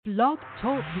Blog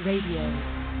Talk Radio.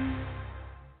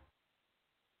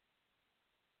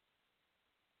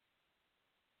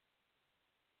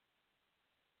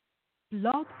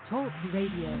 Blog Talk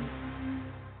Radio.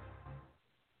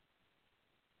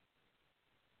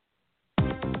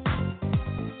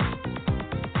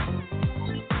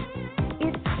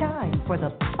 It's time for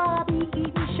the Bobby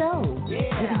Eaton Show.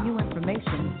 Yeah. Giving you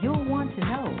information you'll want to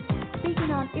know. Speaking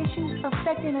on issues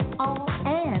affecting us all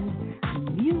and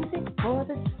music for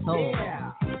the soul.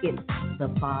 Yeah. It's the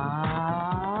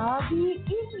Bobby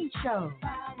Eaton Show.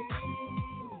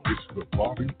 It's the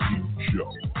Bobby Eaton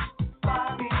Show.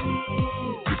 Bobby.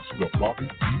 It's the Bobby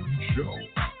Eaton Show.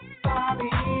 Bobby.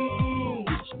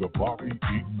 It's the Bobby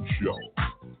Eaton Show.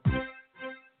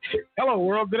 Hello,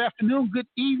 world. Good afternoon, good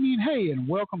evening. Hey, and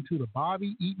welcome to the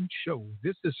Bobby Eaton Show.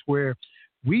 This is where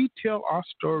we tell our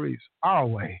stories our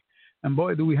way. And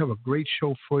boy, do we have a great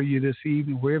show for you this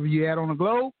evening, wherever you're at on the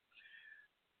globe,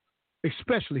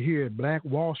 especially here at Black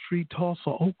Wall Street, Tulsa,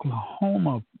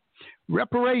 Oklahoma.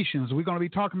 Reparations. We're going to be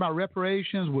talking about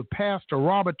reparations with Pastor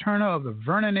Robert Turner of the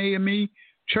Vernon AME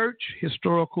Church,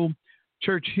 historical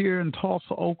church here in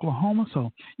Tulsa, Oklahoma.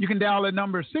 So you can dial that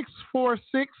number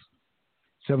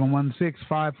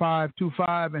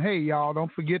 646-716-5525. And hey, y'all,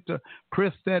 don't forget to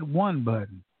press that one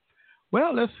button.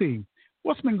 Well, let's see.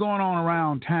 What's been going on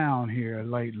around town here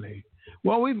lately?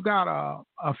 Well, we've got a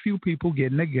few people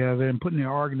getting together and putting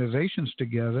their organizations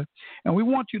together, and we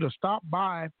want you to stop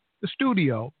by the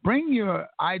studio. Bring your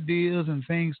ideas and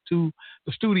things to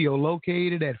the studio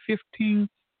located at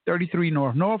 1533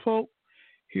 North Norfolk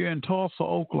here in Tulsa,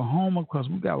 Oklahoma, because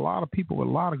we've got a lot of people with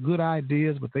a lot of good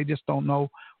ideas, but they just don't know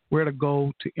where to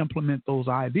go to implement those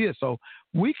ideas. So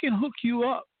we can hook you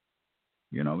up.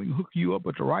 You know, we can hook you up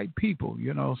with the right people,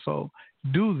 you know, so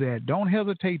do that. Don't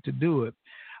hesitate to do it.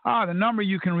 The number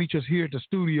you can reach us here at the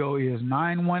studio is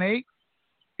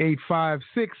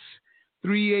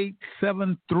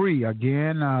 918-856-3873.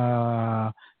 Again,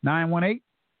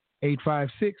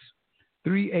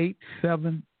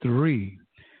 918-856-3873.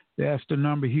 That's the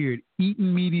number here at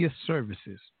Eaton Media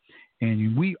Services.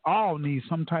 And we all need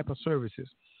some type of services.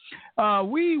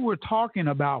 We were talking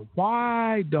about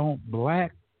why don't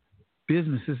black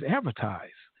businesses advertise.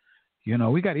 You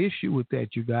know, we got an issue with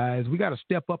that, you guys. We got to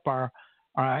step up our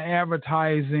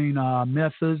advertising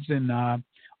methods, and on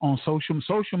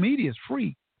social media is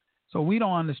free. So we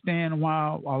don't understand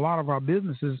why a lot of our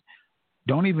businesses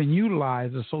don't even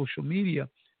utilize the social media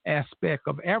aspect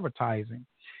of advertising.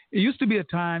 It used to be a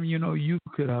time, you know, you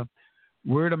could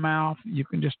word of mouth. You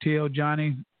can just tell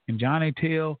Johnny, and Johnny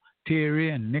tell Terry,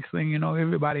 and next thing you know,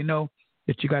 everybody know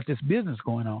that you got this business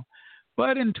going on.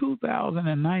 But in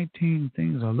 2019,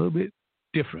 things are a little bit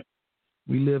different.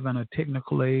 We live in a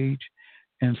technical age,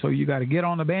 and so you got to get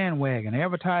on the bandwagon,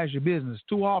 advertise your business.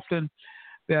 Too often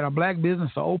that a black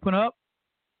business will open up,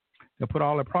 they'll put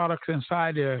all their products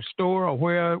inside their store or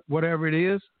whatever it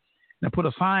is, and they'll put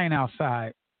a sign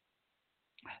outside,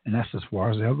 and that's as far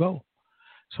as they'll go.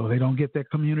 So they don't get that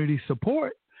community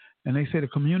support, and they say the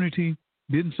community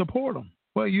didn't support them.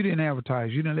 Well, you didn't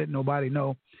advertise. You didn't let nobody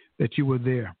know that you were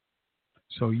there.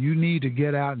 So you need to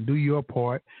get out and do your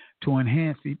part to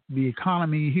enhance the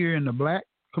economy here in the black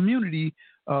community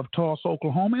of Tulsa,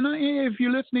 Oklahoma, and if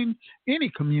you're listening, any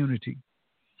community.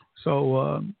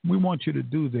 So we want you to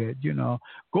do that, you know.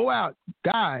 Go out,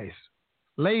 guys,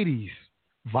 ladies,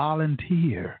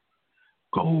 volunteer.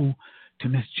 Go to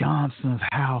Miss Johnson's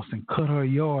house and cut her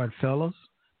yard, fellas.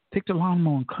 Take the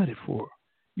lawnmower and cut it for her.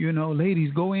 You know,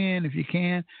 ladies, go in if you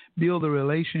can, build a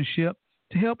relationship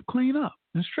to help clean up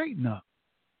and straighten up.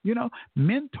 You know,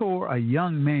 mentor a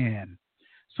young man,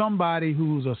 somebody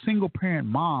who's a single parent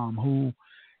mom who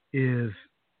is,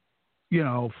 you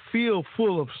know, feel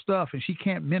full of stuff and she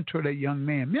can't mentor that young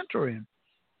man. Mentor him.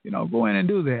 You know, go in and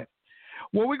do that.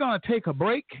 Well, we're going to take a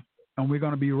break, and we're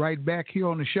going to be right back here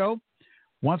on the show.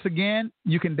 Once again,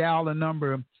 you can dial the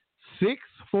number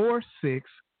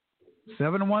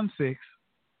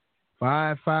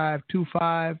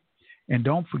 646-716-5525. And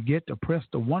don't forget to press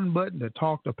the one button to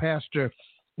talk to Pastor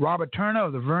Robert Turner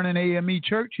of the Vernon AME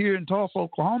Church here in Tulsa,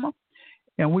 Oklahoma.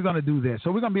 And we're going to do that.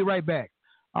 So we're going to be right back.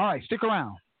 All right, stick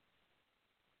around.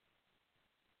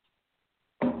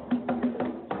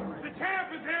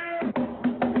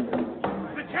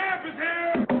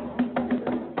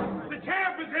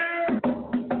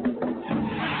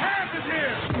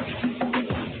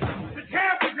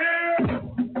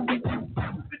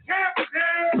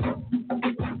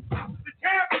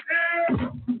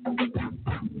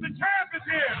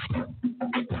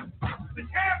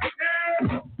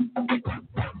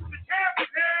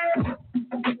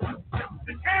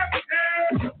 The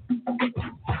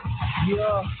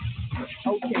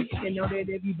Okay, and now that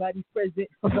everybody's present,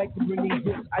 I'm back to bring in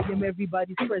gifts. I am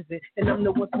everybody's present, and I'm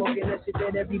the one smoking that shit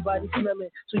that everybody's smelling.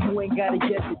 So you ain't gotta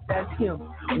guess it, that's him.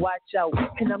 Watch out,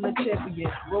 and I'm the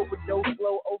champion. Overdose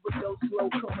slow,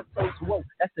 comatose. Whoa,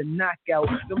 that's a knockout.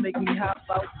 Don't make me hop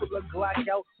out, pull a Glock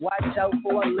out. Watch out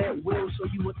for I let Will show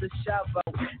you what the shop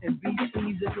out. And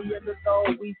BC's at the end of all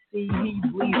we see, he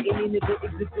bleed. Any nigga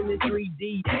existing in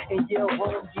 3D. And yeah,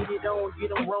 wrong, get it on, get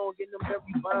them wrong, get them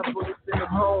every bomb, bullets in them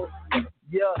home.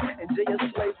 Yeah, and Jay a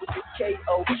slave with the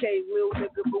K.O.K. Real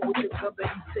nigga, but with the gun that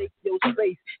he take your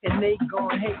space. And they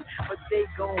gon' hate, but they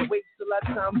gon' wait till our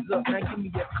time's up. Now give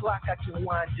me a clock I can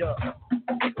wind up.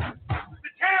 The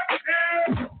champ is here!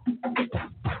 The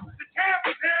champ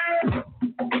is here!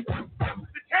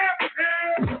 The champ is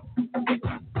here!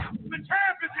 The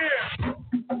champ is here!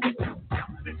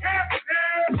 The champ is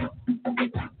here!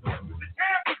 The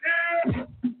champ is here!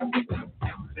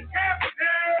 The champ is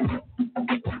here!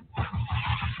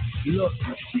 Look,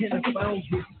 and if I don't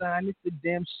get signed, it's a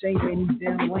damn shame. Any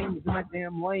damn lane is my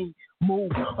damn lane.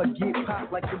 Move or get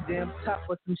popped like a damn top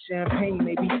or some champagne.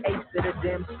 Maybe ace at a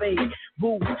damn spade.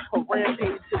 Move or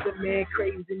rampage to the man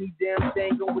crazy. Any damn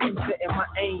thing go with him setting my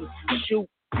aim. Shoot.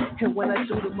 And when I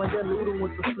shoot him, I dilute him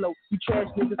with the flow. You trash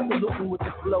niggas saluting with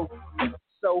the flow.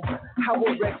 So I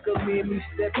would recommend me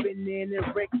stepping in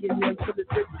and wrecking them till it's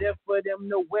the death for them,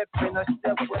 no weapon. I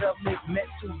step with up, make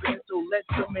metal bend, so let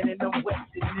them in and I'm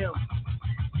wetting them.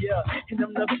 Yeah, and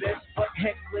I'm the best, fuck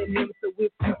heckling him. So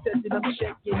if you test it, I'm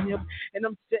checking him. And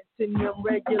I'm setting them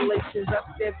regulations. I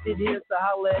stepped it in, so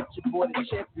holla at your boy, the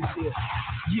champ is here.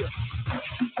 Yeah.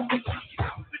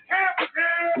 The champ is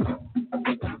here!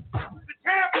 The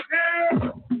champ is here!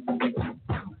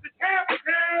 The champ is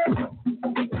here!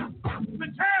 The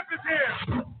champ is here!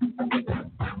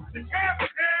 The champ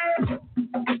is here!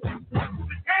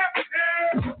 The champ is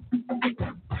here!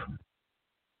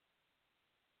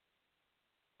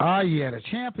 Ah, yeah, the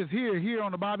champ is here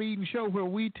on the Bobby Eaton Show, where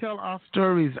we tell our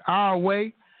stories our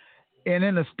way. And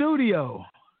in the studio,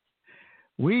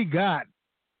 we got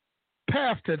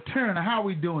Pastor Turner. How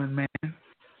we doing, man?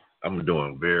 I'm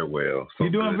doing very well. So you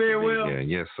doing very well? Yeah,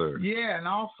 yes, sir. Yeah, and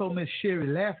also Miss Sherry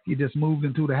Lasky just moved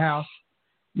into the house,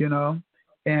 you know,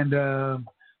 and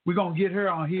we're going to get her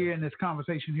on here in this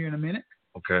conversation here in a minute.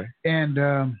 Okay. And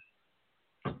I'm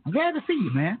glad to see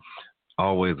you, man.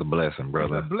 Always a blessing,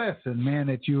 brother. It's a blessing, man,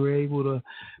 that you were able to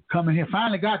come in here.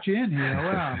 Finally got you in here.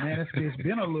 Wow, man, it's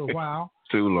been a little while.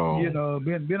 Too long. You know,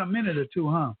 been a minute or two,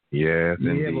 huh? Yes,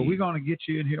 yeah, indeed. But we're going to get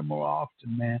you in here more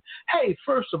often, man. Hey,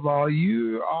 first of all,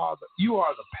 you are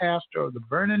the pastor of the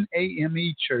Vernon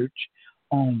AME Church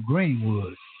on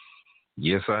Greenwood.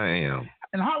 Yes, I am.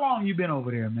 And how long you been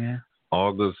over there, man?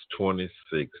 August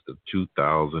 26th of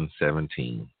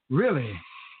 2017. Really?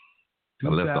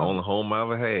 And that's the only home I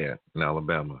ever had in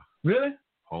Alabama. Really?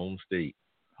 Home state.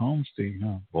 Home state,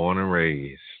 huh? Born and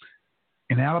raised.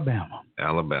 In Alabama.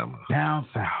 Alabama. Down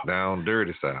south. Down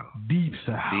dirty south. Deep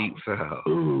south. Deep south.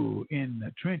 Ooh, in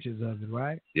the trenches of it,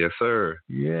 right? Yes, sir.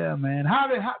 Yeah, man. How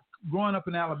growing up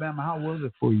in Alabama, how was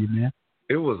it for you, man?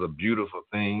 It was a beautiful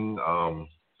thing,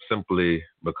 simply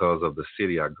because of the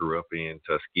city I grew up in,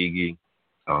 Tuskegee,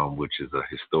 which is a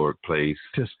historic place.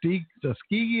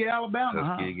 Tuskegee,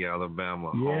 Alabama. Tuskegee,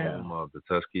 Alabama, yeah. Home of the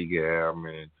Tuskegee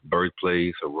Airmen,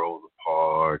 birthplace of Rosa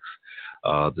Parks,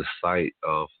 the site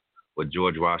of what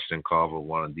George Washington Carver,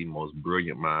 one of the most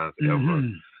brilliant minds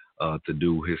ever to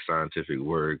do his scientific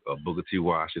work, Booker T.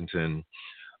 Washington.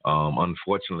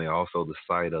 Unfortunately, also the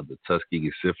site of the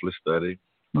Tuskegee syphilis study.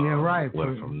 Yeah, right.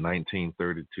 Went from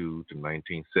 1932 to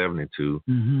 1972,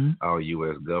 our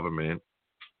U.S. government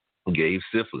gave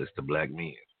syphilis to black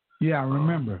men. Yeah, I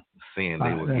remember. Saying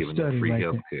they were giving them free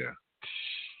health care.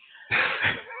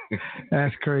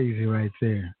 That's crazy right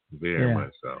there. Very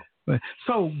much so. But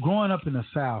so growing up in the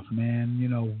South, man, you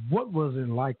know, what was it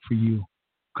like for you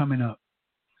coming up?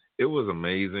 It was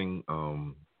amazing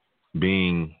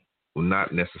being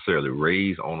not necessarily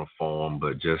raised on a farm,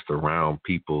 but just around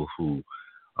people who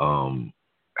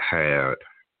had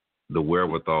the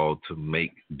wherewithal to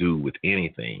make do with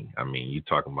anything. I mean, you're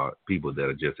talking about people that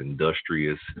are just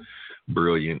industrious,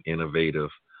 brilliant, innovative,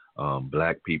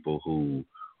 black people who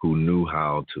knew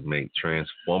how to make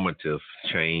transformative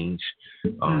change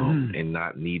and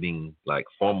not needing like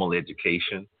formal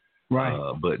education,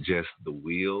 right? But just the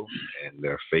will and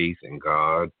their faith in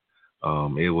God.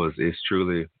 It's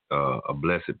truly a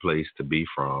blessed place to be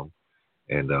from,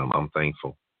 and I'm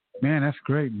thankful. Man, that's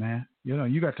great, man. You know,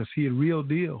 you got to see a real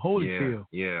deal, Holyfield.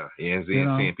 Yeah. And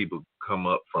seeing people come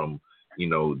up from,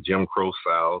 Jim Crow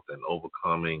South and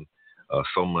overcoming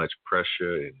so much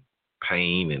pressure and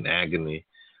pain and agony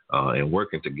and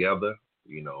working together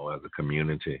as a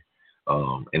community,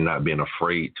 and not being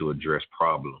afraid to address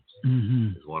problems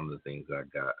is one of the things I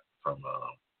got from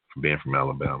being from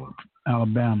Alabama.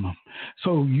 Alabama.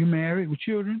 So you married with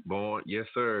children? Born, yes,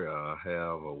 sir. I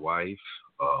have a wife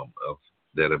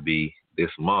that'll be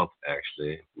this month,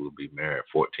 actually. We'll be married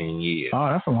 14 years. Oh,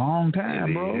 that's a long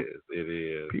time, bro. It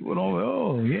is. People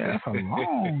don't, that's a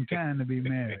long time to be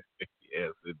married.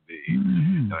 Yes,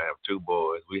 indeed. I have 2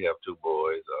 boys. We have 2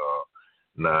 boys,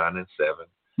 9 and 7.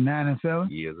 9 and 7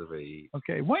 years of age.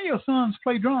 Okay. One of your sons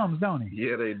play drums, don't he?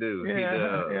 Yeah, they do. Yeah, He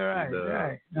does.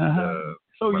 right. He does.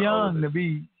 So My young oldest. to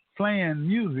be playing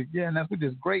music. Yeah, and that's which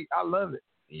is great. I love it.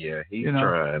 Yeah, he's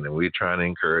trying, and we're trying to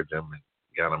encourage him and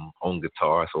got him on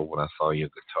guitar. So when I saw your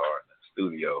guitar in the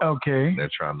studio, okay, they're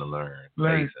trying to learn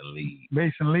bass and lead.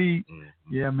 Bass and lead.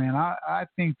 Mm-hmm. Yeah, man. I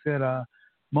think that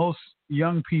most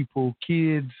young people,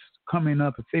 kids coming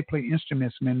up, if they play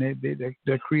instruments, man,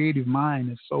 their creative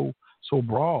mind is so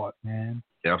broad, man.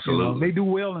 Absolutely. They do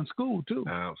well in school too.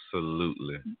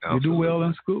 Absolutely. They do well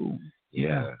in school.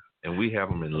 Yeah. And we have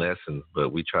them in lessons,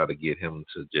 but we try to get him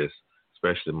to just,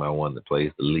 especially my one that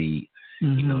plays the lead,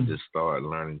 just start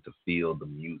learning to feel the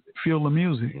music. Feel the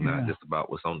music. Not just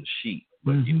about what's on the sheet,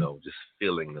 but, just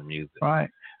feeling the music. Right.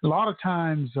 A lot of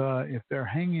times, if they're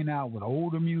hanging out with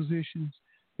older musicians,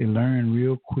 they learn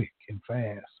real quick and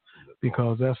fast.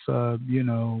 Because that's,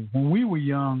 when we were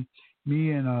young,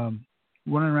 me and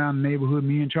running around the neighborhood,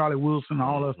 me and Charlie Wilson,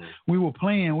 all of us, we were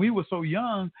playing. We were so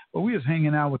young, but we was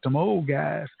hanging out with them old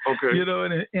guys. Okay.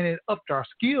 And it upped our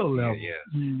skill level. Yeah.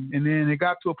 And then it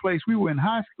got to a place we were in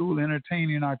high school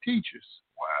entertaining our teachers.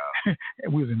 Wow.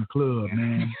 We was in the club,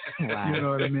 man. Wow. You know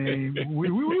what I mean?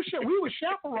 We were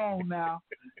chaperone now,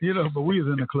 but we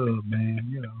was in the club,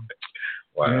 man.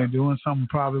 Wow. And doing something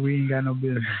probably we ain't got no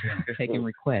business doing. Taking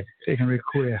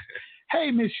requests. Hey,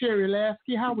 Miss Sherry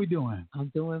Lasky, how we doing? I'm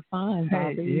doing fine,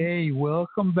 Bobby. Hey,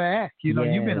 welcome back. You've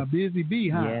been a busy bee,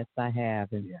 huh? Yes, I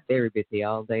have. And very busy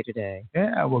all day today.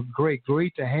 Yeah, well, great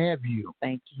to have you.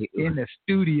 Thank you. In the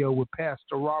studio with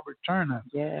Pastor Robert Turner.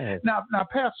 Yes. Now,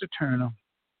 Pastor Turner,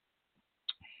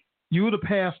 you're the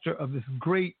pastor of this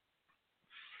great,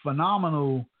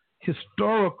 phenomenal,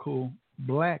 historical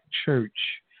black church.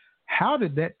 How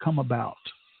did that come about?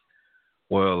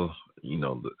 Well,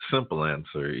 the simple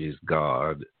answer is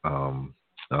God,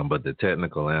 but the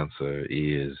technical answer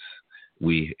is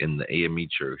we, in the AME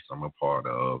church I'm a part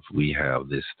of, we have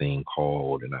this thing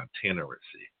called an itinerancy.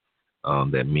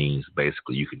 That means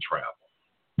basically you can travel.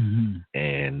 Mm-hmm.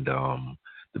 And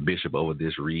the bishop over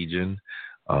this region,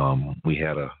 we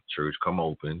had a church come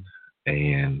open,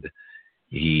 and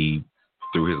he,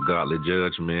 through his godly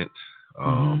judgment,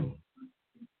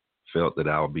 felt that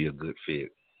I would be a good fit.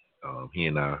 He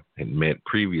and I had met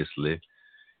previously,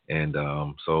 and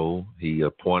so he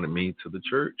appointed me to the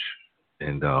church.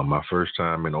 And my first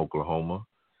time in Oklahoma.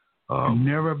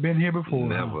 Never been here before?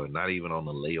 Never, not even on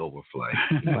a layover flight.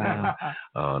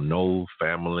 Wow. No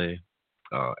family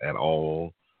at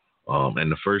all.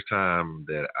 And the first time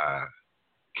that I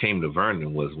came to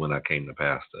Vernon was when I came to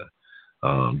pastor.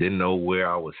 Didn't know where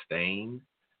I was staying.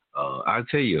 I'll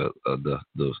tell you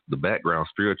the background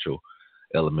spiritual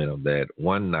element of that.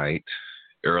 One night,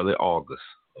 early August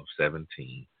of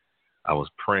 17, I was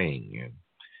praying, and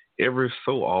every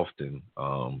so often,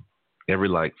 every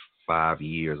like 5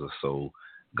 years or so,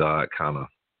 God kind of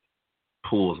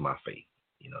pulls my faith.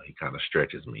 He kind of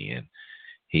stretches me, and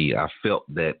I felt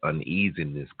that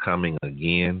uneasiness coming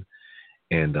again.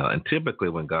 And typically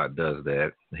when God does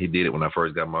that, He did it when I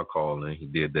first got my calling. He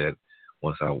did that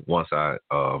once I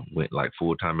went like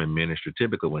full time in ministry.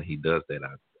 Typically when He does that,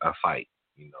 I fight.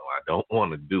 I don't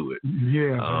want to do it.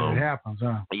 Yeah, but it happens,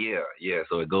 huh? Yeah.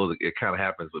 So it kind of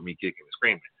happens with me kicking and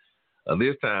screaming.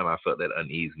 This time I felt that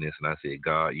uneasiness, and I said,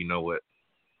 God, you know what?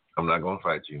 I'm not going to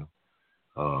fight you.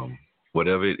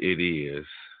 Whatever it is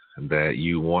that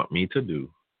you want me to do,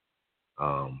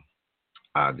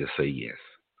 I'll just say yes.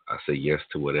 I say yes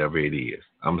to whatever it is.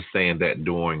 I'm saying that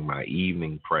during my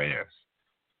evening prayers.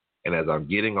 And as I'm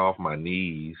getting off my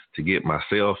knees to get my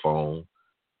cell phone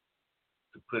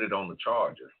to put it on the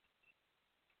charger,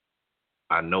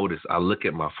 I look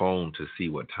at my phone to see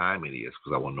what time it is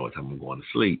because I want to know what time I'm going to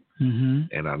sleep. Mm-hmm.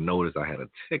 And I noticed I had a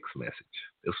text message.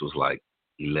 This was like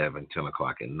 11, 10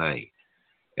 o'clock at night.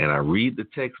 And I read the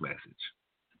text message,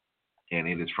 and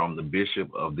it is from the bishop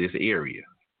of this area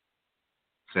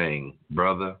saying,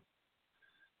 brother,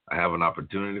 I have an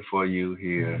opportunity for you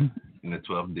here in the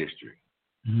 12th district.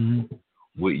 Mm-hmm.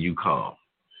 Would you come?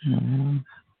 Mm-hmm.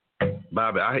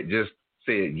 Bobby, I just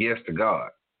said yes to God.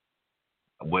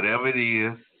 Whatever it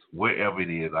is, wherever it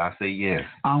is. I say yes.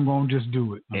 I'm going to just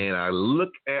do it. And I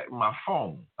look at my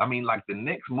phone. I mean, like the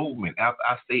next movement after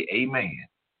I say amen.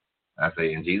 I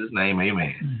say, in Jesus' name,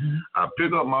 amen. Mm-hmm. I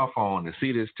pick up my phone and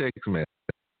see this text message,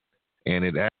 and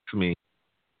it asks me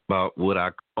about what I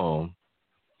call.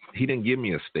 He didn't give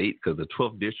me a state because the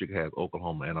 12th district has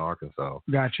Oklahoma and Arkansas.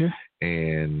 Gotcha.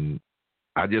 And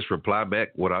I just reply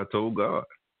back what I told God.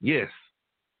 Yes.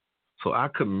 So I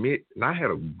commit, and I had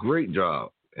a great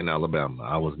job in Alabama.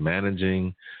 I was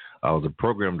a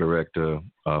program director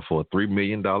for a $3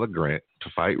 million grant to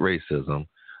fight racism.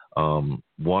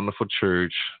 Wonderful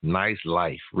church, nice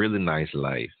life, really nice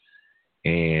life.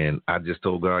 And I just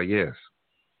told God yes.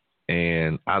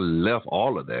 And I left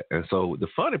all of that. And so the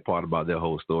funny part about that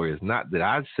whole story is not that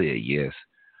I said yes,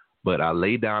 but I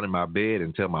lay down in my bed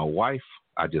and tell my wife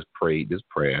I just prayed this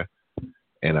prayer,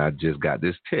 and I just got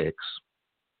this text.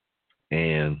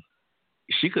 And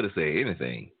she could have said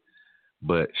anything,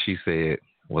 but she said,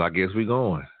 well, I guess we're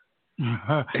going.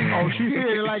 Oh, she said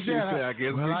it like that. Said,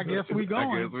 I guess we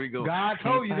going. God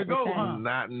told you to go, huh?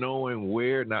 Not knowing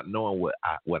where, not knowing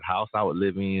what house I would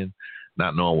live in,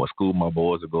 not knowing what school my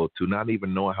boys would go to, not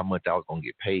even knowing how much I was going to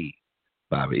get paid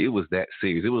by it. It was that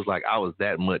serious. It was like I was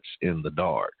that much in the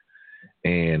dark.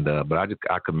 And but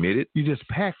I committed. You just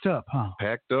packed up, huh?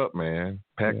 Packed up, man.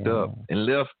 Packed up and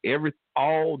left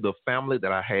all the family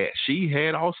that I had. She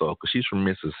had also, because she's from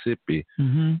Mississippi,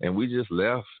 and we just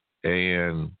left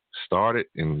and started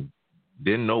and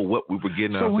didn't know what we were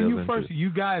getting ourselves into. So when you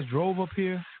guys drove up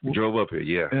here? We drove up here,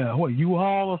 yeah. Yeah, what,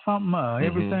 U-Haul or something,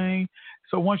 everything.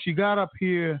 So once you got up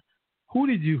here, who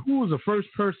was the first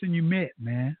person you met,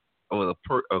 man? Well,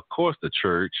 of course, the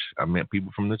church. I met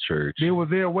people from the church. They were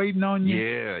there waiting on you?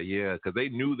 Yeah, because they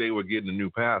knew they were getting a new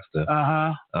pastor.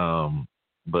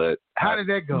 But how did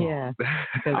that go? Yeah,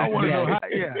 I want to know how.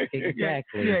 Yeah,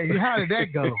 exactly. Yeah, how did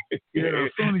that go?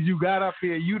 As soon as you got up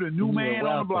here, you the new man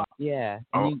on the block. Yeah.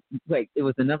 And it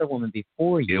was another woman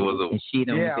before you, and she'd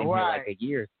only been here like a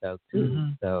year or so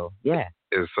too. So yeah.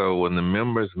 And so when the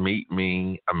members meet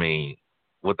me, I mean,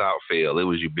 without fail, it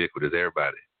was ubiquitous.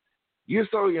 Everybody, you're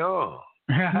so young.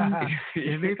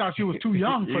 And they thought you was too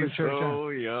young for the church. You're so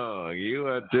young. You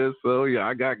are just so young.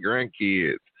 I got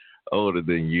grandkids older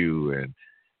than you, and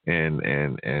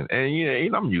you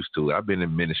know, I'm used to it. I've been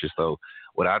in ministry, so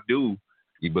what I do,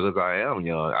 because I am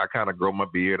young, I kind of grow my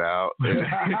beard out.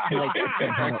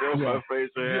 I grow my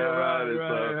facial hair out, and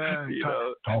so you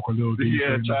know, talk a little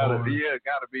deeper. Gotta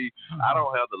be. I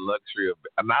don't have the luxury of,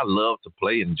 and I love to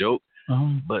play and joke.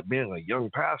 But being a young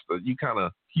pastor, you got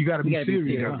to be serious.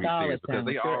 You got to be serious because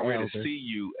they already see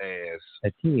you as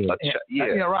a kid.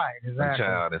 Right, exactly. A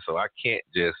child, and so I can't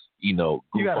just goof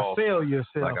you got off to sell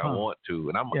yourself like I want to.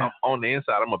 And I'm on the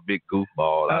inside, I'm a big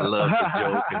goofball. I love to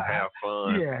joke and have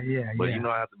fun. But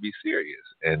I have to be serious,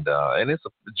 and it's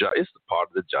a part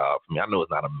of the job for me. I know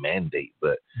it's not a mandate,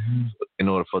 but in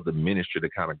order for the ministry to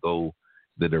kind of go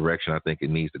the direction I think it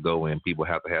needs to go in, people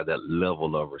have to have that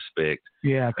level of respect.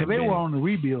 Yeah, because they were on the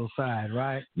rebuild side,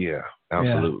 right? Yeah,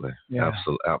 absolutely. Yeah.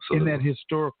 Absolutely. In that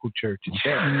historical church. Because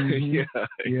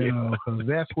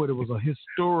that's what it was, a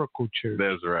historical church.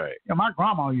 That's right. Yeah, my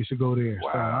grandma used to go there.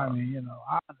 Wow. So, I mean,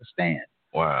 I understand.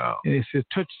 Wow. It's a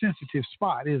touch-sensitive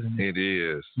spot, isn't it? It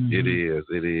is. It is.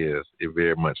 It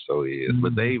very much so is.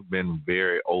 But they've been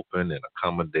very open and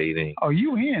accommodating. Oh,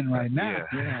 you in right now?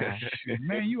 Yeah.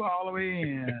 Man, you all the way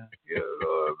in.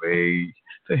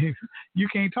 You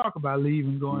can't talk about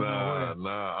leaving, going nowhere.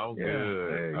 Nah, I'm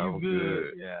good. I'm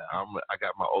good. Yeah. I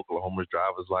got my Oklahoma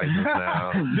driver's license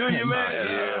now. Do you, man?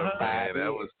 Yeah, man.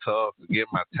 That was tough to get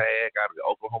my tag. I got the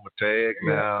Oklahoma tag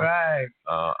now. Right.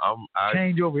 I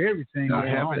change over everything. I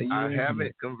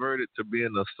haven't converted to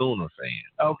being a Sooner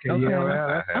fan. Okay.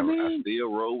 I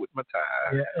still roll with my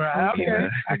tie. Yeah, right. Okay.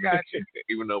 I got you.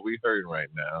 Even though we're hurting right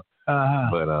now.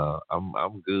 But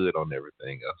I'm good on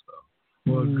everything else though.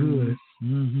 Well, good.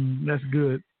 That's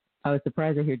good. I was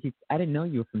surprised to hear you. I didn't know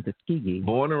you were from Tuskegee.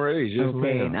 Born and raised, yes,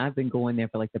 ma'am. And I've been going there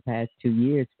for like the past 2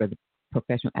 years for the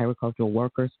Professional Agricultural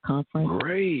Workers Conference.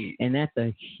 Great. And that's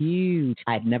a huge.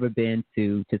 I'd never been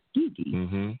to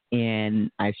Tuskegee,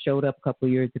 and I showed up a couple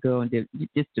of years ago and did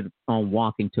just on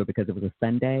walking tour because it was a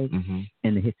Sunday,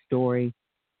 and the history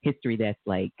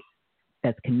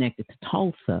that's connected to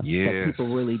Tulsa that people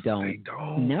really don't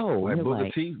know. Like Booker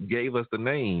T gave us the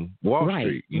name Wall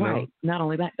Street. You know? Not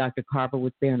only that, Dr. Carver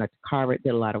was there, and Dr. Carver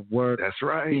did a lot of work. That's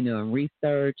right. And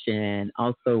research, and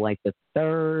also like the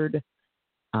third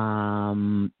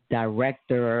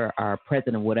director or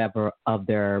president, whatever, of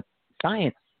their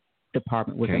science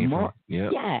department was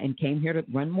and came here to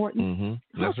run Morton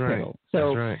That's Hospital. right. So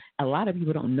That's right. a lot of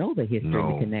people don't know the history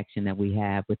and the connection that we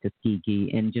have with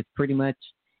Tuskegee, and just pretty much,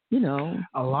 a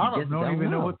lot of them don't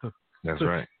even know what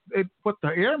what the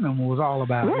airmen was all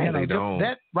about. Right. They don't.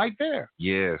 That right there.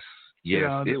 Yes.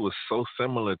 It was so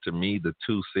similar to me. The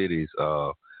two cities.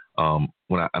 When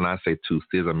I say two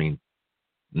cities, I mean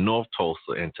North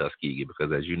Tulsa and Tuskegee,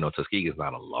 because as you know, Tuskegee is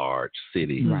not a large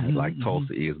city like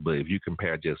Tulsa is. But if you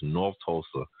compare just North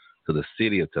Tulsa to the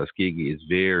city of Tuskegee, it's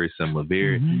very similar.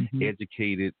 Very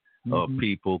educated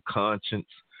people, conscience.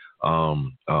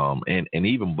 And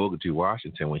even Booker T.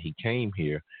 Washington, when he came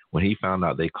here, when he found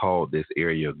out they called this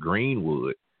area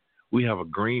Greenwood, we have a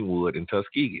Greenwood in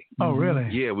Tuskegee. Oh, really?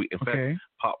 Yeah. In fact,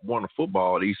 Pop Warner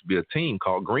football, there used to be a team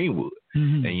called Greenwood.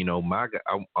 And, my guy,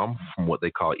 I'm from what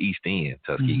they call East End,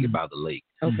 Tuskegee, by the lake.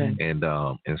 Okay. And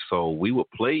so we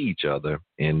would play each other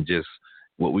in just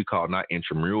what we call not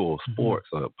intramural sports,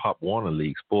 Pop Warner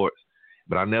League sports.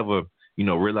 But I never,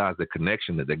 realized the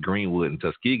connection that the Greenwood and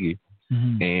Tuskegee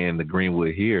and the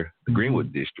Greenwood here, the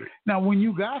Greenwood district. Now, when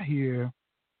you got here,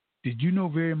 did you know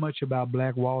very much about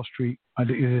Black Wall Street? Is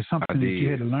it something that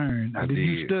you had to learn? Or did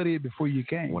you study it before you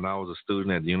came? When I was a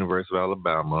student at the University of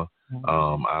Alabama,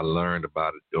 I learned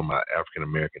about it during my African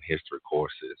American history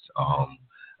courses. I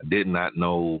did not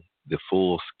know the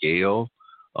full scale,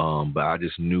 but I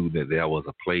just knew that there was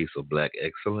a place of Black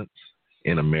excellence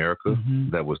in America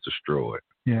that was destroyed.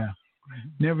 Yeah.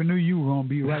 Never knew you were going to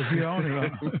be right here on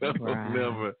it.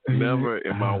 Never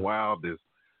in my wildest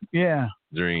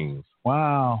dreams.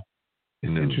 Wow.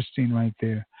 Interesting right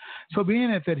there. So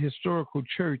being at that historical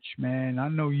church, man, I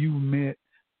know you met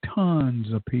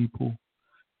tons of people,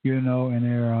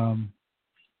 and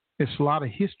it's a lot of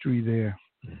history there.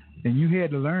 And you had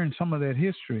to learn some of that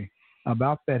history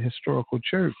about that historical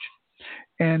church.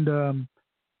 And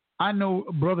I know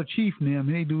Brother Chief and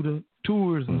them, they do the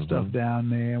tours and stuff down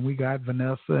there. And we got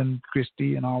Vanessa and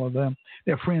Christy and all of them.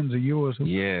 They're friends of yours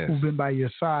who've been by your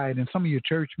side. And some of your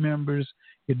church members,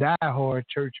 your diehard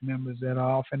church members that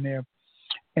are often there.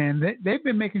 And they've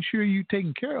been making sure you're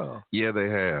taken care of. Yeah, they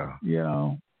have.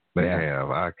 They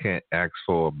have. I can't ask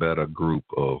for a better group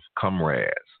of comrades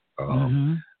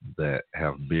that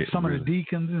have been. Some of the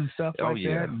deacons and stuff that.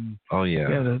 And,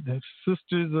 the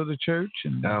sisters of the church.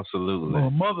 And absolutely.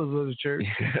 Mothers of the church.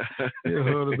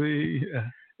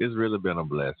 It's really been a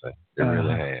blessing. It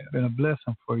really has. Been a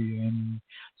blessing for you. And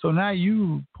so now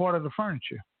you part of the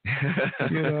furniture.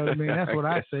 You know what I mean? That's what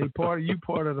I say. Part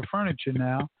of the furniture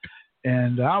now.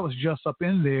 And I was just up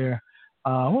in there,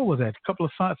 what was that, a couple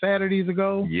of Saturdays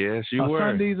ago? Yes, you were.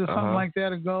 Sundays or something like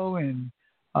that ago. And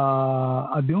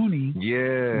Aduni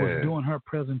was doing her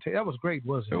presentation. That was great,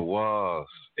 wasn't it? It was.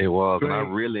 Great. And I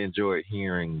really enjoyed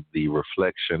hearing the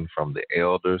reflection from the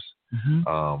elders,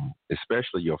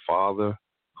 especially your father,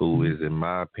 who is, in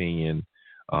my opinion,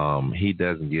 he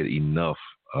doesn't get enough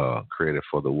credit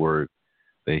for the work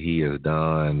that he has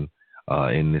done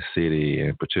in this city,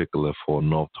 in particular for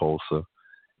North Tulsa.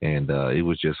 And it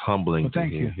was just humbling to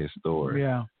hear his story.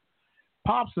 Yeah.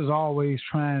 Pops is always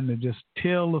trying to just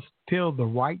tell the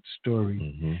right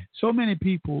story. So many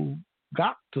people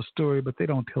got the story, but they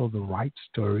don't tell the right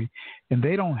story. And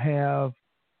they don't have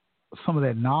some of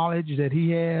that knowledge that he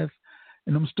has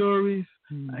in them stories.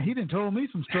 He done told me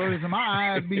some stories, and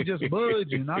my eyes be just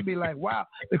budging. I'd be like, wow,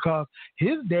 because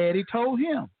his daddy told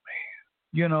him.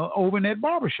 Over in that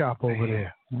barbershop over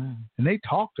there. And they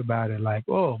talked about it like,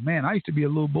 oh, man, I used to be a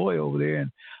little boy over there.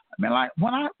 And I mean, like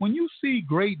when you see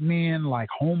great men like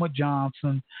Homer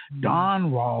Johnson,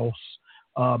 Don Ross,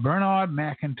 Bernard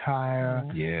McIntyre,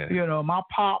 my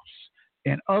pops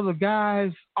and other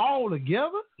guys all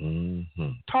together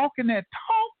talking that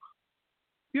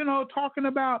talk, talking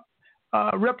about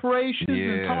reparations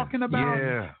and talking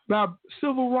about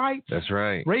civil rights. That's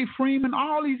right. Ray Freeman,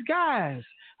 all these guys.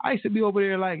 I used to be over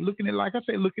there looking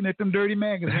at them dirty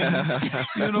magazines,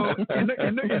 in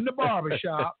the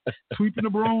barbershop, sweeping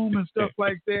the broom and stuff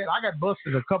like that. I got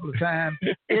busted a couple of times.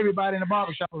 Everybody in the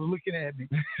barbershop was looking at me.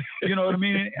 You know what I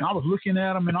mean? And I was looking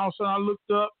at them, and all of a sudden I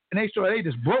looked up, and they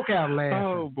just broke out laughing.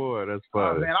 Oh, boy, that's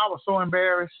funny. Man, I was so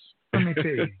embarrassed. Let me tell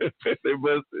you. They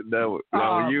busted. Now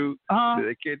you? Did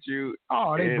they catch you?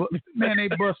 Oh, they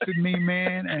busted me,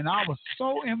 man, and I was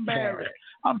so embarrassed.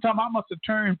 I'm talking. I must have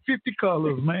turned 50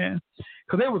 colors, man,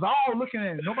 because they was all looking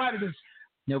at it. Nobody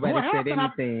said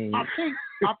anything. I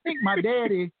think my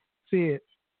daddy said,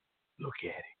 "Look at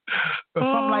it,"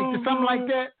 or something like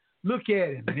that. Look at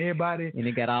him, and everybody. And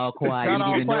it got all quiet. You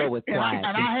didn't even know it was quiet.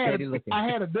 And I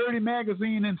had a dirty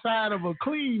magazine inside of a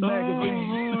clean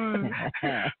magazine.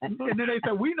 And then they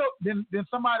said, we know. Then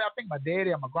somebody, I think my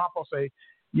daddy or my grandpa say,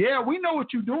 yeah, we know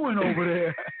what you're doing over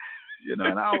there. You know,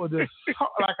 and I was just,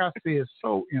 like I said,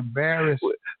 so embarrassed.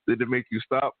 Did it make you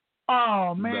stop?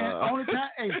 Oh, man. Nah.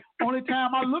 Only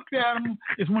time I looked at him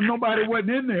is when nobody wasn't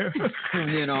in there.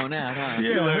 You know that, huh? Yeah.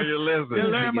 You learned your lesson. You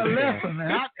learned my lesson.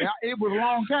 And it was a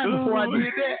long time before I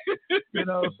did that. You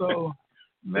know, so,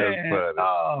 man.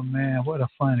 Oh, man, what a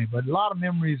funny. But a lot of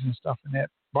memories and stuff in that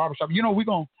barbershop. You know,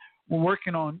 we're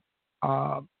working on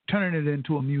turning it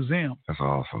into a museum. That's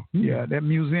awesome. Yeah, that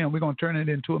museum. We're going to turn it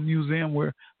into a museum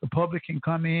where the public can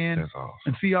come in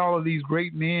and see all of these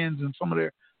great men and some of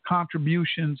their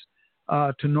contributions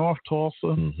to North Tulsa.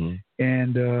 Mm-hmm.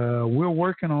 And we're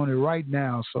working on it right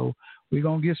now. So we're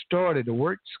going to get started. The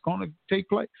work's going to take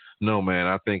place. No, man,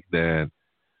 I think that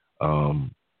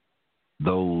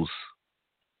those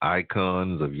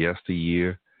icons of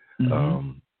yesteryear,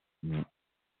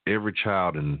 every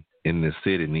child in this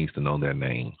city needs to know their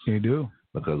names. They do.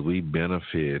 Because we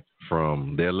benefit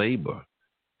from their labor,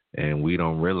 and we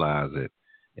don't realize it.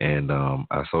 And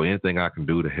so anything I can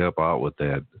do to help out with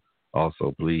that,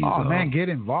 also, please. Oh, man, get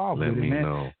involved with it, man.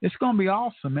 Know. It's going to be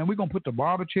awesome, man. We're going to put the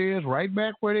barber chairs right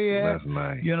back where they at. That's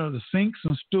nice. You know, the sinks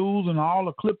and stools and all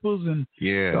the clippers and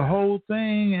the whole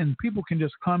thing. And people can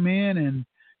just come in and,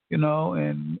 you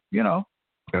know.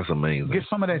 That's amazing. Get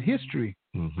some of that history.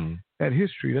 Mm-hmm. That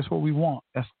history. That's what we want.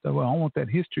 I want that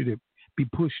history to be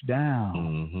pushed down.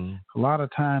 Mm-hmm. A lot of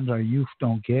times our youth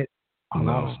don't get a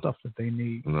lot of stuff that they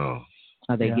need. No.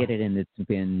 They get it, and it's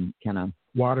been kind of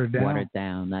watered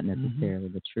down, not necessarily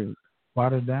the truth.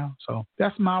 Watered down. So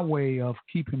that's my way of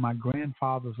keeping my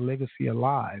grandfather's legacy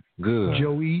alive. Good.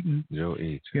 Joe Eaton.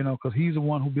 You know, because he's the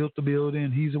one who built the building.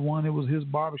 He's the one. It was his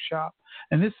barbershop.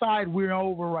 And this side we're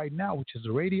over right now, which is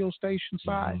the radio station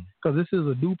side, because this is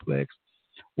a duplex,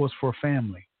 was for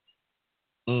family.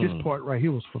 This part right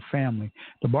here was for family.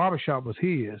 The barbershop was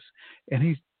his.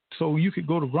 And so you could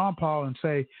go to Grandpa and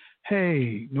say,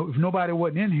 hey, if nobody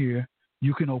wasn't in here,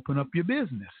 you can open up your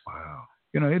business. Wow.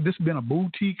 You know, this has been a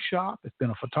boutique shop. It's been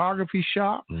a photography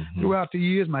shop throughout the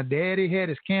years. My daddy had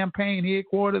his campaign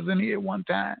headquarters in here one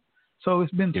time. So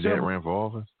it's been Your dad ran for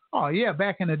office? Oh, yeah,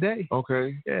 back in the day.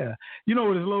 Okay. Yeah. You know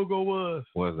what his logo was?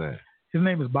 What's that? His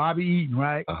name is Bobby Eaton,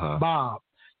 right? Bob.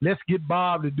 Let's get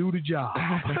Bob to do the job.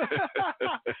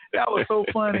 That was so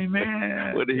funny,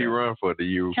 man. What did he run for?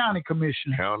 County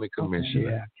commissioner. County commissioner.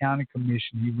 Okay, yeah, county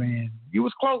commissioner. He ran. He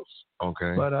was close.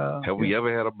 Okay. But have we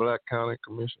ever had a black county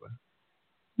commissioner?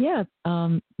 Yeah,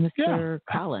 Mr.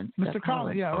 Collins. Mr.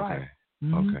 Collins. Yeah, right. Okay.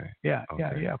 Mm-hmm. Okay. Yeah,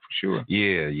 for sure.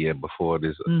 Yeah, before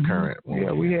this current one.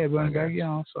 Yeah, we had one guy,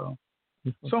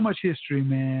 so much history,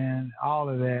 man. All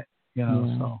of that,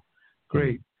 so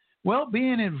great. Well,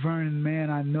 being at Vernon, man,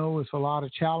 I know it's a lot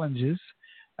of challenges.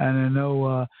 And I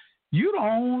know you're the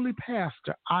only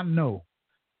pastor I know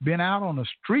been out on the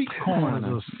street corners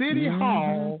of City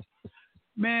Hall,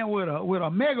 man, with a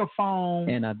megaphone.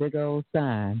 And a big old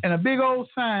sign.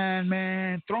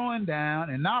 Man, throwing down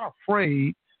and not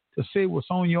afraid to say what's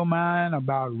on your mind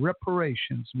about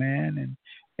reparations, man,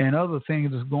 and other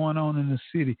things that's going on in the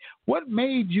city. What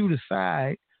made you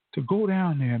decide to go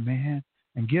down there, man,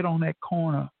 and get on that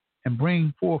corner and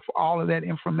bring forth all of that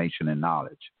information and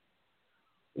knowledge?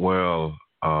 Well,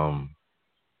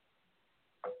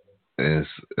 it's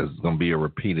going to be a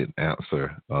repeated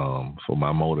answer for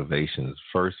my motivations.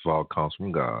 First of all, it comes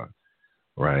from God,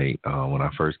 right? When I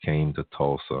first came to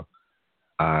Tulsa,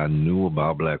 I knew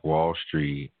about Black Wall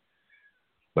Street,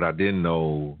 but I didn't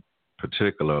know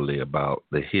particularly about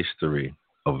the history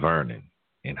of Vernon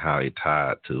and how it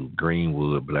tied to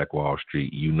Greenwood, Black Wall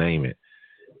Street, you name it.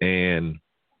 And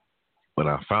when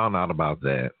I found out about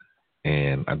that,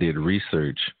 and I did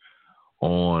research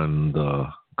on the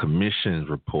commission's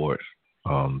report,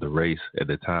 the race, at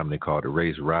the time they called it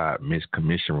Race Riot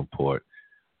Commission report,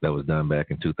 that was done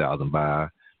back in 2000 by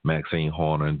Maxine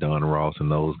Horner and Don Ross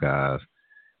and those guys.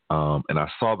 And I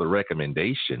saw the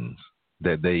recommendations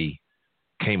that they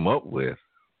came up with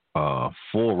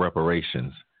for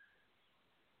reparations,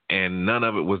 and none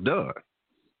of it was done.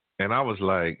 And I was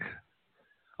like,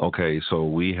 okay, so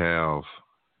we have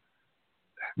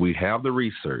the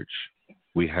research,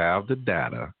 we have the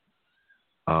data,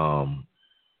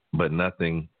 but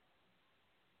nothing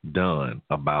done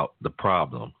about the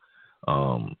problem.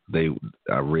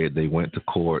 I read they went to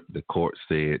court. The court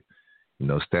said,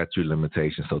 statute of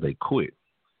limitations, so they quit.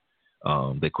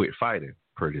 They quit fighting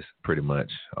pretty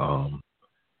much.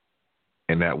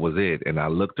 And that was it. And I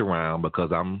looked around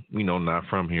because I'm, not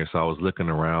from here. So I was looking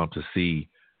around to see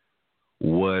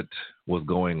what was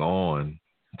going on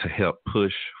to help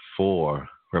push for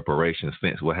reparations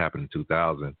since what happened in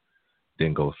 2000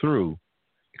 didn't go through.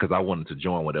 because I wanted to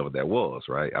join whatever that was,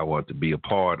 right? I wanted to be a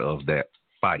part of that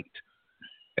fight.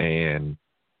 And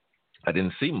I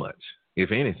didn't see much,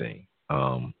 if anything.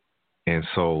 And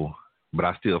so, but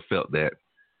I still felt that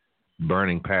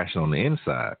burning passion on the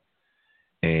inside.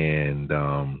 And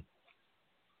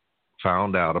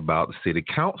found out about the city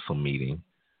council meeting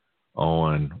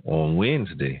on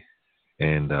Wednesday.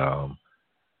 And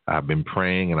I've been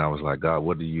praying, and I was like, God,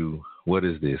 what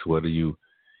is this? What do you?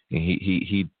 And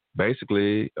he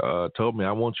basically told me,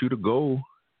 I want you to go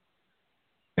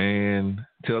and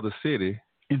tell the city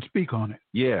and speak on it.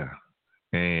 Yeah,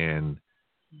 and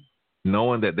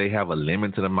knowing that they have a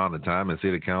limited amount of time in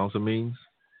city council meetings,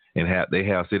 and they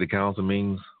have city council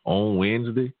meetings on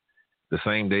Wednesday, the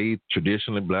same day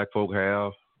traditionally Black folk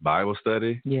have Bible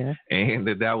study. Yeah, and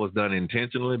that was done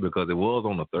intentionally because it was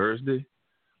on a Thursday,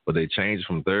 but they changed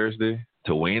from Thursday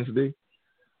to Wednesday.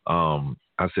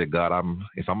 I said, God,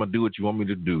 if I'm gonna do what you want me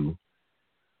to do,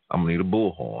 I'm gonna need a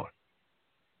bullhorn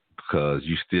because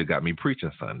you still got me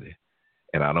preaching Sunday,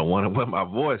 and I don't want to wear my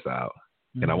voice out,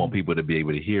 and I want people to be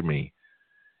able to hear me.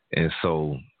 And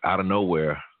so, out of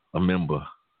nowhere, a member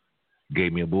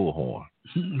gave me a bullhorn.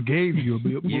 Gave you a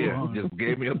bullhorn? Yeah, just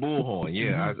gave me a bullhorn.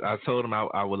 Yeah, I told him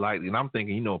I would like, and I'm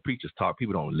thinking, preachers talk,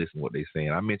 people don't listen to what they're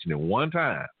saying. I mentioned it one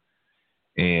time,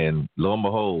 and lo and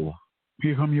behold,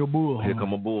 here come your bullhorn. Here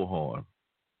come a bullhorn.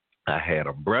 I had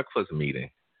a breakfast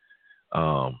meeting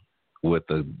with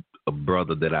a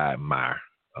brother that I admire,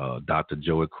 Dr.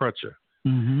 Joey Crutcher.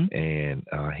 And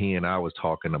he and I was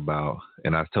talking about,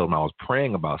 and I told him I was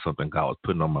praying about something God was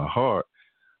putting on my heart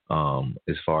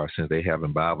as far as since they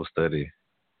having Bible study,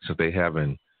 since they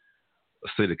having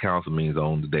city council meetings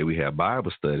on the day we have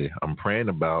Bible study, I'm praying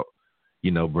about,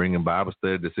 bringing Bible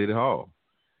study to City Hall.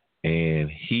 And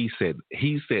he said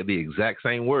the exact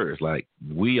same words, like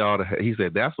he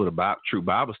said that's what about true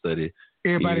Bible study.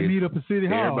 Everybody meet up at City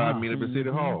Hall. Everybody meet up at City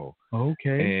Hall.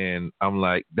 Okay. And I'm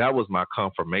like, that was my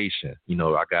confirmation.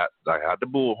 I got the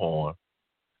bullhorn.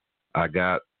 I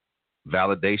got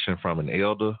validation from an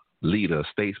elder, leader,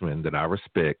 statesman that I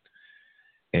respect.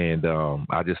 And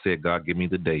I just said, God, give me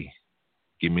the day.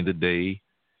 Give me the day,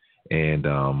 and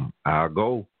I'll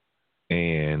go.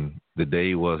 And the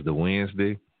day was the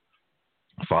Wednesday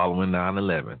following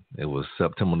 9/11. It was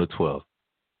September the 12th,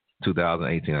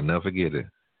 2018. I'll never forget it.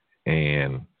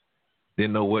 And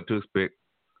didn't know what to expect.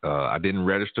 I didn't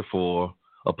register for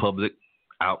a public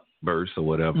outburst or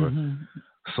whatever.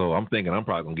 So I'm thinking I'm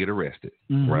probably going to get arrested,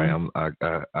 right?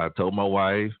 I told my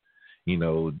wife,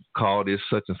 call this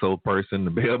such and so person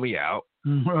to bail me out.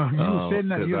 I'm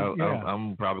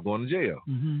probably going to jail.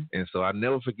 And so I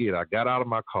never forget, I got out of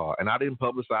my car, and I didn't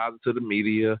publicize it to the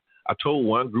media. I told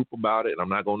one group about it, and I'm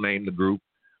not going to name the group.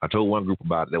 I told one group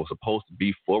about it that was supposed to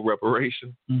be for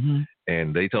reparations,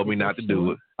 and they told me not to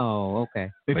do it. Oh, okay.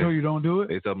 They told you don't do it?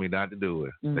 They told me not to do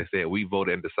it. They said, we vote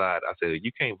and decide. I said,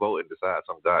 you can't vote and decide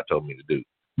something God told me to do.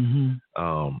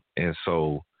 And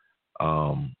so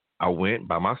I went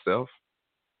by myself,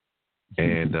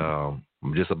 and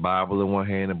just a Bible in one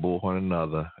hand and bullhorn in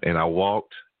another, and I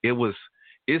walked.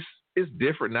 It's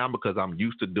different now because I'm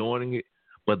used to doing it,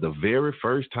 but the very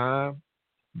first time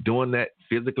doing that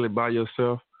physically by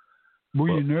yourself. Were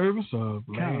you nervous?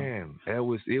 Man, it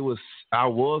was. I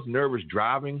was nervous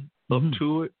driving up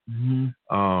to it.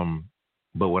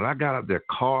 But when I got out their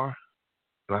car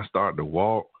and I started to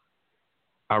walk,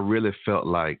 I really felt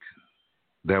like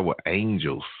there were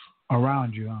angels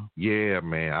around you. Huh? Yeah,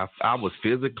 man. I was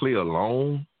physically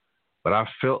alone, but I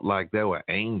felt like there were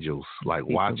angels like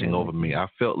watching over me. I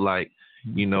felt like,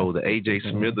 the A.J.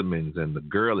 Smithermans and the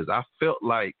girlies. I felt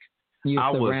like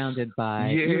I was surrounded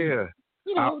by. Yeah.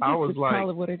 I was like,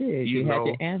 call it what it is. You had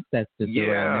your ancestors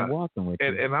around and walking with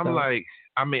you. And I'm like,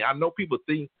 I know people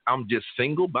think I'm just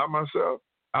single by myself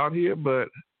out here, but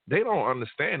they don't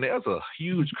understand. There's a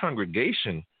huge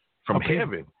congregation from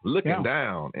heaven looking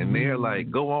down, and they're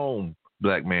like, "Go on,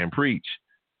 black man, preach."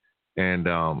 And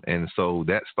so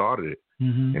that started it.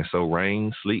 And so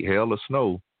rain, sleet, hail, or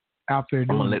snow, out there, I'm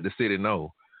gonna let the city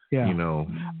know. Yeah.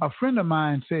 A friend of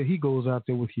mine said he goes out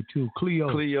there with you too.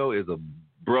 Cleo is a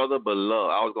brother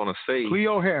beloved. I was gonna say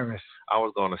Cleo Harris. I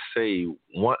was gonna say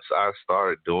once I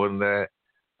started doing that,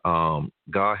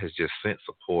 God has just sent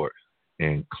support,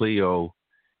 and Cleo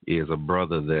is a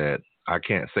brother that I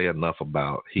can't say enough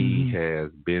about. He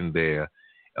has been there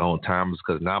on times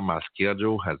because now my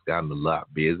schedule has gotten a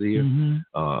lot busier.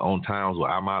 On times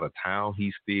where I'm out of town,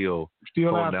 he's still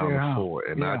out down there, the fort,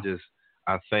 and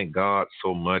I thank God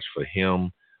so much for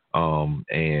him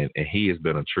And he has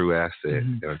been a true asset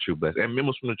and a true blessing. And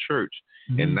members from the church.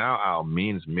 And now our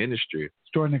men's ministry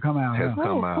starting to come out. Has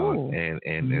come cool. out.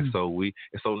 And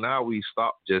so now we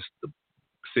stopped just the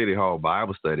City Hall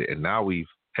Bible study, and now we've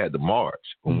had the march.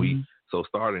 When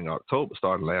starting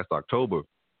last October,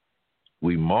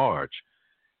 we march,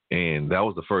 and that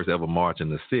was the first ever march in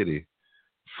the city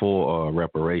for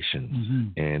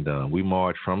reparations. And we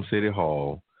march from City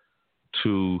Hall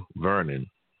to Vernon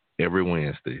every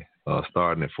Wednesday,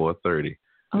 starting at 4:30.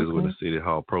 This is when the City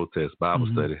Hall protest Bible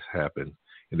studies happen.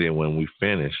 And then when we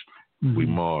finish, we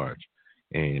march.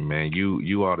 And man,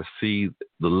 you ought to see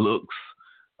the looks.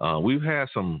 I've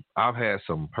had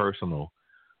some personal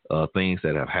things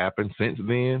that have happened since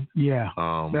then. Yeah.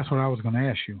 That's what I was going to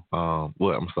ask you.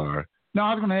 What? I'm sorry. No,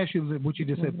 I was going to ask you what you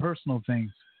just said, personal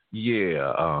things.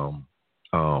 Yeah.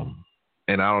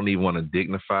 And I don't even want to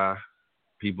dignify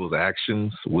people's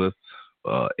actions with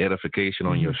edification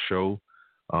on your show.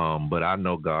 But I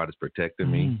know God is protecting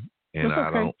me, and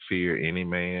I don't fear any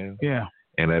man. Yeah.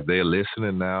 And if they're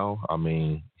listening now, I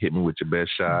mean, hit me with your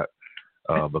best shot,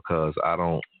 because I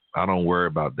don't worry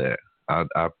about that.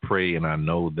 I pray and I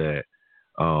know that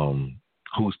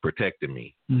who's protecting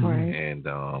me, and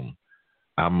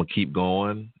I'm gonna keep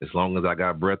going as long as I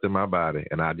got breath in my body.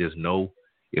 And I just know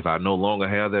if I no longer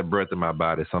have that breath in my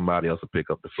body, somebody else will pick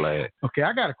up the flag. Okay,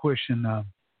 I got a question.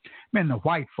 Man, the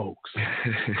white folks.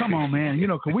 Come on, man. You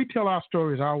know, can we tell our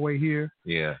stories our way here?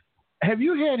 Yeah. Have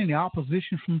you had any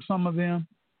opposition from some of them?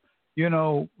 You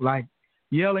know, like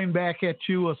yelling back at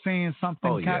you or saying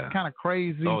something kind of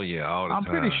crazy? Oh, yeah, all the time. I'm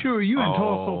pretty sure you in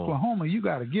Tulsa, Oklahoma, you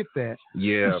got to get that.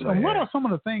 Yeah, so man. What are some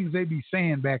of the things they be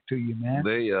saying back to you, man?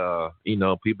 They,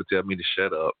 people tell me to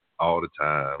shut up all the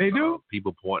time. They do?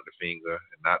 People point the finger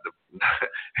and not the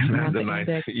nice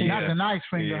finger. Not the nice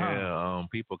finger, huh?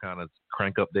 People kind of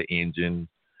crank up the engine.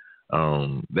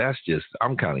 That's just,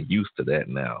 I'm kind of used to that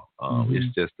now.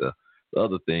 It's just the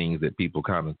other things that people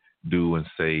kind of do and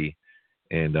say.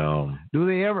 And do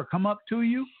they ever come up to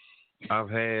you? I've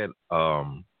had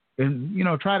and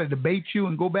try to debate you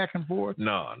and go back and forth?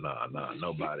 No,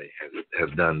 nobody has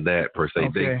done that per se.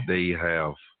 Okay.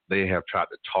 They have tried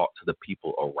to talk to the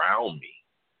people around me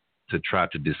to try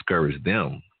to discourage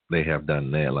them. They have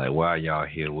done that, like, why are y'all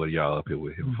here? What are y'all up here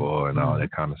with him for? And all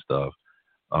that kind of stuff.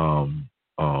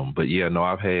 But yeah, no,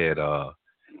 I've had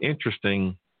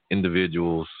interesting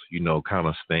individuals, kind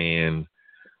of stand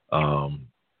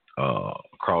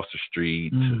across the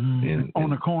street, on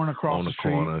the corner,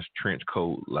 corners, trench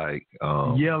coat, like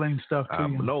yelling stuff to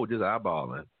you. No, just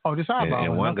eyeballing. Oh, just eyeballing.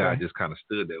 And one guy just kind of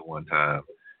stood there one time,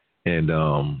 and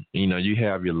you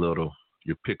have your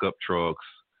pickup trucks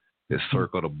that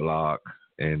circle the block,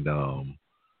 and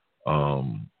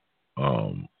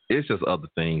it's just other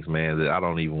things, man, that I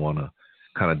don't even want to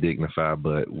kind of dignify,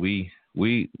 but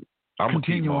I'm gonna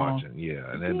keep marching,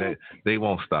 and they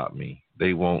won't stop me.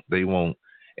 They won't.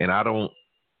 And I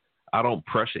don't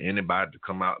pressure anybody to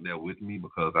come out there with me,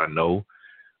 because I know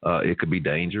it could be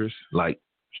dangerous. Like,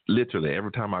 literally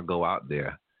every time I go out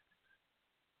there,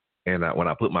 and when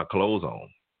I put my clothes on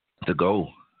to go,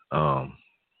 I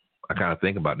kind of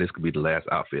think about this could be the last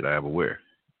outfit I ever wear,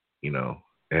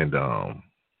 and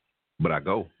but I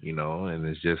go, and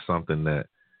it's just something that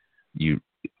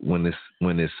when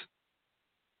it's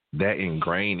that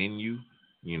ingrained in you,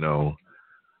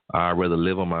 I'd rather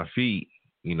live on my feet,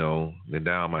 than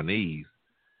down on my knees,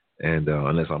 and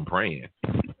unless I'm praying.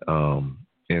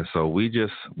 And so we're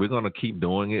going to keep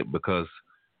doing it, because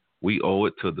we owe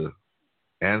it to the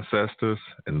ancestors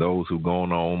and those who've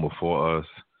gone on before us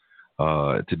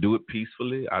to do it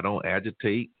peacefully. I don't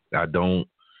agitate. I don't,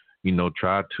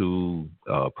 try to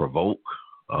provoke.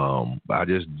 I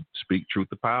just speak truth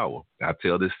to power. I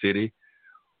tell this city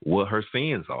what her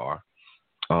sins are.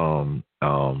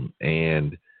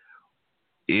 And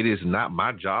it is not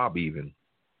my job, even,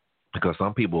 because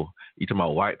some people, you talking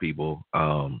about white people,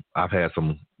 I've had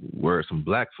some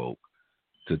black folk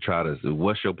to try to say,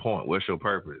 what's your point? What's your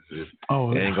purpose? It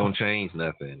ain't going to change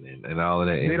nothing, and all of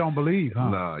that. They don't believe, huh?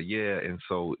 No, yeah. And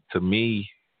so to me,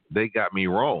 they got me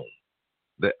wrong.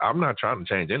 That I'm not trying to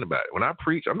change anybody. When I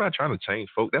preach, I'm not trying to change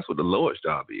folk. That's what the Lord's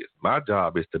job is. My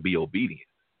job is to be obedient.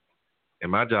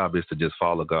 And my job is to just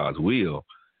follow God's will.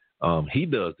 He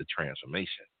does the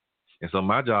transformation. And so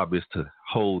my job is to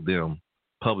hold them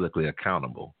publicly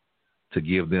accountable, to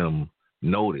give them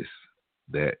notice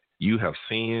that you have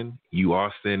sinned, you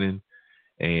are sinning,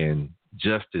 and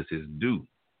justice is due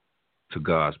to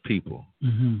God's people.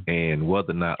 And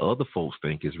whether or not other folks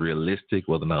think it's realistic,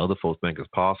 whether or not other folks think it's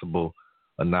possible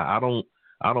or not, I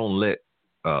don't let,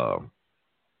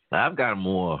 I've got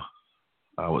more,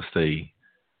 I would say,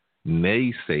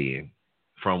 naysaying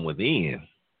from within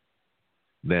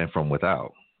than from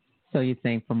without. So you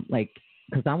think from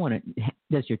because I want to.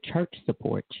 Does your church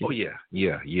support you? Oh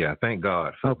yeah. Thank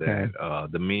God for that.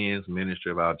 The men's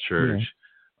ministry of our church,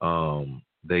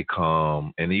 they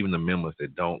come, and even the members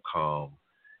that don't come,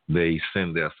 they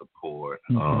send their support.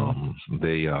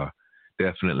 They are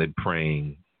definitely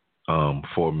praying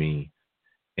for me,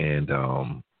 and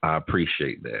I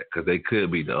appreciate that, because they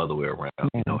could be the other way around.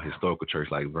 Historical church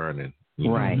like Vernon,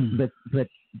 right? But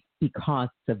because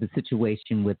of the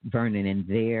situation with Vernon and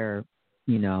their,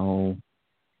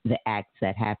 the acts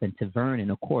that happened to Vernon,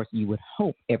 of course, you would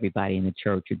hope everybody in the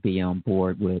church would be on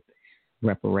board with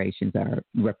reparations, or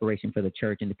reparation for the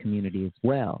church and the community as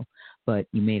well. But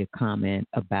you made a comment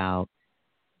about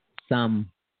some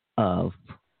of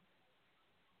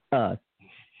us,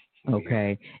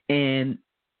 okay? And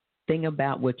thing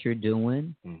about what you're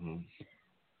doing,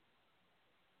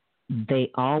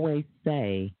 they always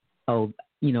say, oh,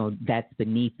 that's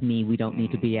beneath me. We don't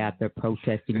need to be out there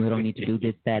protesting. We don't need to do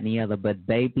this, that, and the other. But,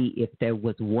 baby, if there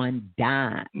was one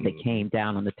dime that came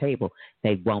down on the table,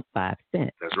 they'd want 5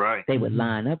 cents. That's right. They would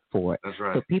line up for it. That's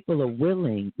right. So people are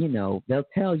willing, they'll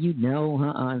tell you, no,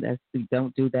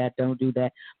 don't do that, don't do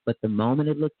that. But the moment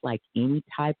it looks like any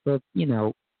type of,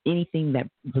 anything that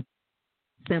was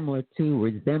similar to,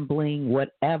 resembling,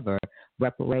 whatever,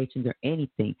 reparations or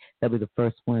anything, they'll be the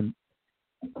first one.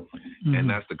 And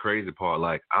that's the crazy part.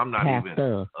 Like, I'm not even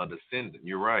a descendant.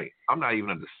 You're right. I'm not even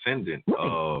a descendant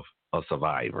of a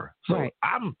survivor. So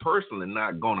I'm personally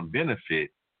not going to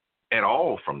benefit at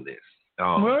all from this.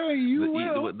 Well, you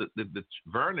will. The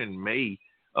Vernon may.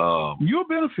 You'll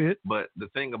benefit. But the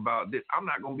thing about this, I'm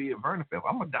not going to be at Vernon forever.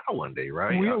 I'm going to die one day,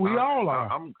 right? We all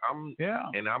are.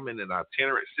 And I'm in an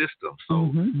itinerant system.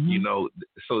 So,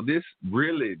 so this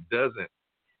really doesn't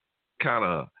kind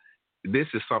of. This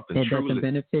is something it truly doesn't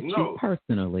benefit you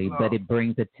personally, but it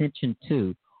brings attention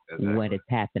to what is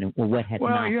happening or what has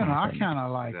not happened. I kind of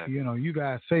like, you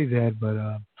guys say that, but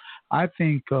I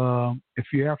think if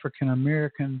you're African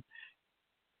American,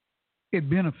 it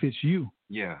benefits you.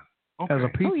 Yeah. Okay. As a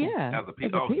people. Oh, yeah. As a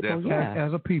people, definitely.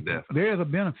 As a people. Definitely. There's a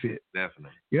benefit.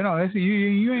 Definitely.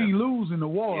 You ain't losing the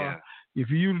war if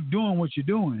you're doing what you're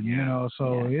doing,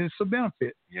 so it's a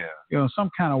benefit. Yeah. Some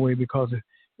kind of way, because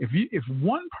if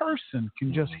one person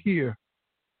can just hear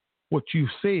what you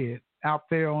said out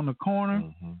there on the corner,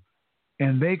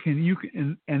 and they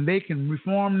can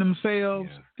reform themselves,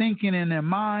 thinking in their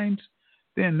minds,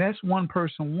 then that's one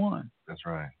person won. That's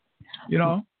right.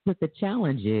 But the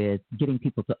challenge is getting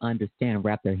people to understand and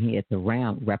wrap their heads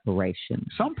around reparations.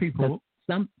 Some people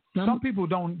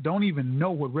don't even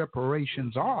know what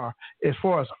reparations are, as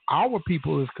far as our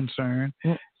people is concerned,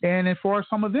 and as far as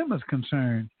some of them is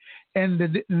concerned. And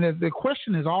the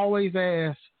question is always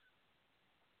asked,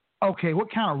 okay,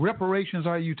 what kind of reparations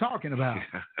are you talking about?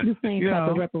 The same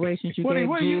type of reparations you gave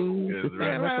Jews, the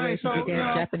same reparations you gave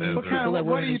Japanese people.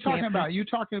 What are you talking about? You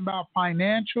talking about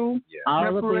financial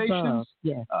reparations?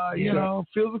 Yes.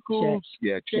 Physical,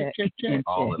 check.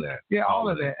 All of that. Yeah, all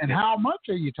of that. And how much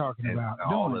are you talking about?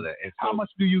 All of that. And how much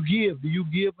do you give? Do you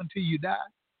give until you die?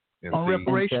 On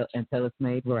reparations? Until it's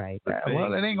made right.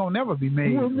 Well, it ain't going to never be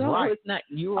made right. It's not.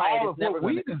 You're right. All of what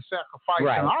we can sacrifice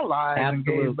in our lives and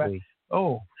gave back.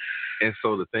 Oh. And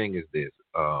so the thing is this.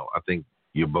 I think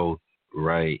you're both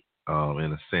right in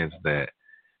a sense that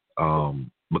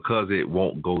because it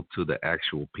won't go to the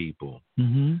actual people,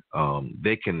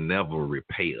 they can never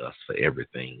repay us for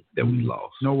everything that we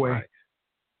lost. No way. Right?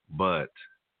 But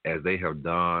as they have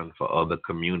done for other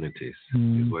communities,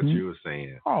 is what you were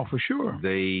saying. Oh, for sure.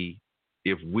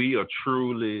 If we are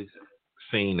truly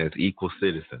seen as equal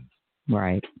citizens,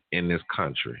 right, in this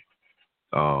country,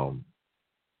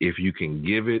 if you can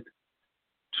give it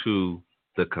to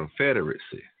the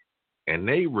Confederacy, and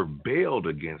they rebelled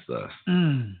against us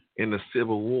in the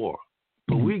Civil War.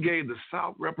 But we gave the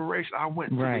South reparations. I went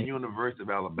to the University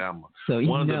of Alabama. So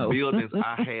one of the buildings,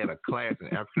 I had a class, an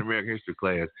African American history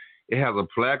class. It has a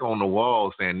plaque on the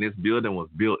wall saying this building was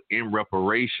built in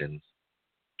reparations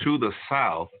to the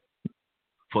South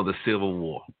for the Civil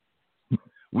War.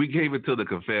 We gave it to the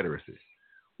Confederacy.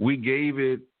 We gave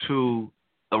it to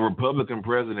a Republican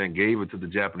president, gave it to the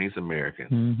Japanese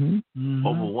Americans.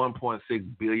 Over $1.6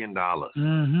 billion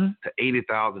to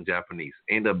 80,000 Japanese.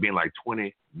 Ended up being like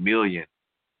 20 million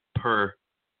per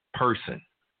person.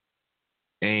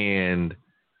 And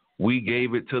we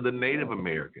gave it to the Native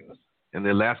Americans in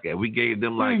Alaska. We gave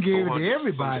them like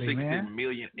 460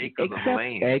 million acres of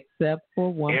land. Except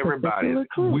for one everybody.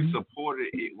 We supported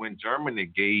it when Germany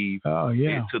gave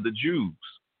it to the Jews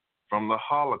from the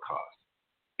Holocaust.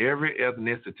 Every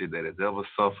ethnicity that has ever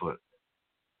suffered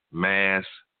mass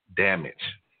damage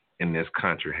in this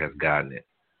country has gotten it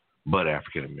but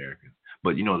African Americans.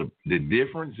 But you know, the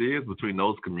difference is between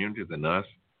those communities and us,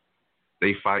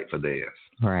 they fight for theirs.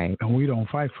 Right. And we don't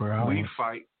fight for ours. We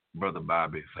fight, Brother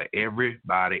Bobby, for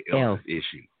everybody else's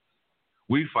issue.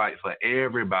 We fight for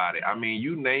everybody. I mean,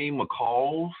 you name a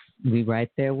cause, we right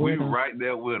there with them. We right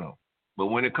there with them. But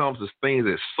when it comes to things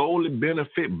that solely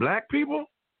benefit black people,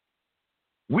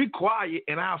 we quiet,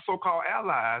 and our so-called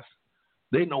allies,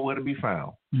 they know where to be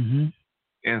found. Mm-hmm.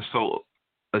 And so,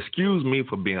 excuse me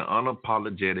for being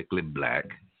unapologetically black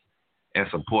and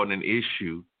supporting an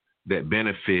issue that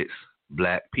benefits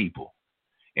black people.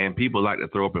 And people like to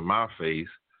throw up in my face,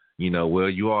 you know, well,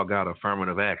 you all got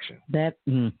affirmative action.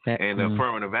 And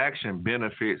affirmative action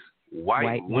benefits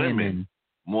white women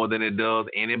more than it does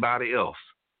anybody else.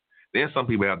 Then some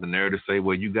people have the nerve to say,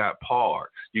 well, you got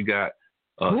parks, you got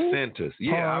centers.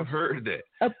 Yeah, I've heard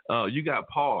that. You got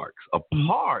parks. A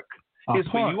park is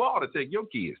for you all to take your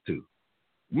kids to.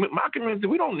 My community,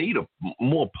 we don't need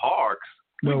more parks.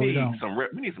 We need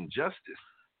some justice.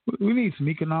 We need some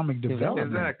economic development.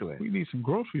 Exactly. We need some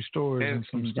grocery stores and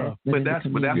some stuff. But that's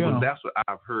what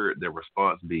I've heard the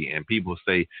response be. And people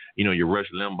say, you know, your Rush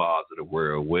Limbaughs of the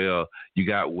world. Well, you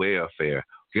got welfare.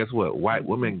 Guess what? White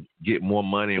women get more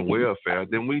money in welfare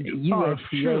than we do.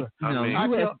 Sure.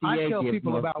 I tell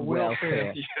people about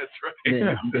welfare. That's right.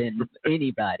 Than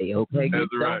anybody. Okay,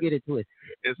 don't get it twisted.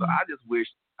 And so I just wish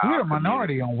we're a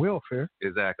minority on welfare.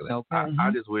 Exactly. Okay.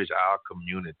 I just wish our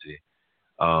community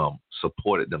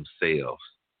supported themselves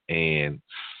and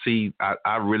see.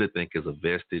 I really think it's a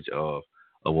vestige of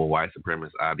a white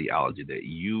supremacist ideology that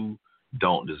you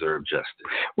don't deserve justice.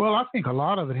 Well, I think a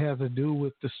lot of it has to do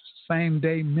with the same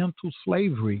day mental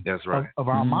slavery. That's right. of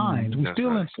our minds. We're still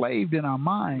right. enslaved in our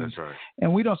minds. That's right.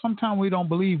 And sometimes we don't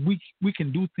believe we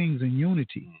can do things in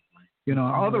unity. You know,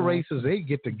 other races, they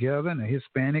get together, and the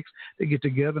Hispanics, they get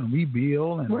together and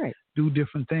rebuild and do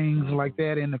different things like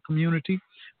that in the community.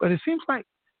 But it seems like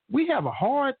we have a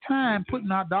hard time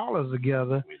putting our dollars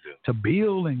together to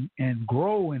build and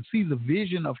grow and see the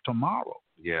vision of tomorrow.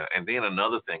 Yeah, and then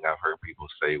another thing I've heard people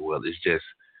say, well, it's just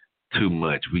too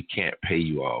much. We can't pay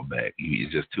you all back.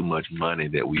 It's just too much money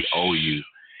that we owe you.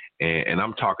 And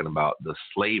I'm talking about the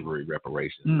slavery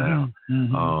reparations now.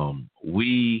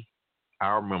 Mm-hmm. I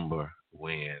remember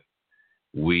when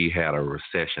we had a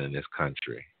recession in this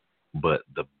country, but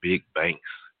the big banks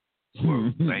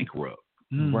were bankrupt.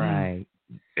 Mm-hmm. Right.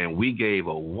 And we gave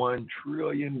a $1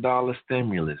 trillion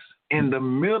stimulus in the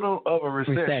middle of a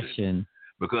recession.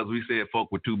 Because we said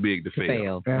folk were too big to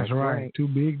fail. That's right. Too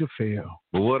big to fail.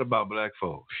 But what about black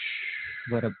folks?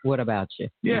 What about you?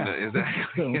 Yeah.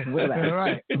 Exactly.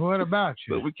 What about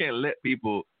you? But we can't let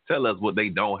people tell us what they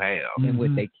don't have. And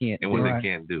what they can't and what they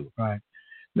can't do. Right.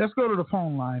 Let's go to the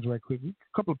phone lines right quick. A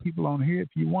couple of people on here. If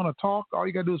you want to talk, all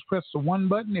you got to do is press the one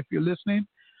button if you're listening.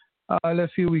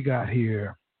 Let's see what we got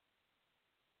here.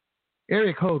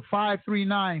 Area code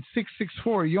 539-664.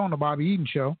 You're on the Bobby Eaton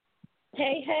Show.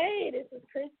 Hey, this is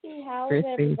Christy. How is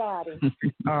everybody?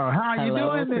 How you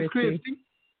doing, Miss Christy?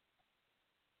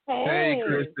 Hey,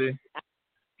 Christy.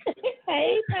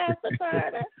 Hey, Pastor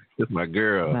Turner. That's my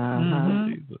girl.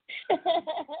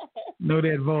 Know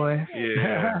that voice?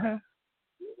 Yeah.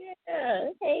 Yeah.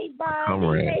 Hey,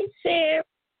 Bobby. Hey, Sarah.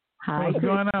 Hi. What's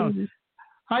going on?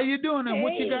 How you doing? And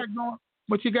what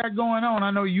you got going on?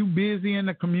 I know you busy in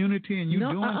the community and you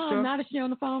doing stuff. Not if she on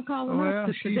the phone calling well,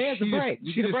 us. There's a break.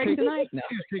 You get a break tonight? No.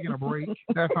 She's taking a break.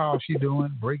 That's all she's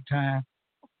doing. Break time.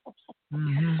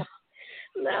 Mm-hmm.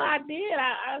 No, I did.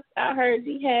 I heard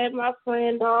you had my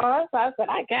friend on, so I said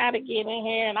I gotta get in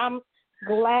here, and I'm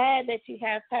glad that you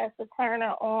have Pastor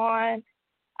Turner on,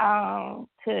 so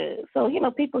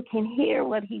people can hear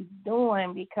what he's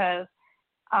doing because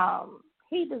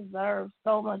he deserves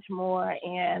so much more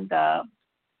and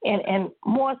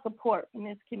more support from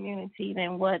this community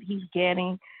than what he's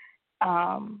getting,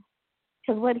 because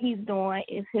what he's doing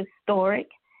is historic,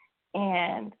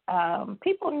 and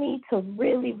people need to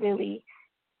really, really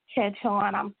catch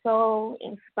on. I'm so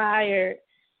inspired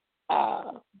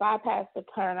by Pastor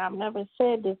Turner. I've never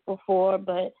said this before,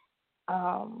 but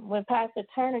when Pastor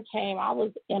Turner came, I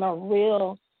was in a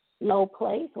real low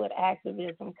place with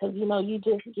activism because, you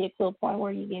just get to a point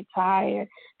where you get tired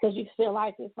because you feel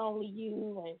like it's only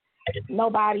you and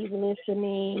nobody's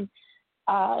listening.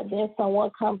 Then someone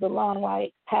comes along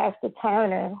like Pastor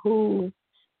Turner, who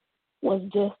was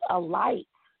just a light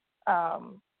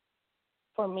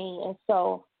for me. And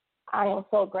so I am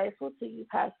so grateful to you,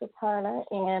 Pastor Turner,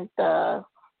 and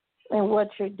what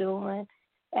you're doing.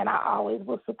 And I always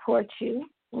will support you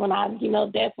when I,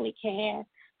 definitely can.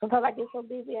 sometimes I get so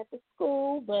busy at the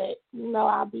school, but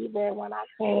I'll be there when I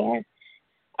can.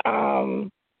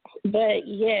 But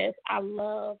yes, I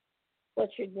love what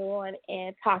you're doing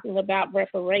and talking about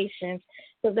reparations,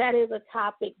 because that is a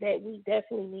topic that we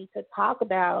definitely need to talk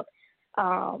about.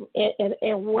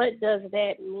 And what does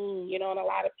that mean? And a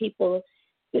lot of people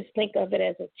just think of it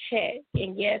as a check.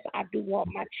 And yes, I do want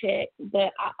my check,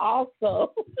 but I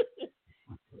also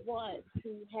want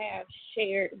to have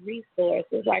shared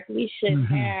resources. Like we should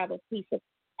have a piece of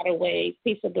waterways,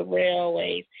 piece of the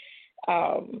railways,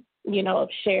 of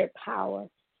shared power.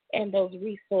 And those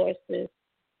resources,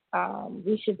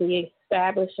 we should be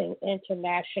establishing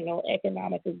international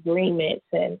economic agreements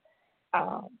and,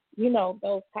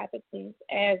 those type of things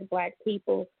as Black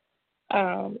people,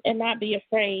 and not be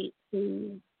afraid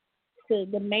to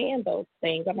demand those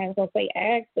things. I'm not going to say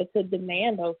ask, but to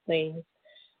demand those things.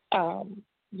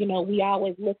 We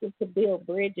always looking to build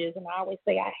bridges, and I always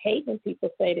say I hate when people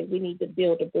say that we need to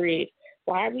build a bridge.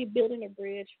 Why are we building a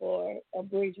bridge for a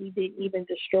bridge we didn't even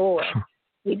destroy?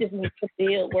 We just need to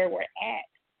build where we're at.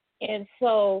 And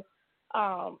so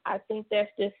I think that's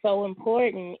just so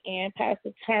important. And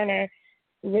Pastor Turner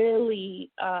really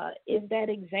is that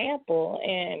example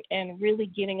and really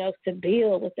getting us to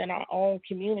build within our own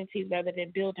communities rather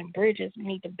than building bridges. We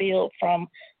need to build from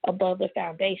above the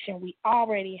foundation we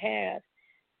already have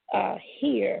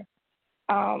here.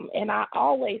 And I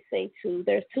always say, too,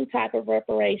 there's two types of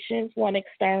reparations, one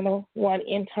external, one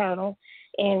internal.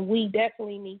 And we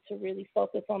definitely need to really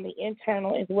focus on the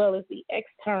internal as well as the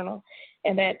external.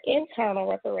 And that internal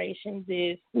reparations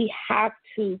is we have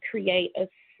to create a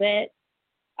set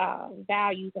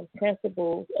values and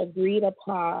principles agreed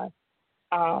upon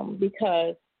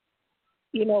because,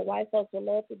 white folks would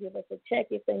love to give us a check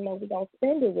if they know we don't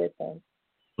spend it with them.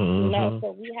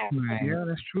 So we have to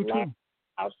that's true too.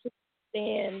 How to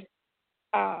spend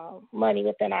money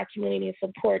within our community and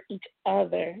support each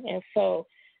other. And so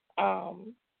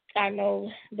I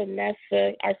know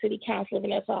Vanessa, our city councilor,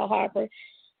 Vanessa Harper,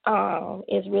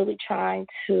 is really trying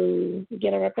to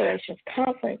get a reparations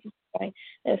conference going.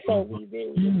 And so we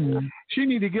really she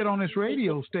need to get on this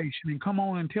radio station and come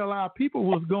on and tell our people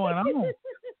what's going on.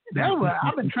 That's what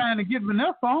I've been trying to get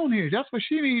Vanessa on here. That's what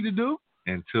she need to do.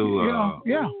 And to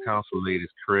Council Lady's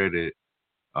credit,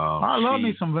 I love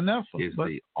me some Vanessa. Is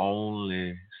the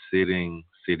only sitting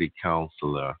city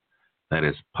councilor that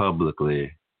has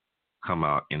publicly come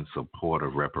out in support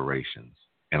of reparations.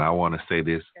 And I want to say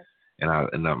this,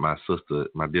 and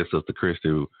my dear sister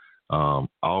Christy,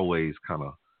 always kind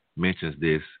of mentions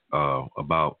this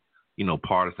about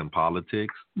partisan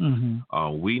politics.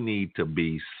 We need to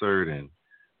be certain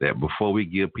that before we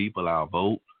give people our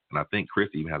vote, and I think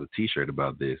Christy even has a T-shirt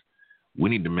about this, we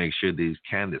need to make sure these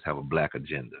candidates have a Black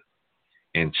agenda.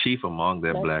 And chief among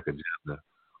that Black agenda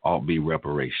ought to be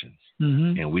reparations.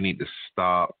 And we need to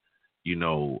stop,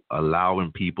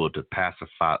 allowing people to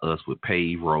pacify us with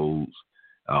paved roads.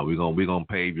 We're gonna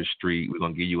pave your street. We're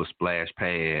gonna give you a splash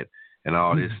pad and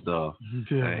all this stuff.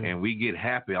 And we get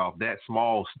happy off that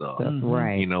small stuff. That's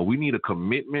right. We need a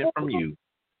commitment from you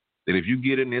that if you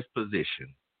get in this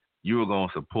position, you are going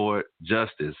to support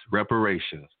justice,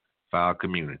 reparations for our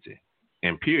community.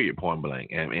 And period, point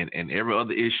blank. And every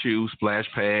other issue, splash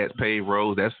pads, paved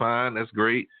roads, that's fine, that's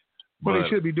great. But they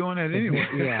should be doing that anyway.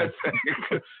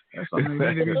 That's something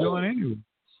they need to be doing anyway.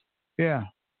 Yeah.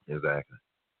 Exactly.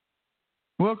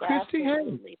 Well, Christy,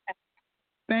 hey,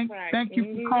 thank you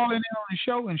for calling in on the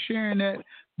show and sharing that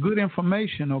good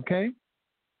information, okay?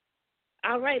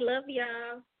 All right, love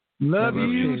y'all. Love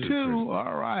you too.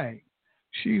 All right.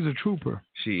 She's a trooper.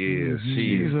 She is.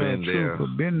 She's been there.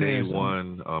 Been day there,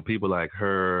 one. People like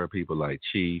her, people like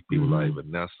Chief, people like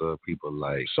Vanessa, people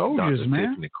like soldiers, Dr. man.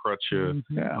 Tiffany Crutcher,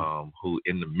 who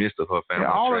in the midst of her family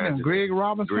all tragedy, of them. Greg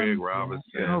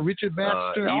Robinson, Richard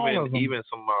Baxter, all of them. Even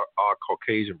some of our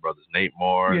Caucasian brothers, Nate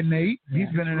Moore. Yeah, Nate. He's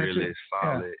been in really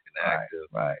solid and active.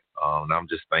 Right. And I'm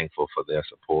just thankful for their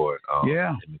support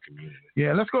in the community.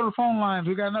 Yeah, let's go to the phone lines.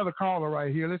 We got another caller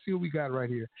right here. Let's see what we got right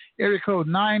here. Area code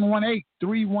 918-310.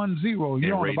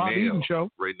 You're on the Bobby Eaton Show.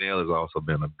 Ray Nail has also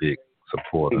been a big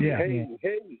supporter.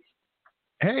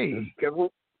 Hey. Kevin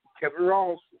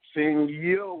Ross saying,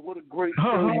 yo, what a great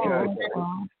show you guys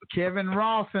have. Kevin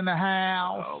Ross in the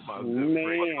house. Oh, my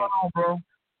man. What's on, bro?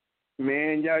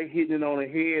 Man, y'all hitting it on the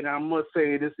head. I must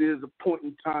say, this is a point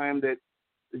in time that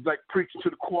is like preaching to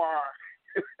the choir.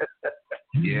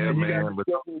 Yeah, man. But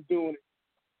definitely doing it.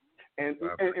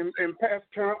 And Pastor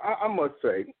Turner, I must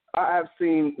say, I have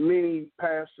seen many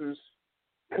pastors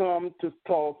come to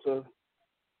Tulsa,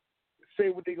 say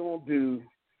what they're going to do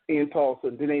in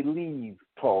Tulsa, then they leave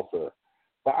Tulsa.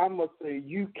 but I must say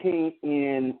you came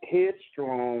in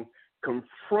headstrong,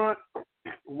 confront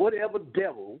whatever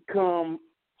devil come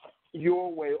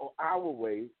your way or our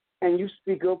way, and you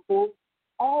speak up for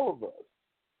all of us.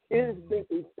 It has been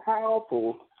a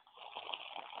powerful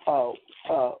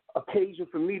occasion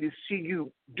for me to see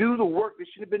you do the work that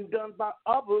should have been done by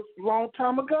others a long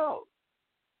time ago.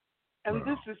 And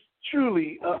this is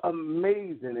truly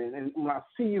amazing. And when I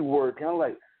see you work, I'm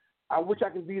like, I wish I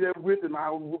could be there with him.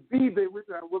 I would be there with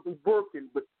him. I wasn't working,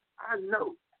 but I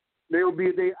know there will be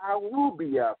a day I will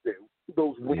be out there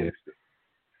those Wednesdays.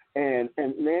 And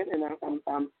man, and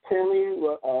I'm telling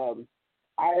you,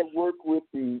 I had worked with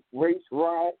the Race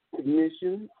Riot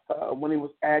Commission when it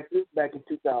was active back in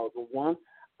 2001.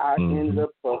 I ended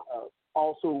up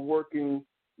also working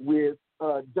with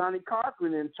Johnny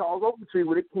Cochran and Charles Ogletree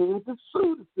when it came to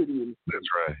sue the city. That's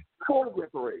right. Court of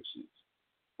reparations.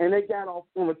 And they got off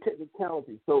on a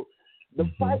technicality. So the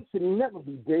fight should never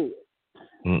be dead.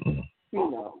 You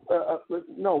know,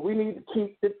 no, we need to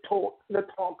keep the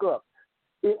talk up.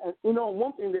 You know,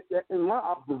 one thing that in my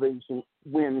observation,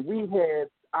 when we had,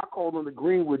 I called them the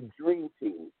Greenwood Dream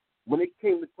Team, when it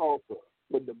came to Tulsa,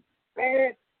 with the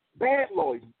bad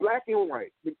lawyers, black and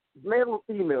white, the male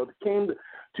and female, that came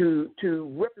to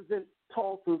represent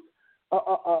Tulsa's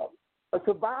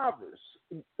survivors,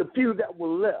 the few that were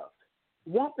left.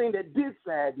 One thing that did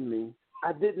sadden me,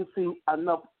 I didn't see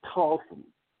enough Tulsans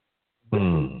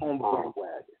on the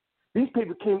bandwagon. These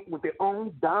people came with their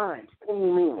own dimes,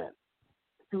 came in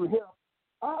to help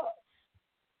us.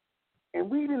 And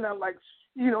we did not,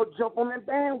 jump on that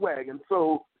bandwagon.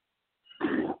 So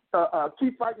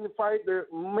keep fighting the fight. There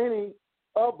are many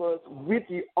of us with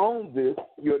you on this.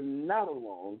 You're not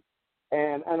alone.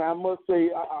 And I must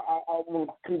say, I want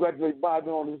to congratulate Bobby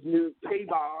on his new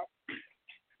KBOB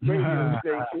radio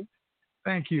station.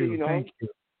 Thank you. Thank you.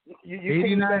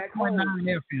 You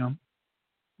 89.9 FM.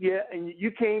 Yeah, and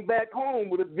you came back home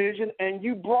with a vision, and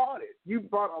you brought it. You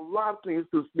brought a lot of things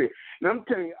to the spirit. And I'm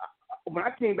telling you, when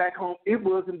I came back home, it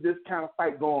wasn't this kind of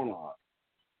fight going on.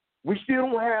 We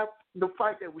still don't have the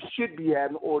fight that we should be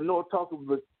having, or North Tulsa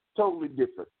was totally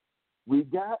different. We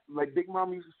got, like Big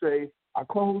Mama used to say, a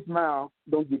closed mouth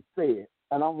don't get fed,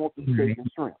 and I want the steak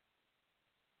and shrimp.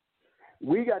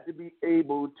 We got to be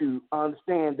able to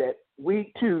understand that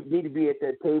we, too, need to be at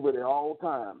that table at all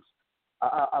times.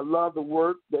 I love the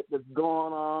work that's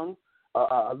going on.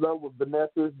 I love what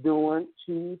Vanessa's doing,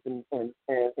 Chief and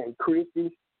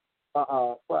Christy,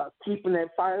 keeping that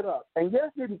fired up. And yes,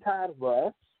 they're tired of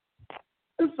us,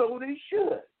 and so they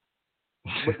should.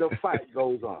 But the fight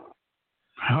goes on.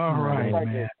 All right,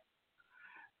 man.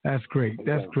 That's great.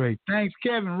 That's great. Thanks,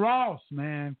 Kevin Ross,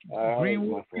 man.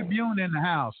 Greenwood Tribune in the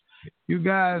house. You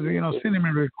guys, send him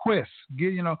a request.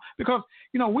 Because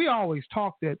we always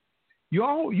talk that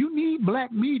you need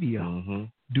black media.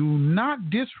 Do not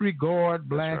disregard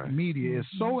black media. It's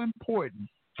so important.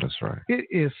 That's right.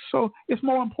 It's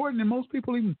more important than most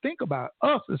people even think about,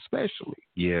 us especially.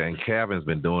 Yeah, and Kevin's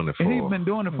been doing it for... And he's been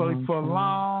doing it for a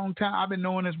long time. I've been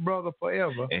knowing his brother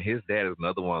forever. And his dad is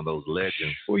another one of those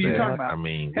legends. What are you talking about? I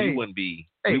mean, we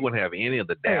wouldn't have any of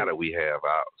the data we have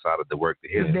outside of the work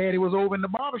that his daddy was over in the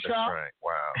barbershop. That's right.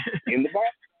 Wow. In the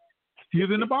barbershop. He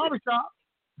was in the barbershop.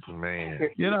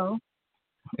 Man.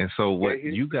 And so what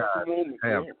you guys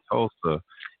have in Tulsa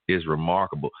is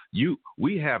remarkable.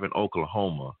 We have in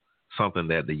Oklahoma something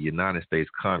that the United States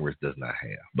Congress does not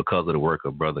have because of the work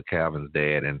of Brother Calvin's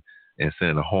dad and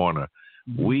Senator Horner.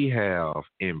 We have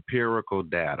empirical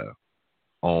data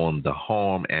on the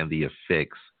harm and the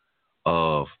effects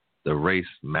of the race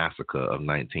massacre of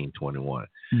 1921.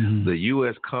 The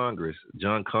U.S. Congress,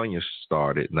 John Conyers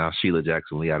started, now Sheila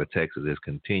Jackson Lee out of Texas is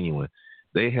continuing.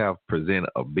 They have presented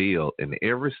a bill in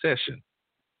every session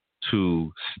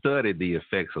to study the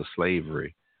effects of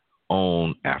slavery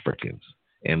on Africans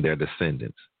and their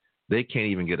descendants. They can't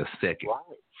even get a second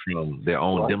from their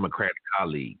own Democratic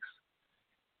colleagues.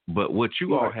 But what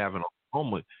you all have in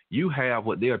Oklahoma, you have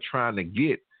what they're trying to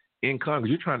get in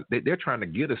Congress. They're trying to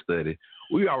get a study.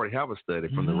 We already have a study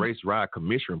from the Race Riot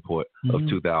Commission report of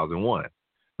 2001.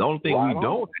 The only thing we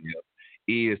don't have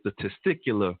is the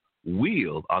testicular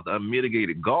will or the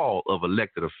unmitigated gall of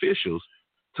elected officials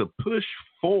to push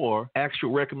for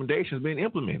actual recommendations being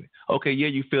implemented. Okay, yeah,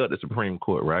 you failed the Supreme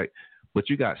Court, right? But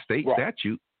you got state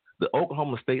statute. The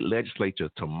Oklahoma State Legislature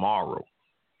tomorrow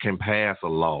can pass a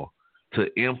law to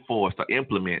enforce or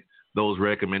implement those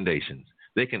recommendations.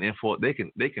 They can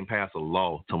pass a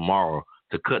law tomorrow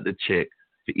to cut the check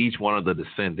to each one of the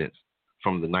descendants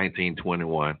from the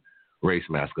 1921 race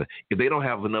massacre. If they don't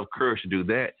have enough courage to do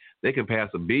that, they can pass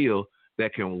a bill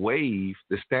that can waive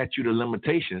the statute of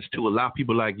limitations to allow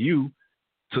people like you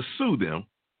to sue them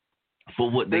for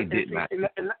what they did not. And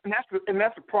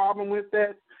that's the problem with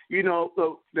that. You know,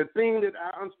 the thing that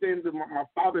I understand that my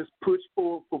father's pushed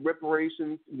for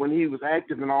reparations when he was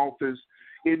active in office,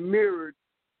 it mirrored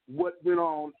what went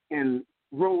on in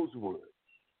Rosewood.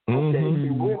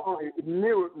 Okay, it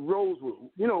mirrored Rosewood.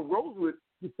 You know, Rosewood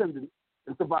descendants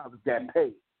and survivors got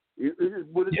paid. It is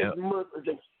what it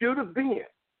they should have been.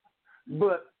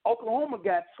 But Oklahoma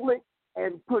got slick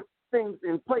and put things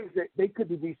in place that they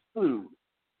couldn't be sued.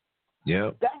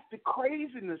 Yeah. That's the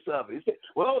craziness of it.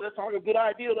 Well, that's all a good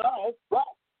idea to us, but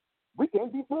we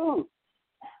can't be sued.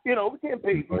 You know, we can't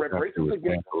pay for reparations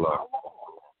against the law.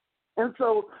 And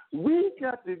so we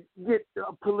got to get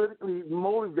politically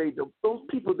motivated. Those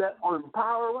people that are in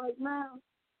power right now,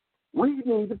 we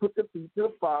need to put the feet to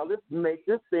the fire. Let's make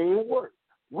this thing work.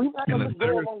 We're not going to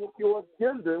go along with your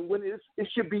agenda when it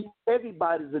should be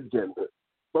everybody's agenda.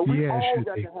 But we all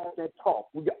got to have that talk.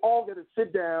 We all got to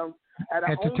sit down at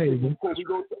our own table before we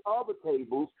go to other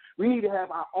tables. We need to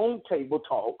have our own table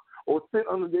talk or sit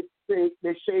under the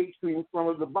shade tree in front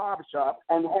of the barbershop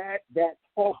and have that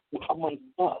talk amongst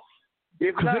us.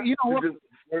 If not, you know what? just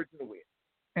working away.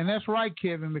 And that's right,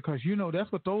 Kevin, because, you know,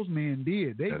 that's what those men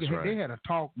did. They had a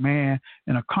talk, man,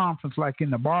 in a conference like in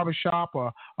the barbershop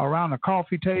or around the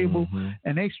coffee table,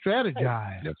 and they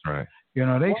strategized. That's right. You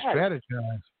know, they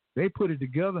strategized. They put it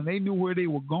together, and they knew where they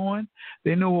were going.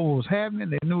 They knew what was happening.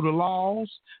 They knew the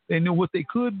laws. They knew what they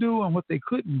could do and what they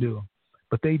couldn't do.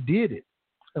 But they did it.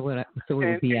 So it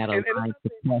would be out of line to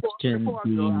question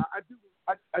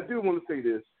I do want to say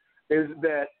this, is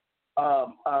that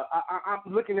I'm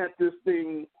looking at this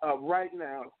thing right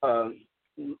now,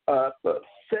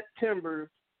 September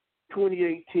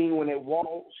 2018, when that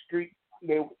Wall Street,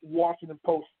 the Washington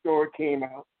Post story came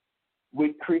out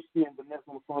with Christy and Vanessa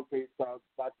on the front page about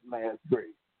the man's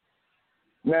grave.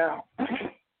 Now,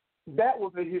 that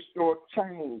was a historic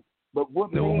change, but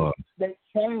what made that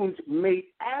change made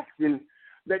action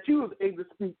that you was able to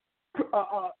speak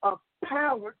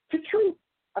power to truth.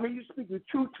 I mean, you speak the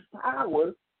truth to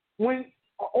power when,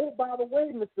 oh, by the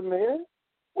way, Mr. Mayor,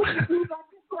 what you do about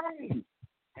this grave?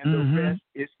 And the rest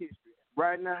is history.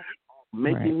 Right now,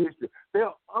 making history. There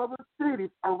are other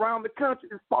cities around the country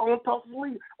that's falling towards the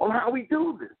lead on how we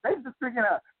do this. They just figuring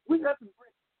out we got to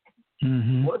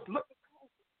bring what's looking.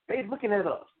 They looking at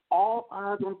us. All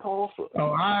eyes on Tulsa.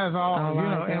 Oh, eyes all you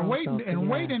know, and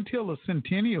wait until the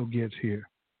centennial gets here.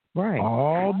 Right.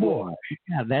 Oh boy.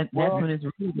 Yeah, that's when it's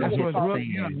really going to hit the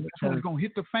fan. That's when it's going to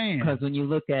hit the fan. Because when you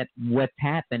look at what's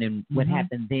happened and what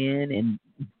happened then and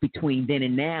between then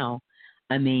and now,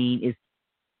 I mean,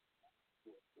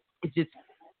 it's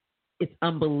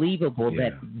unbelievable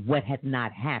that what has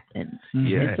not happened.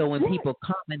 And so when people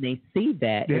come and they see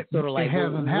that, it's sort of like,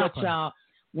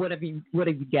 what have you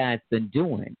guys been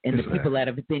doing? And the people that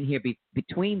have been here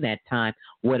between that time,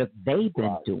 what have they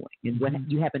been doing? And what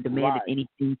you haven't demanded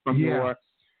anything from your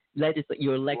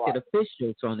elected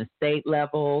officials on the state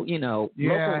level, you know,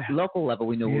 local level,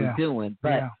 we know what we're doing.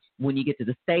 But when you get to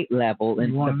the state level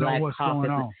and the Black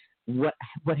Caucus, what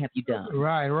have you done?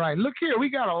 Right. Look here, we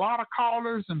got a lot of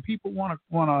callers and people want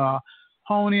to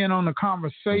hone in on the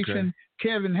conversation.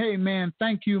 Kevin, hey man,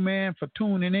 thank you, man, for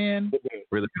tuning in.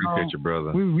 Really appreciate you,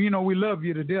 brother. We love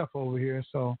you to death over here.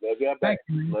 So thank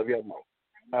you. Love you more.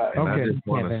 And I just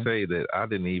want to say that I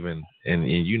didn't even, and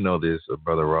you know this,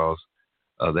 Brother Ross,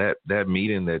 that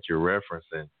meeting that you're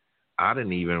referencing, I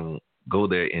didn't even go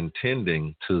there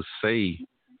intending to say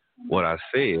what I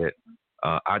said.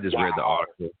 I just read the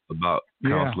article about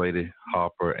Council Lady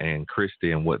Harper and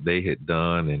Christie and what they had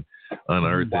done and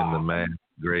unearthing the mass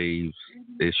graves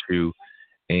issue.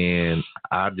 And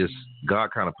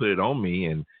God kind of put it on me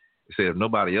and said, if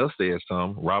nobody else says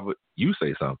something, Robert, you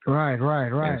say something. Right.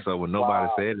 And so when nobody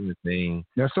said anything,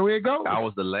 that's the way it goes. I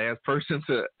was the last person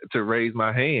to raise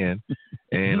my hand.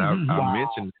 And I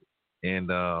mentioned it.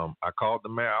 And I called the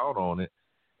mayor out on it.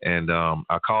 And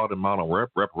I called him out on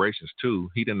reparations, too.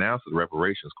 He didn't answer the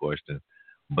reparations question,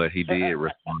 but he did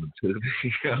respond to the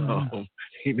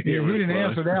he didn't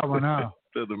answer that one, huh?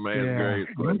 To the man's grave.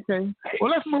 Okay.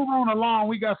 Well, let's move on along.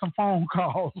 We got some phone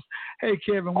calls. Hey,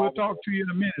 Kevin, we'll talk to you in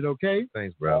a minute, okay?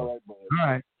 Thanks, brother. All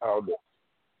right.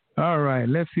 All right.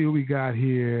 Let's see what we got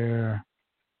here.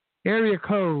 Area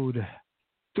code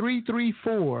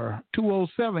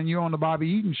 334-207. You're on the Bobby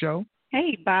Eaton Show.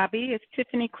 Hey, Bobby. It's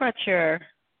Tiffany Crutcher.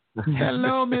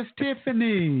 Hello, Miss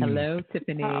Tiffany. Hello,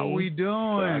 Tiffany. How we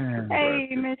doing?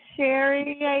 Hey, Miss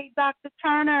Sherry. Hey, Dr.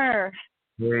 Turner.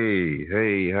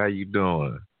 Hey, how you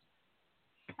doing?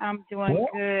 I'm doing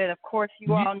good. Of course,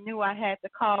 you all knew I had to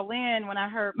call in when I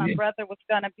heard my brother was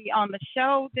going to be on the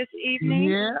show this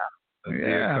evening. a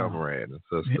dear comrade and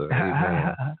sister.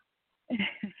 Amen.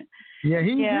 Yeah,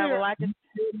 he's yeah. here. Well, I just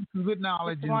some good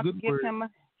knowledge and want good to give words. him a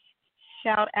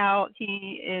shout out.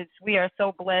 We are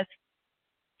so blessed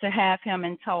to have him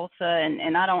in Tulsa,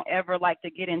 and I don't ever like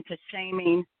to get into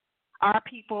shaming our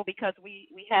people because we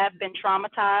have been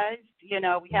traumatized. You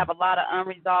know, we have a lot of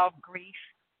unresolved grief,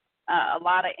 a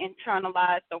lot of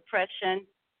internalized oppression,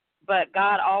 but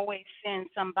God always sends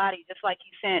somebody, just like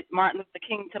he sent Martin Luther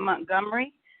King to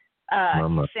Montgomery.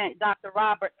 He sent Dr.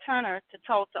 Robert Turner to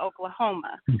Tulsa,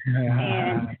 Oklahoma.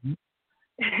 And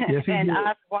yes, and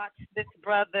I've watched this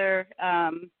brother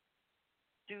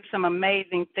do some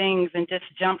amazing things and just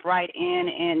jump right in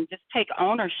and just take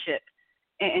ownership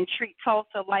and treat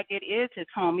Tulsa like it is his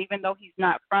home, even though he's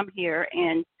not from here.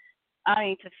 And I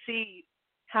mean, to see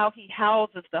how he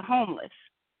houses the homeless.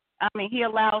 I mean, he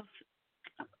allows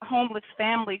homeless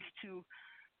families to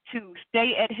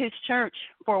stay at his church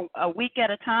for a week at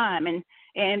a time, and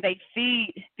they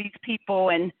feed these people.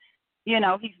 And you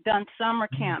know, he's done summer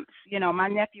camps. You know, my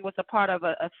nephew was a part of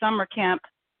a summer camp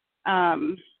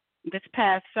this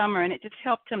past summer, and it just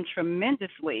helped him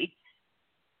tremendously.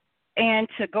 And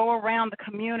to go around the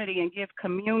community and give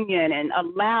communion and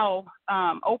allow,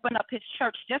 open up his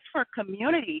church just for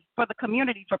community,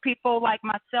 for people like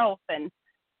myself and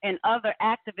other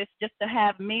activists, just to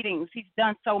have meetings. He's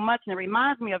done so much, and it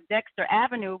reminds me of Dexter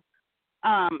Avenue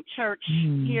Church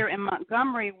here in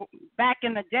Montgomery back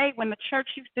in the day when the church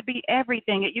used to be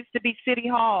everything. It used to be City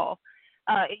Hall.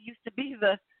 It used to be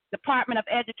the Department of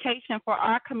Education for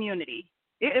our community.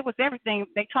 It was everything.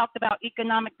 They talked about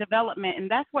economic development, and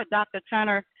that's what Dr.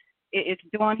 Turner is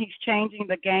doing. He's changing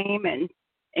the game,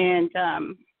 and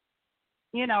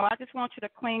you know, I just want you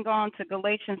to cling on to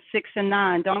Galatians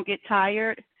 6:9. Don't get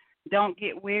tired. Don't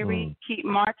get weary. Keep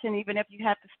marching, even if you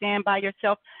have to stand by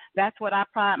yourself. That's what I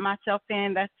pride myself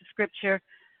in. That's the scripture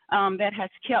that has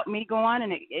kept me going,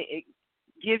 and it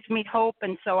gives me hope.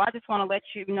 And so I just want to let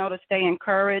you know to stay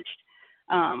encouraged.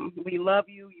 We love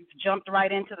you. You've jumped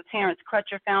right into the Terrence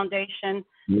Crutcher Foundation.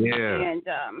 Yeah. And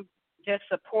just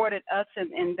supported us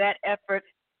in that effort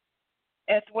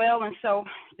as well. And so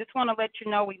just want to let you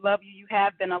know we love you. You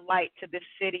have been a light to this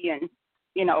city. And,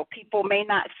 you know, people may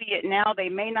not see it now. They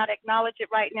may not acknowledge it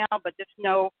right now, but just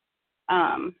know,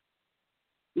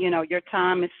 you know, your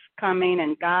time is coming,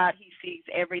 and God, he sees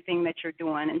everything that you're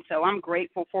doing. And so I'm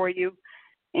grateful for you,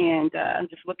 and I'm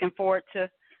just looking forward to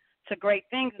great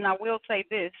things. And I will say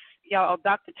this, y'all,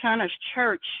 Dr. Turner's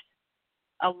church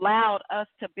allowed us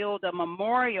to build a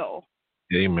memorial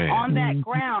on that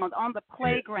ground, on the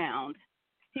playground.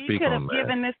 He could have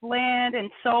given this land and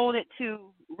sold it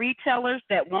to retailers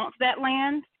that wants that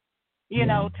land, you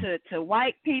know, to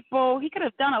white people. He could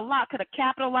have done a lot, could have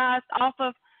capitalized off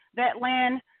of that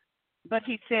land, but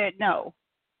he said, no,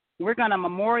 we're going to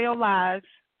memorialize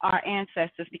our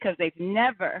ancestors because they've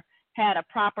never had a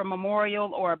proper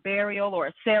memorial or a burial or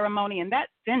a ceremony, and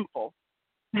that's sinful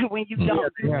when you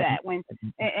don't do that.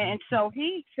 And so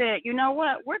he said, you know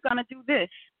what, we're going to do this.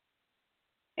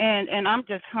 And I'm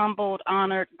just humbled,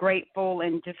 honored, grateful,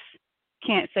 and just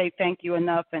can't say thank you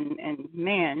enough. And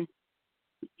man,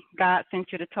 God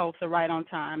sent you to Tulsa right on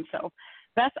time. So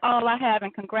that's all I have.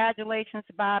 And congratulations,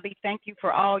 Bobby. Thank you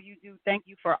for all you do. Thank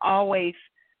you for always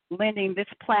lending this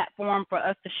platform for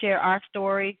us to share our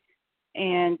story.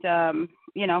 And,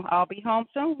 you know, I'll be home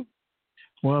soon.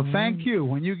 Well, thank you.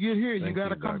 When you get here, you got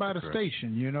to come by the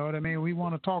station. You know what I mean? We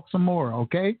want to talk some more,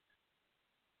 okay?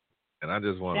 And I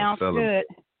just want Sounds to celebrate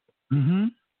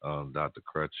good. Dr.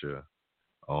 Crutcher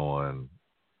on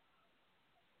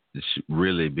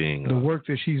really being the work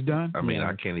that she's done. I mean,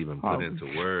 I can't even put into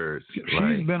words. She's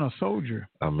been a soldier.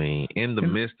 I mean, in the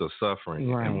midst of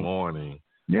suffering and mourning,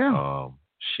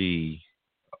 she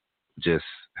just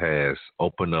has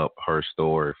opened up her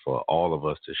story for all of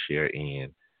us to share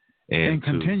in and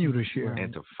continue to share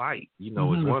and to fight. You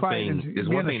know, it's one thing. It's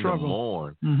one thing to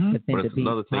mourn, but then it's to be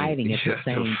another thing fighting at the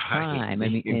same time. I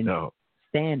mean, and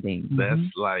standing. That's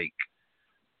like,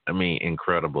 I mean,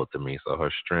 incredible to me. So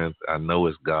her strength, I know,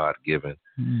 is God given,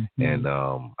 and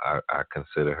I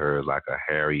consider her like a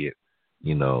Harriet.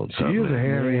 You know, she is a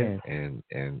Harriet,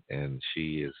 and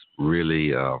she is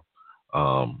really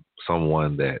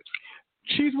someone that.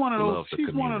 She's one of those.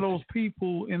 She's one of those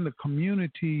people in the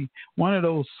community. One of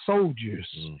those soldiers.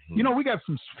 You know, we got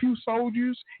some few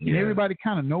soldiers, and everybody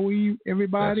kind of know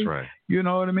everybody. That's right. You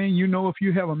know what I mean? You know, if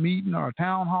you have a meeting or a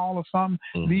town hall or something,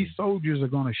 these soldiers are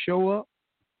going to show up.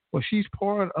 Well, she's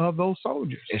part of those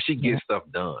soldiers, and she gets stuff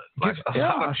done. Like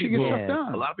she gets stuff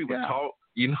done. A lot of people talk,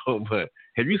 you know, but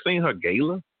have you seen her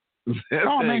gala?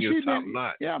 thing is top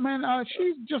notch. Yeah, man,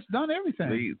 she's just done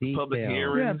everything. The public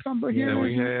hearings public hearings that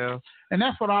we have. And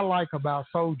that's what I like about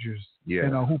soldiers, Yeah.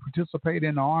 who participate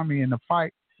in the Army in the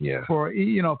fight for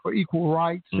equal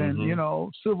rights and,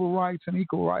 civil rights and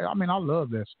equal rights. I mean, I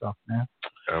love that stuff, man.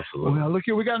 Absolutely. Well, look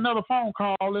here, we got another phone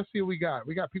call. Let's see what we got.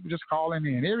 We got people just calling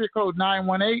in. Area code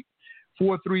 918-430.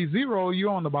 You're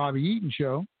on the Bobby Eaton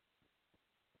Show.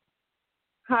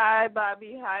 Hi,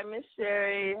 Bobby. Hi, Miss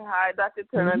Sherry. Hi, Dr.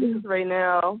 Turner. This is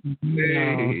Raynell.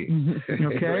 Hey.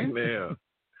 Okay. Raynell.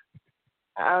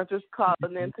 I was just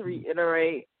calling in to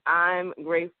reiterate, I'm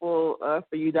grateful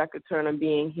for you, Dr. Turner,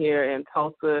 being here in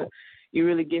Tulsa. You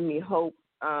really give me hope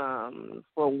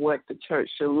for what the church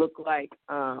should look like.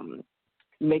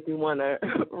 Make me want to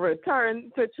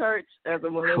return to church as a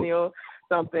millennial.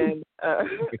 Something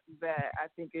that I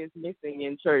think is missing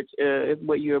in church is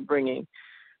what you're bringing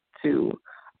to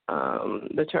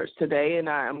the church today, and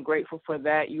I'm grateful for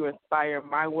that. You inspire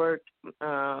my work,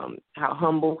 how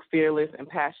humble, fearless, and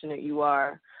passionate you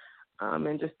are,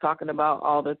 and just talking about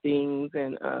all the things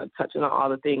and touching on all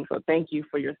the things. So thank you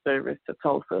for your service to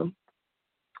Tulsa.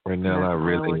 Raynell, I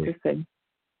really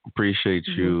appreciate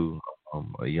you,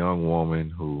 a young woman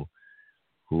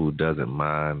who doesn't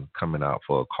mind coming out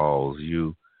for a cause.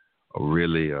 You are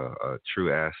really a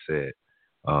true asset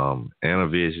and a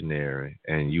visionary,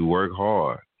 and you work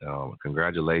hard.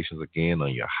 Congratulations again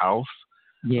on your house.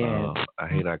 Yeah. I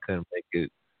hate I couldn't make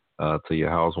it to your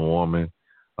housewarming,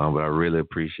 but I really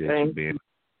appreciate you being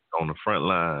on the front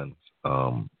lines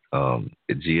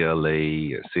at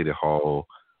GLA, at City Hall.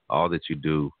 All that you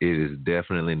do, it is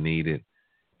definitely needed,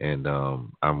 and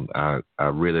I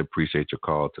really appreciate your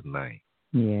call tonight.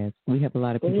 Yes, we have a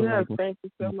lot of people. Yeah, thank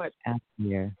you so much. Out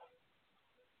here.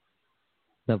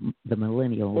 The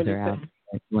millennials are out there.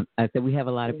 I said we have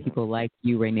a lot of people like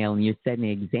you, Raynell, and you're setting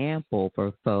an example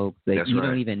for folks that That's you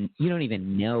right. don't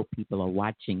even know people are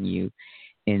watching you,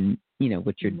 and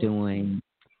what you're doing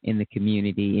in the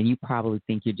community, and you probably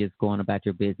think you're just going about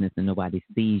your business and nobody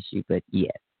sees you, but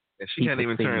yes. And she hadn't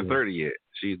even turned 30 yet.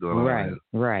 She's doing all that.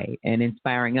 Right, and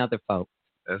inspiring other folks.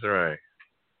 That's right.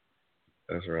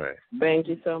 That's right. Thank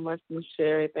you so much, Ms.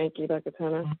 Sherry. Thank you, Dr.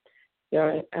 Turner.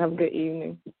 Y'all have a good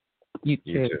evening. You too.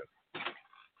 You too.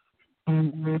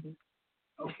 Mm-hmm.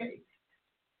 Okay.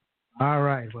 All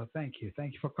right. Well, thank you.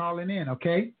 Thank you for calling in,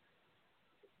 okay?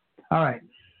 All right.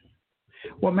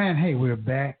 Well, man, hey, we're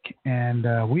back,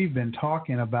 and we've been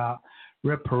talking about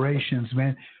reparations,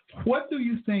 man. What do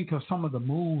you think are some of the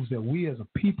moves that we as a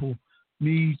people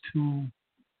need to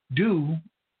do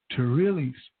to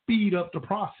really speed up the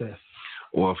process?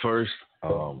 Well, first,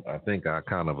 I think I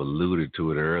kind of alluded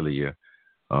to it earlier.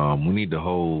 We need to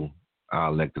hold our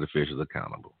elected officials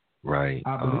accountable, right?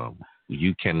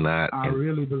 You cannot. I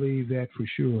really believe that for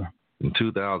sure. In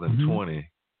 2020,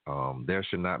 there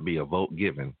should not be a vote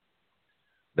given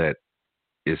that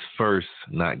is first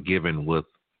not given with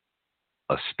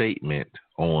a statement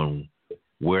on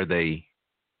where they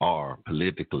are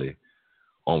politically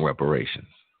on reparations,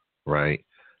 right?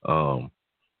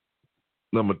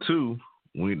 Number two,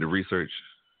 we need to research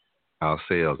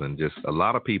ourselves, and just a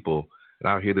lot of people, and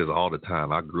I hear this all the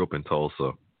time. I grew up in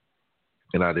Tulsa,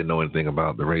 and I didn't know anything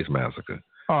about the race massacre.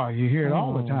 Oh, you hear it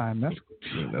all the time. That's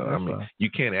you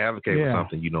can't advocate for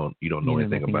something you don't know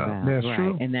anything about. That's right.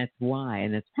 true, and that's why,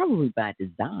 and it's probably by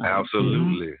design.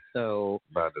 Absolutely. So,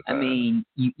 by design. I mean,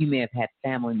 you may have had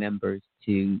family members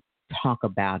to talk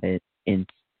about it in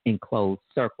closed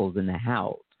circles in the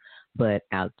house, but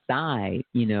outside,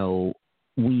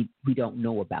 we don't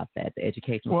know about that. The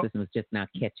educational system is just not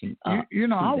catching up.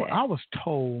 I was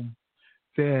told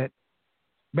that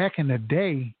back in the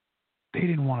day, they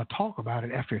didn't want to talk about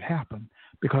it after it happened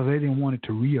because they didn't want it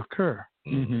to reoccur.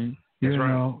 Mm-hmm.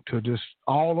 To just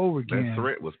all over again. That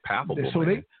threat was palpable.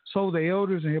 So the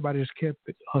elders and everybody just kept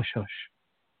it hush hush.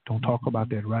 Don't talk about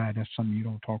that riot. That's something you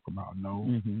don't talk about. No.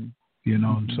 Mm-hmm.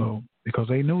 And so because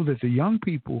they knew that the young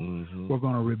people were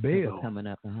going to rebel. Coming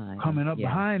up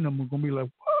behind them were going to be like,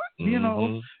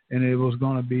 what? And it was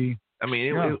going to be. I mean,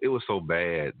 it was so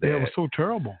bad that it was so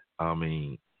terrible. I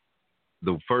mean,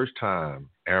 the first time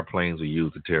airplanes were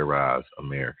used to terrorize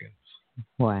Americans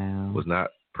was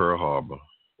not Pearl Harbor,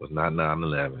 was not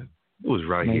 9/11. It was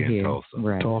right here in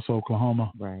Tulsa. Tulsa,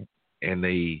 Oklahoma. Right. And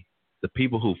the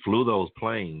people who flew those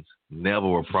planes never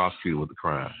were prosecuted with the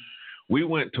crime. We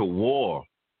went to war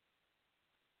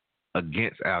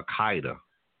against Al-Qaeda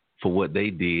for what they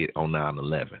did on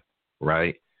 9/11,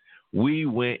 right? We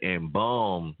went and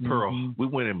bombed we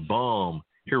went and bombed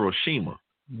Hiroshima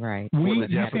Right. Well, the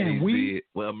Japanese did.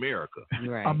 Well, America.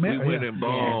 Right. We went and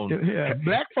bombed. Yeah.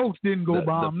 Black folks didn't go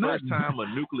bomb the first nothing. time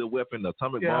a nuclear weapon,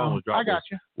 atomic bomb was dropped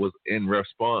was in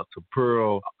response to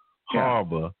Pearl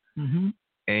Harbor. Mm-hmm.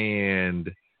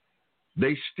 And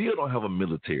they still don't have a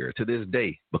military to this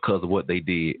day because of what they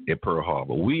did at Pearl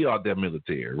Harbor. We are their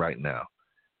military right now.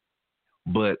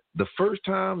 But the first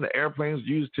time the airplanes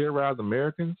used to terrorize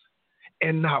Americans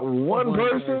and not one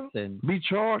person be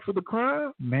charged for the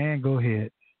crime? Man, go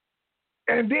ahead.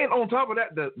 And then on top of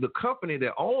that, the company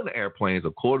that owned the airplanes,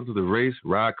 according to the Race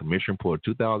Riot Commission report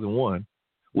 2001,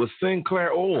 was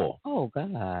Sinclair Oil. Oh,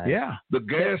 God. Yeah. The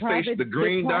gas station, the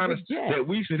Green Dynasty that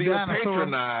we still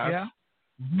patronize. Yeah.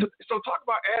 So talk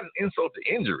about adding insult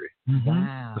to injury. Mm-hmm.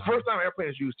 Wow. The first time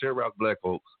airplanes used to terrorize black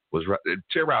folks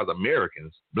terrorize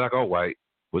Americans, black or white,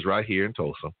 was right here in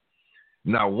Tulsa.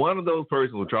 Now, one of those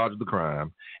persons was charged with the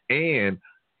crime, and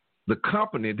the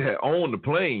company that owned the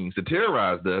planes that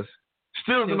terrorized us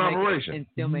still is in operation. And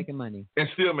still making money. And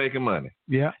still making money.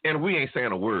 Yeah. And we ain't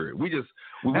saying a word.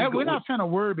 We're not saying a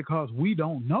word because we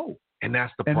don't know. And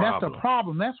that's the problem. That's the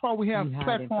problem. That's why we have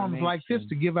platforms like this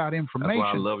to give out information.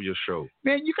 That's why I love your show.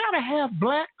 Man, you got to have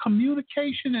black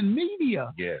communication and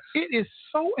media. Yes. It is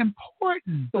so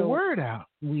important. The word out.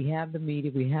 We have the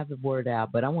media, we have the word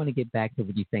out, but I want to get back to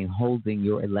what you're saying, holding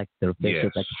your elected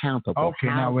officials accountable. Okay,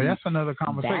 that's another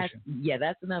conversation.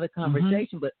 That's another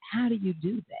conversation, but how do you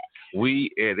do that?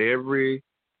 We, at every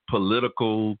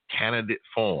political candidate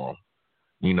forum,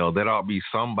 there ought to be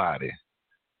somebody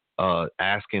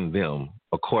asking them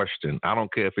a question. I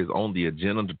don't care if it's on the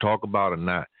agenda to talk about or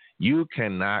not. You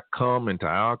cannot come into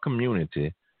our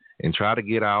community and try to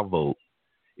get our vote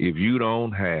if you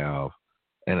don't have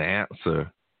an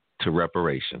answer to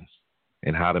reparations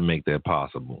and how to make that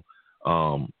possible.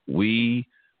 We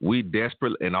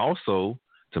desperately, and also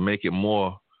to make it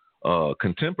more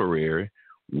contemporary,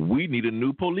 we need a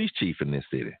new police chief in this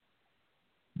city.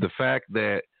 The fact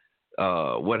that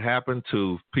what happened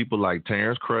to people like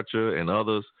Terrence Crutcher and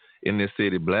others in this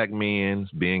city, black men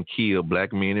being killed,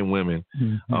 black men and women,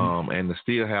 and to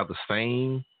still have the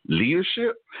same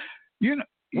leadership.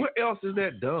 Where else is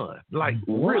that done? Like,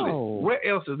 really, where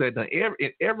else is that done?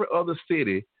 In every other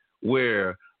city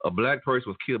where a black person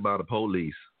was killed by the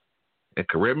police, and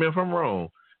correct me if I'm wrong,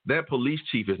 that police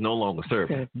chief is no longer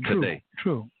serving today.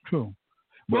 True.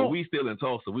 But we still in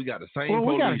Tulsa. We got the same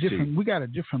police chief. We got a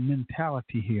different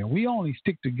mentality here. We only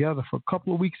stick together for a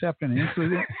couple of weeks after an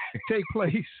incident take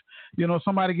place.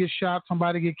 Somebody gets shot,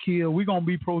 somebody get killed. We're going to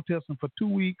be protesting for 2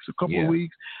 weeks, a couple of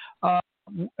weeks.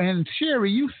 And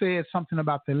Sherry, you said something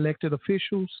about the elected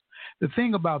officials. The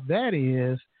thing about that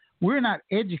is we're not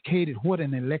educated what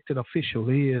an elected official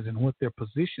is and what their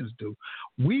positions do.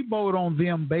 We vote on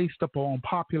them based upon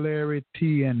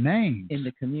popularity and names. In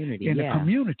the community, the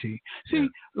community. See,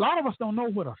 a lot of us don't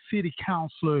know what a city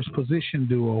councilor's position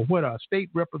do or what a state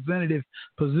representative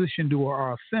position do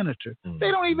or a senator.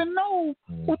 They don't even know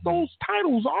what those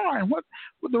titles are and what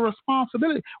the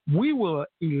responsibility. We will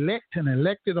elect an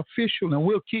elected official and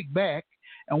we'll kick back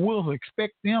and we'll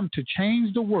expect them to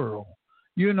change the world.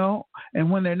 And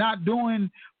when they're not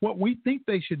doing what we think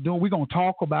they should do, we're going to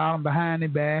talk about them behind their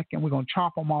back and we're going to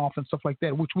chop them off and stuff like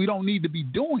that, which we don't need to be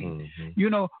doing,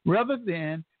 rather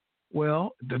than,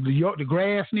 the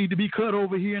grass need to be cut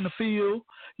over here in the field,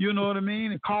 you know what I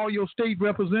mean? And call your state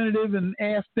representative and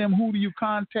ask them, who do you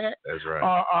contact? That's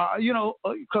right.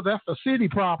 Because that's the city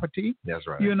property. That's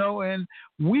right. And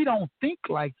we don't think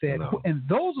like that. No. And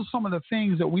those are some of the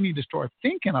things that we need to start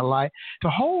thinking alike to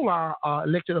hold our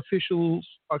elected officials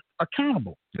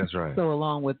accountable. That's right. So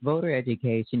along with voter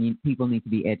education, people need to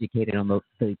be educated on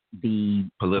the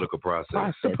political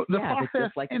process. The process.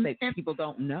 Just like you say, people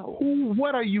don't know.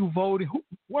 What are you voting?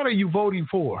 What are you voting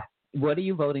for? What are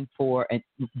you voting for, and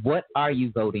what are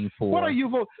you voting for? What are you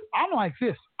voting? I'm like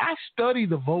this. I study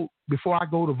the vote before I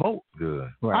go to vote. Good.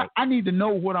 Right. I need to know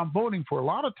what I'm voting for. A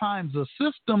lot of times the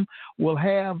system will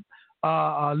have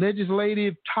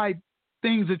legislative type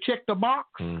things to check the box,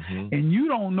 and you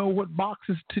don't know what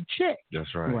boxes to check.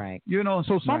 That's right. Right.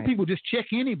 So some people just check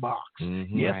any box,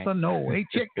 yes or no. They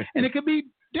check, and it could be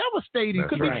devastating. It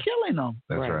could be killing them.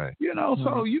 That's right.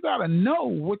 So you got to know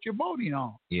what you're voting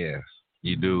on. Yes,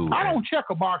 you do. I don't check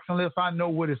a box unless I know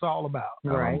what it's all about.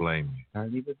 I don't blame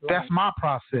you. That's my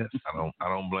process. I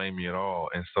don't blame you at all.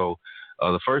 And so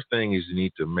the first thing is you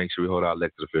need to make sure we hold our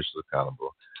elected officials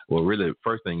accountable. Well, really, the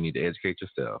first thing you need to educate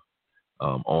yourself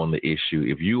on the issue.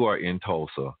 If you are in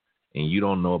Tulsa and you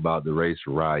don't know about the race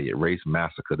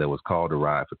massacre that was called a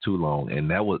riot for too long, and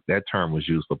that term was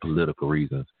used for political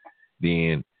reasons,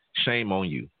 then shame on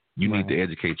you. You need to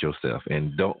educate yourself.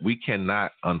 And we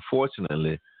cannot,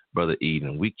 unfortunately, Brother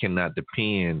Eden. We cannot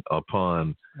depend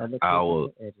upon our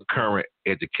current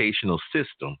educational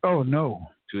system. Oh no.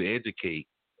 To educate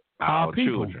our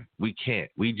children. We can't.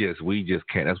 We just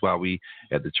can't. That's why we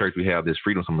at the church we have this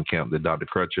Freedom Summer Camp that Dr.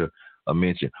 Crutcher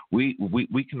mentioned. We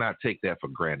cannot take that for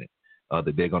granted.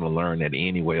 That they're going to learn that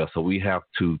anyway. So we have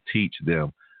to teach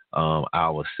them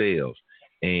ourselves,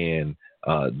 and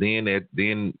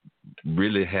then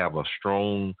really have a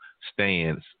strong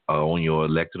stance on your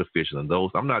elected officials. And those,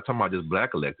 I'm not talking about just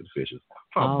black elected officials.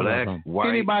 Black, white,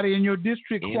 anybody in your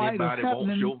district, anybody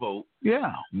wants your vote.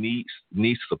 Yeah, needs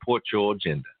to support your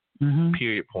agenda. Mm-hmm.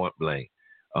 Period. Point blank.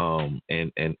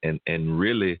 And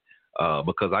really,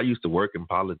 because I used to work in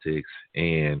politics,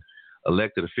 and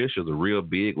elected officials are real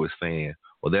big with saying,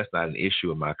 well, that's not an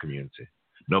issue in my community.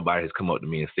 Nobody has come up to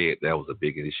me and said that was a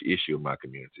big issue in my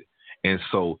community. And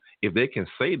so if they can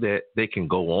say that, they can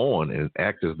go on and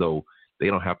act as though they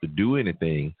don't have to do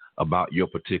anything about your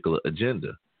particular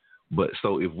agenda. But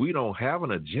so if we don't have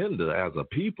an agenda as a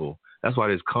people, that's why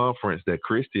this conference that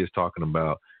Christy is talking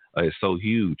about is so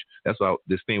huge. That's why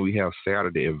this thing we have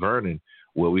Saturday at Vernon,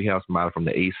 where we have somebody from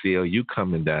the ACLU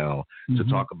coming down to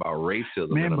talk about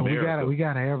racism in America. We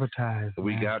got to advertise.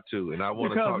 We got to, and I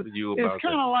want to talk to you about it's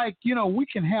kind of like, we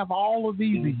can have all of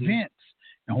these events,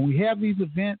 and when we have these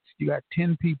events, you got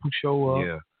 10 people show up.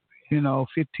 Yeah.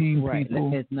 15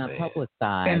 people. It's not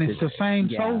publicized. And it's the same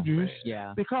soldiers.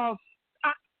 Yeah. Because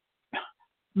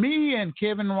me and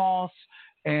Kevin Ross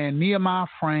and Nehemiah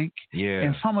Frank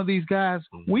and some of these guys,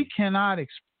 we cannot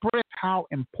express how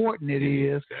important it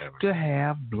is to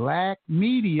have black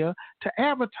media to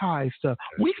advertise stuff.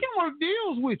 We can work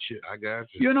deals with you. I got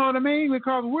you. You know what I mean?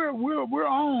 Because we're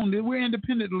owned, we're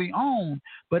independently owned,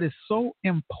 but it's so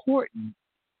important.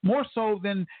 More so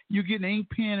than you get an ink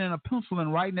pen and a pencil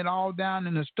and writing it all down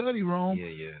in the study room.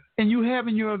 And you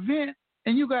having your event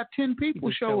and you got 10 people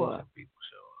show up.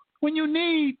 When you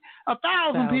need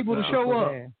 1,000 people to show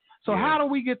up. So how do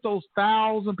we get those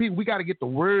 1,000 people? We got to get the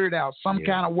word out some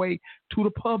kind of way to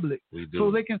the public. We do.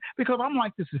 So they can, because I'm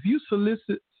like this, if you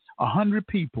solicit 100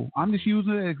 people, I'm just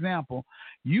using an example,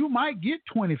 you might get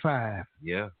 25.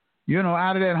 Yeah.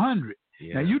 Out of that 100.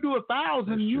 Yeah. Now you do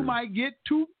 1,000, you might get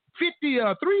 250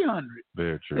 or 300.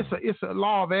 Very true. It's a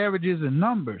law of averages and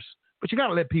numbers, but you got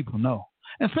to let people know,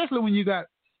 and especially when you got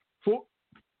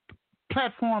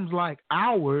platforms like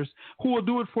ours who will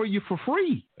do it for you for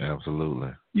free. Absolutely.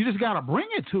 You just got to bring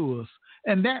it to us,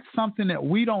 and that's something that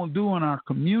we don't do in our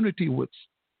community, which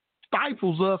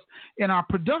stifles us in our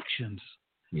productions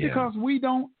because we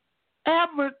don't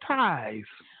advertise.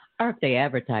 Or if they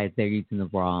advertise, they're using the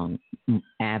wrong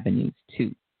avenues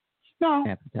too. No,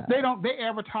 they don't. They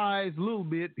advertise a little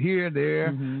bit here and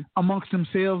there amongst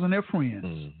themselves and their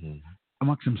friends.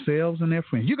 Amongst themselves and their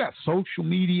friends. You got social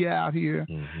media out here,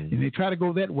 and they try to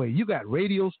go that way. You got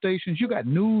radio stations. You got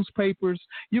newspapers.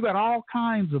 You got all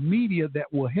kinds of media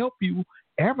that will help you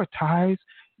advertise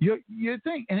your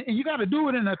thing. And you got to do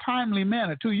it in a timely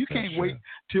manner, too. You can't wait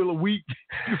till a week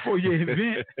before your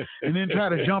event and then try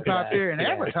to jump out there and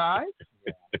advertise.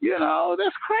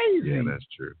 That's crazy. Yeah, that's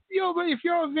true. But if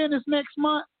your event is next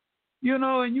month,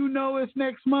 and it's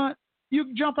next month, you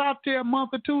can jump out there a month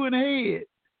or two in ahead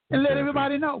and let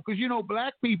everybody know. Because,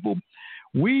 black people,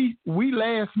 we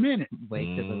last minute.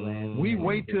 Wait till the last minute. We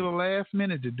wait till the last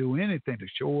minute to do anything, to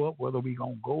show up, whether we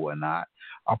going to go or not,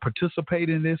 or participate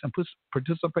in this and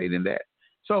participate in that.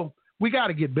 So we got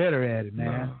to get better at it,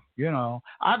 man.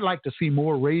 I'd like to see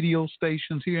more radio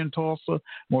stations here in Tulsa,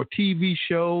 more TV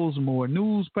shows, more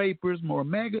newspapers, more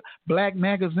black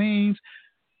magazines.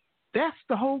 That's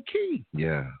the whole key.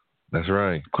 Yeah, that's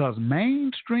right. Because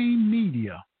mainstream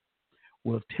media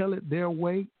will tell it their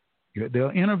way. They'll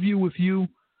interview with you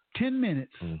 10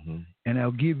 minutes, and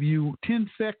they'll give you 10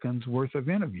 seconds worth of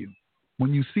interview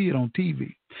when you see it on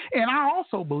TV. And I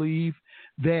also believe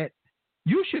that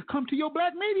you should come to your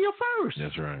black media first.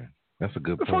 That's right. That's a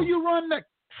good point. Before you run that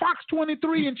Fox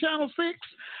 23 and Channel 6,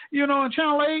 and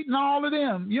Channel 8 and all of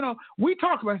them. We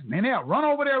talk about, man, they'll run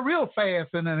over there real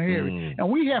fast in an area, and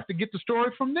we have to get the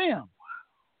story from them.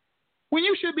 When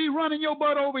you should be running your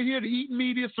butt over here to Eaton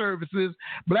Media Services,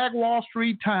 Black Wall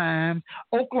Street Times,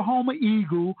 Oklahoma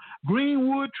Eagle,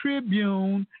 Greenwood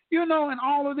Tribune, and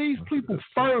all of these people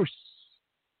first.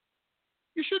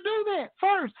 You should do that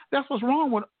first. That's what's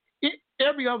wrong with it.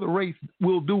 Every other race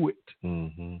will do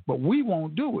it, but we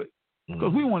won't do it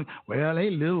because we want, they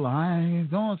little, I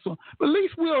ain't going so. But at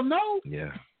least we'll know.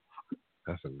 Yeah,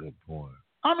 that's a good point.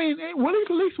 I mean,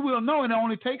 at least we'll know, and it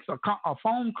only takes a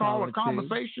phone call, a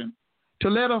conversation to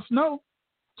let us know,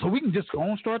 so we can just go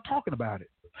and start talking about it.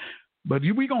 But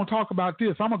we gonna talk about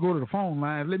this. I'm gonna go to the phone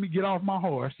line. Let me get off my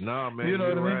horse. No, man, you know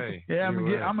what I mean? Right. Yeah,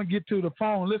 I'm gonna get to the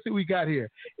phone. Let's see what we got here.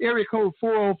 Area code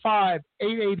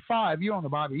 405-885. You're on the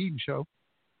Bobby Eaton Show.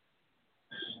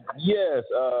 Yes,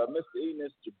 Mr. Eaton,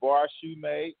 it's Jabbar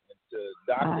Shoemate, and to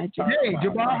Dr. Turner. Hey,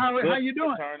 Jabbar, how you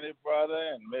doing? Attorney brother,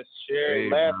 and Miss Sherry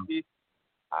Lasky.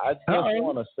 I just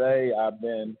want to say I've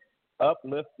been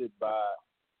uplifted by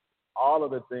all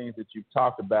of the things that you've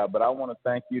talked about, but I want to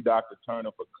thank you, Dr.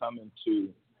 Turner, for coming to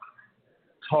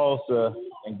Tulsa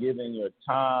and giving your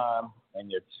time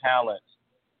and your talent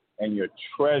and your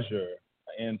treasure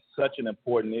in such an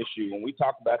important issue. When we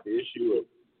talk about the issue of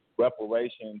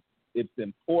reparations, it's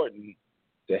important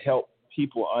to help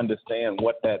people understand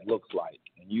what that looks like.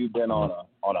 And you've been on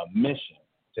a mission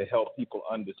to help people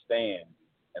understand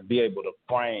and be able to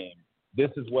frame, this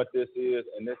is what this is,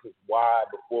 and this is why,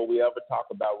 before we ever talk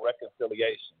about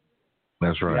reconciliation,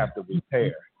 that's right. You have to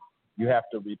repair. You have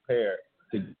to repair.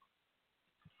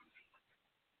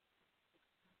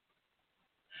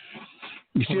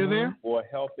 You still there? For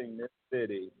helping this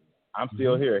city. I'm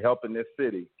still here, helping this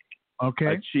city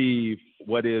achieve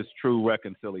what is true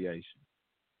reconciliation.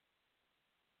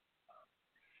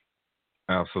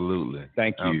 Absolutely.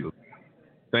 Thank you. Absolutely.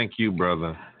 Thank you,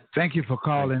 brother. Thank you for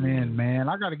calling in, man.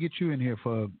 I got to get you in here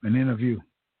for an interview.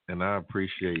 And I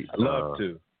appreciate I'd love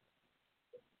to.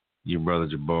 You, Brother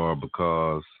Jabbar,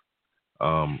 because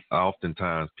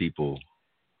oftentimes people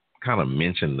kind of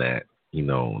mention that, you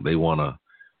know, they wanna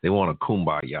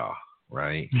kumbaya,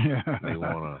 right? Yeah.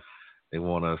 They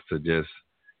want us to just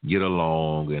get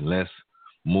along and let's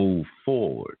move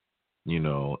forward, you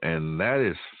know, and that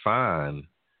is fine.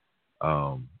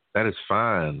 That is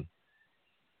fine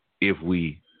if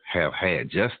we have had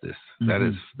justice. That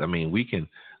is, I mean, we can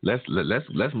let's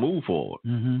move forward.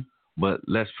 But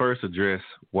let's first address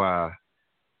why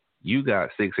you got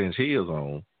 6-inch heels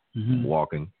on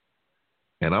walking,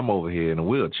 and I'm over here in a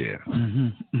wheelchair.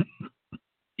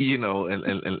 You know,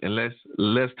 and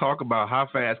let's talk about how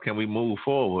fast can we move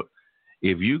forward.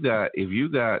 If you got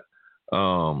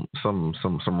some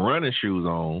running shoes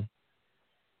on,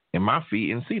 and my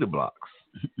feet in cedar blocks,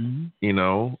 you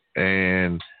know,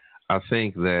 and I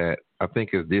think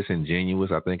it's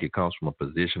disingenuous. I think it comes from a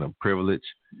position of privilege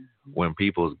when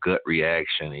people's gut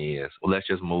reaction is, well, let's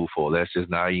just move forward. Let's just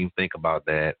not even think about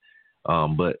that.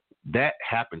 But that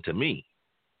happened to me.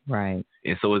 Right.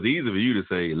 And so it's easy for you to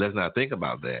say, let's not think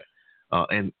about that.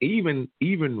 And even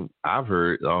I've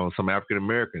heard some African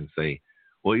Americans say,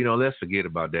 well, you know, let's forget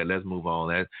about that. Let's move on.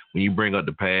 That when you bring up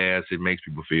the past, it makes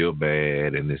people feel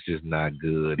bad, and it's just not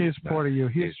good. It's part of your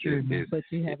history, but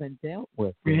you haven't dealt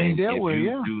with it. You ain't dealt with it,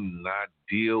 you do not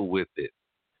deal with it,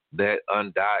 that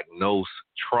undiagnosed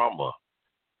trauma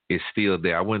is still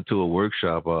there. I went to a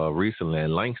workshop recently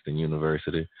at Langston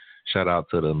University. Shout out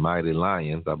to the Mighty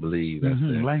Lions, I believe. That's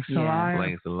Langston Lions.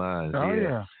 Langston Lions, oh,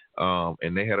 yeah.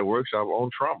 And they had a workshop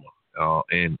on trauma.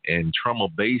 And trauma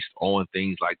based on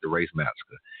things like the race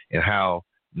massacre and how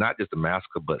not just the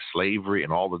massacre, but slavery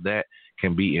and all of that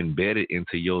can be embedded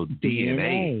into your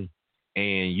DNA.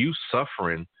 And you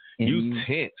suffering, you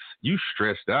tense, you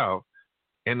stressed out,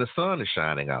 and the sun is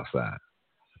shining outside.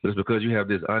 But it's because you have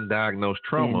this undiagnosed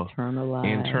trauma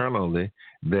internally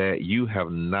that you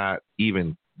have not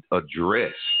even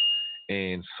addressed.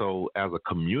 And so as a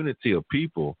community of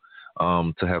people,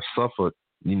 to have suffered,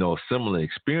 you know, a similar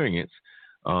experience,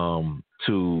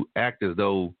 to act as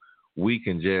though we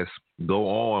can just go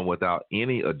on without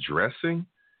any addressing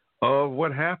of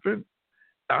what happened,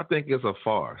 I think it's a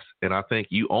farce. And I think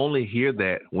you only hear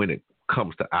that when it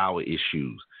comes to our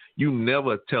issues. You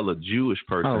never tell a Jewish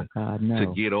person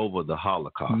to get over the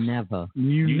Holocaust. Never.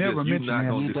 You never mention that.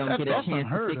 You don't get a chance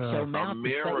to fix your mouth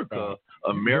America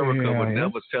would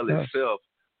never tell itself,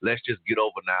 let's just get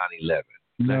over 9/11.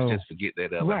 Let's just forget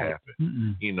that ever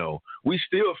happened. You know, we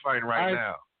still fighting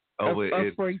now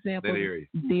over for example, that area.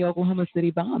 The Oklahoma City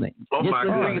bombing. Oh, my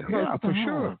God. Yeah, for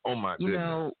sure. Oh, my goodness. You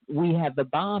know, we have the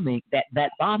bombing.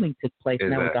 That bombing took place.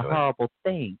 Exactly. And that was a horrible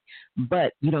thing.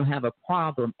 But you don't have a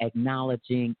problem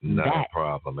acknowledging that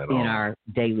problem at in all. our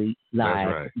daily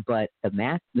lives. Right. But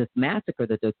this massacre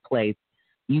that took place,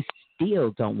 you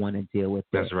still don't want to deal with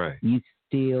it. That's right. You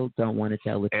still don't want to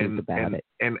tell the truth about it.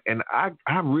 And I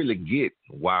really get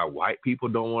why white people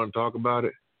don't want to talk about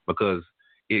it, because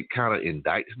it kind of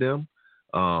indicts them.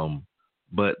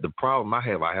 But the problem I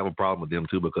have a problem with them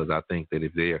too, because I think that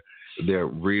if they're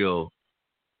real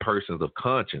persons of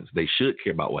conscience, they should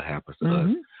care about what happens to us.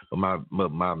 But my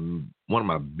one of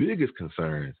my biggest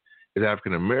concerns is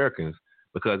African Americans,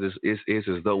 because it's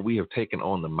as though we have taken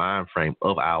on the mind frame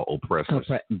of our oppressors.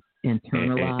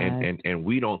 Internalized. And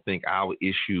we don't think our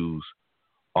issues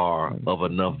are of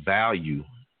enough value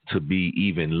to be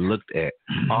even looked at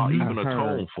or even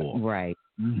atoned for. Right.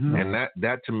 Mm-hmm. And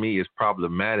that to me is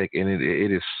problematic, and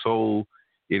it is so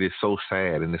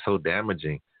sad and it's so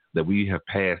damaging that we have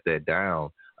passed that down.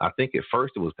 I think at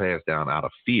first it was passed down out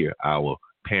of fear. Our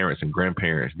parents and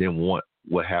grandparents didn't want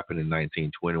what happened in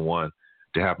 1921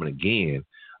 to happen again.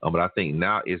 But I think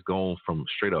now it's gone from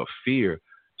straight up fear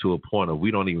to a point of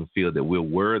we don't even feel that we're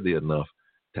worthy enough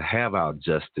to have our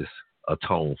justice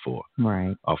atoned for,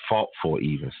 right, or fought for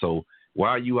even. So why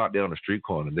are you out there on the street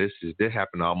corner? This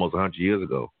happened almost 100 years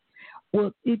ago.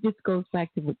 Well, it just goes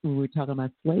back to what we were talking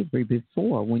about slavery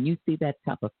before. When you see that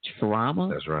type of trauma,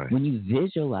 that's right. When you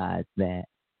visualize that,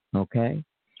 okay,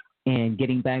 and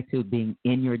getting back to being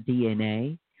in your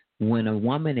DNA, when a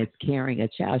woman is carrying a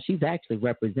child, she's actually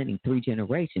representing 3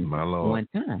 generations My at Lord. one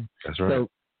time. That's right. So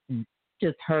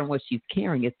just her and what she's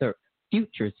carrying, it's her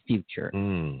future's future.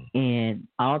 And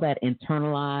all that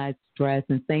internalized stress,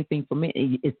 and same thing for me,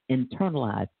 it's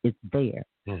internalized, it's there.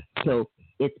 So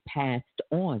it's passed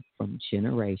on from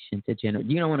generation to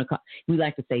generation. You don't want to call, we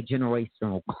like to say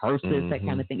generational curses, that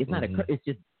kind of thing. It's not a curse, it's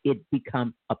just, it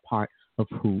becomes a part of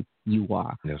who you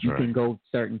are. That's you right. can go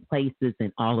certain places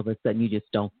and all of a sudden you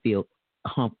just don't feel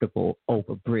comfortable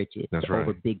over bridges, That's right.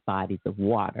 over big bodies of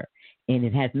water. And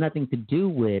it has nothing to do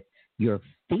with your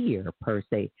fear per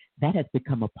se. That has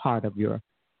become a part of your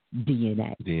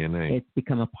DNA. It's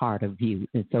become a part of you.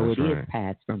 And so That's it is right.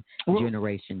 passed from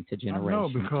generation to generation I know,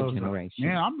 because, to generation.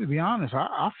 man, I'm going to be honest.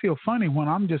 I feel funny when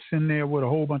I'm just sitting there with a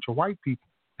whole bunch of white people.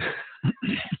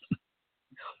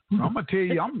 I'm gonna tell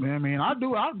you,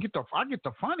 I get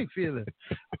the funny feeling.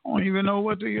 I don't even know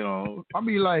what to, I'll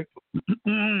be like,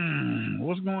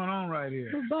 what's going on right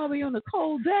here? But Bobby, on a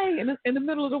cold day in the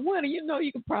middle of the winter,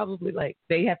 you could probably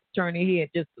they have to turn their head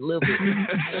just a little bit.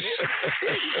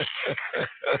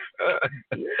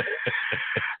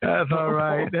 That's all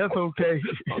right. That's okay.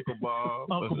 Uncle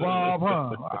Bob,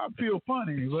 huh? I feel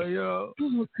funny, but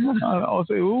I'll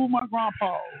say, "Ooh, my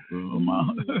grandpa,"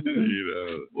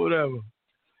 whatever.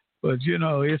 But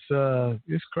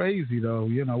it's crazy though.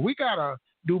 We gotta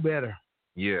do better.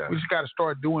 Yeah, we just gotta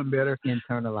start doing better.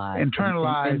 Internalize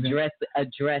and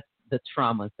address the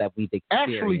traumas that we've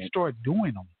experienced. Actually, start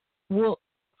doing them. Well,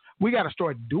 we gotta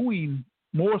start doing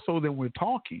more so than we're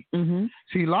talking. Mm-hmm.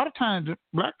 See, a lot of times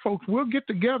black folks we'll get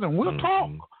together and we'll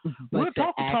talk. We'll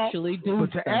talk,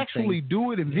 but to actually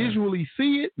do it and visually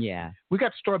see it, we got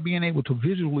to start being able to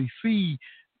visually see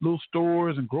little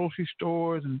stores and grocery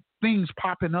stores and things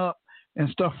popping up and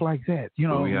stuff like that.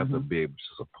 We have to be able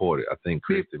to support it. I think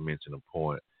Kristen mentioned a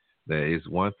point that it's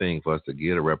one thing for us to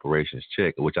get a reparations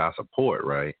check, which I support,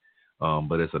 right?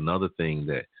 But it's another thing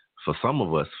that for some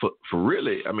of us, for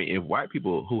really, if white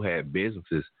people who had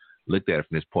businesses looked at it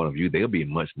from this point of view, they'll be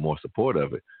much more supportive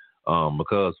of it.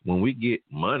 Because when we get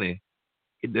money,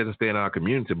 it doesn't stay in our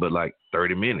community but like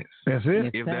 30 minutes. That's it.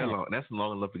 If that long, that's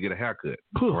long enough to get a haircut,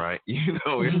 right? You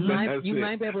might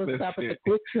be able to stop at the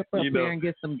Quick Trip up there and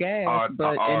get some gas,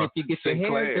 and if you get your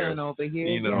hair done over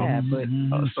here,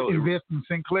 so invest in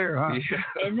Sinclair, huh?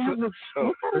 Yeah. And that was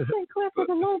Sinclair for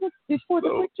the longest before the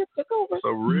Quick Trip took over. So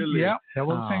really, that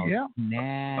was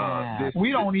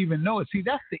we don't even know it. See,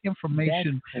 that's the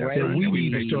information that we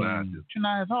need to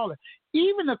patronize all that.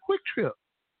 Even a Quick Trip.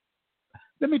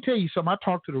 Let me tell you something. I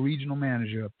talked to the regional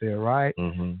manager up there, right?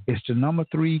 Mm-hmm. It's the number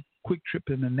 3 Quick Trip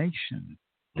in the nation.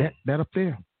 That up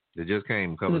there. It just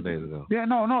came a couple of days ago. Yeah,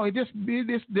 no.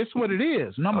 This what it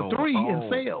is. Number 3 in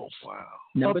sales. Wow.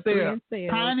 Number 3 there. in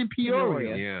sales. Pine and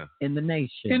Peoria. Yeah. In the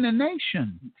nation. In the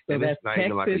nation. So and that's it's not Texas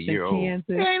even like a year and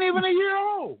Kansas. It ain't even a year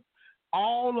old.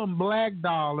 All them black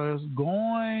dollars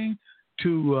going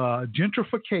to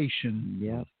gentrification.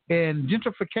 Yep. And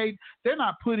gentrificate, they're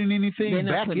not putting anything they're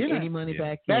not back putting in any money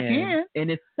back in. And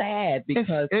it's sad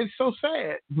because it's so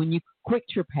sad. When you Quick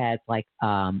Trip has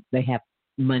they have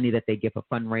money that they give for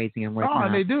fundraising and whatnot.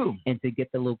 Oh, they do. And to get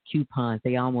the little coupons,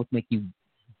 they almost make you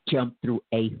jump through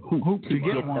a hoop to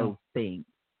get those things.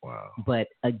 Wow. But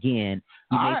again,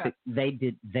 they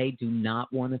do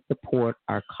not want to support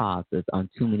our causes on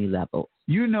too many levels.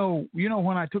 You know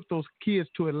when I took those kids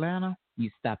to Atlanta, you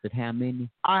stopped at how many?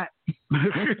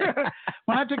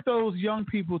 When I took those young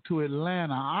people to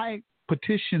Atlanta, I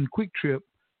petitioned Quick Trip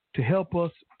to help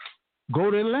us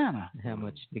go to Atlanta. How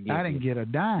much to I didn't get a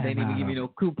dime. They didn't even give me no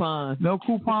coupons. No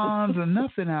coupons or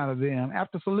nothing out of them.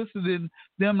 After soliciting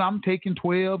them, I'm taking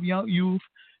 12 young youth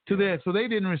to that. So they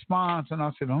didn't respond. And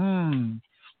I said,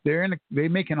 they're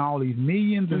making all these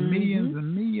millions and millions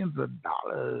and millions of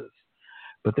dollars.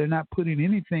 But they're not putting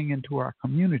anything into our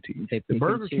community. The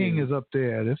Burger King is up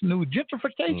there. This new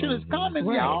gentrification is coming,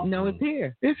 y'all. No, it's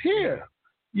here. It's here.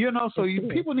 So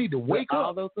people need to wake up.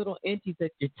 All those little entities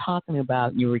that you're talking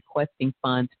about, you're requesting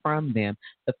funds from them.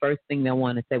 The first thing they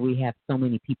want to say, we have so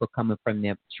many people coming from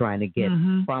them trying to get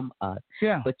from us.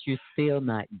 Yeah. But you're still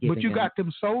not giving. But you got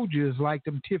them soldiers like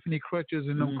them Tiffany Crutches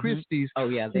and them Christies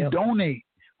who donate,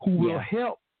 who will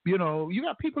help. You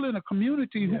got people in the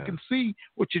community who can see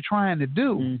what you're trying to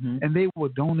do, and they will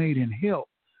donate and help.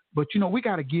 But, we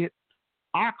got to get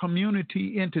our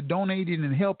community into donating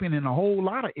and helping in a whole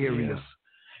lot of areas.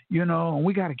 And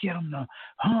we got to get them to,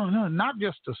 not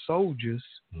just the soldiers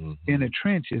in the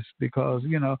trenches, because,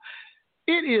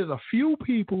 it is a few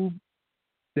people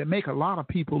that make a lot of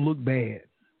people look bad.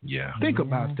 Yeah. Think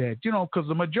about that, because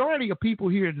the majority of people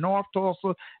here in North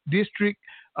Tulsa District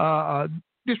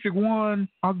 1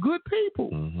 are good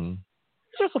people.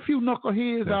 Just a few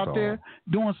knuckleheads out there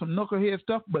doing some knucklehead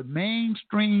stuff, but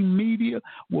mainstream media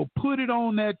will put it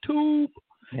on that tube,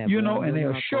 and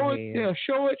they'll show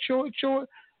it,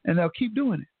 and they'll keep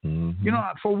doing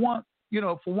it. For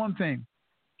one thing,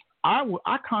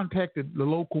 I contacted the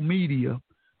local media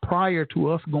prior to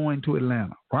us going to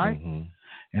Atlanta, right?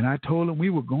 And I told them we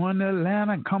were going to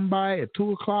Atlanta and come by at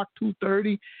 2 o'clock,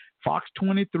 2:30, Fox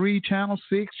 23, Channel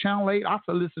 6, Channel 8. I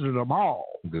solicited them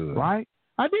all, right?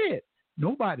 I did.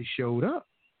 Nobody showed up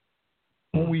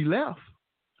when we left.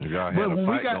 Y'all had a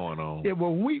fight going on. Yeah,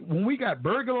 when we got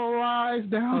burglarized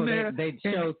down there, they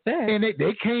showed that, and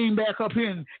they came back up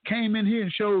here and came in here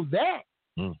and showed that.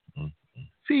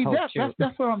 See,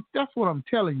 that's what I'm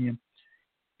telling you.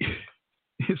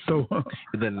 So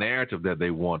the narrative that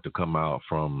they want to come out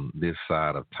from this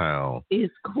side of town is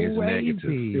negative.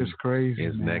 It's crazy.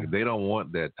 It's negative. They don't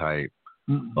want that type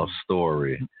of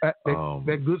story. That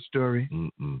good story.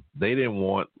 They didn't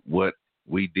want what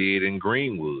we did in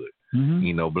Greenwood.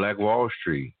 Black Wall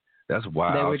Street. That's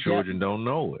why our children don't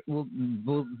know it. Well,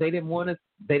 they didn't want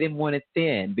it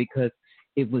then because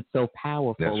it was so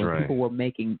powerful. That's and right. People were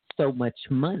making so much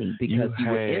money because you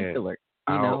were insular.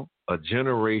 A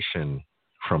generation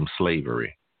from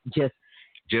slavery.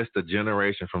 Just a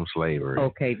generation from slavery.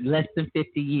 Okay, less than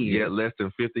 50 years. Yeah, less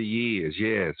than 50 years,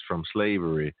 yes, from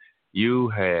slavery. You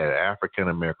had African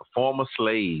American, former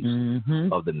slaves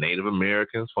of the Native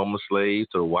Americans, former slaves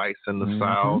to the whites in the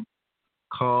South,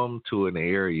 come to an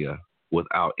area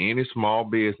without any small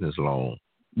business loan,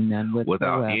 none whatsoever,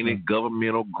 without any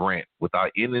governmental grant,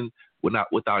 without any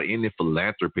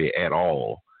philanthropy at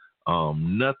all.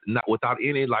 Not without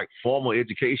any formal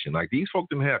education. Like these folks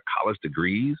didn't have college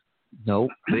degrees.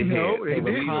 Nope. They had were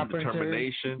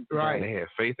determination. Right. They had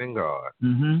faith in God,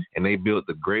 and they built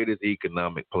the greatest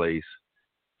economic place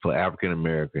for African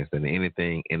Americans than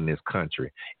anything in this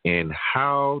country. And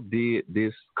how did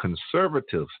this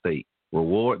conservative state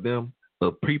reward them?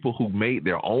 The people who made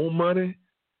their own money,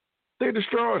 they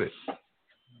destroyed it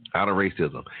out of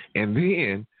racism. And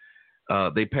then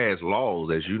they passed laws,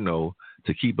 as you know,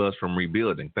 to keep us from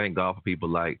rebuilding. Thank God for people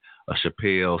like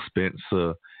Chappelle,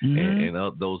 Spencer, and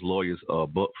those lawyers,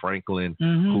 Buck Franklin,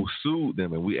 who sued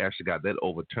them, and we actually got that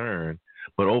overturned.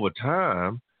 But over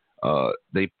time,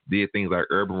 they did things like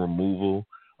urban removal,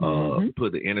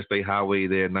 put the interstate highway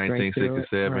there in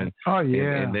 1967. Right. Oh,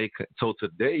 yeah. And so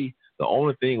today, the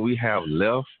only thing we have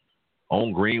left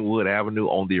on Greenwood Avenue,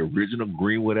 on the original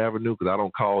Greenwood Avenue, because I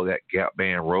don't call that Gap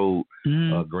Band Road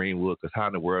Greenwood, because how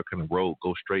in the world can a road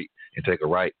go straight and take a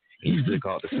right and you still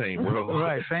call it the same road?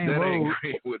 Right, same that road. Ain't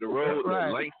Greenwood. The road, right.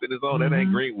 The Langston is on, that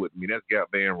ain't Greenwood to me. That's Gap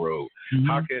Band Road.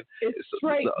 How can it's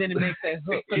straight, then it makes that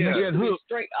hook. Yeah, hook.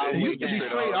 Straight all the way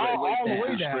down. All the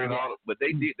way down. But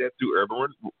they did that through urban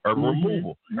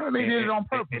removal. No, they did it on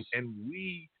purpose. And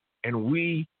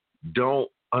we don't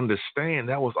understand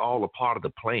that was all a part of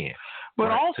the plan.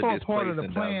 But also a part of the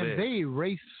plan, they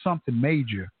erased something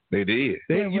major. They did.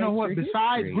 You know what?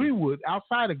 Besides Greenwood,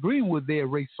 outside of Greenwood, they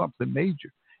erased something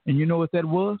major. And you know what that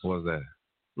was? What was that?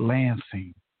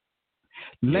 Lansing.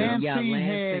 Lansing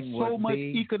had so much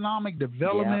economic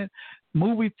development,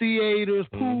 movie theaters,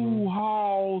 pool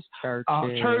halls,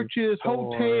 churches,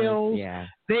 hotels. Yeah.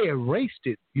 They erased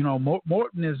it.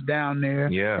 Morton is down there,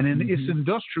 and then it's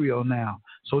industrial now.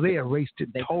 So they erased it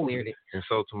totally. Cleared it. And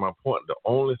so to my point, the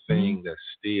only thing that's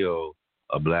still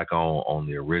a black on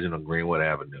the original Greenwood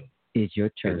Avenue is your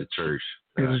church. Is a church.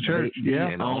 It's a church, yeah.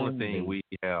 And the only thing we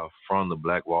have from the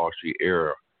Black Wall Street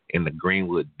era in the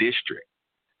Greenwood district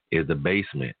is the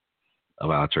basement of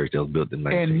our church that was built in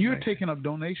 1990. And you're taking up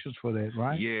donations for that,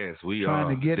 right? Yes, we trying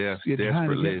are. To get,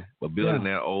 desperately. But building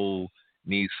that old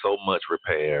needs so much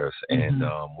repairs. And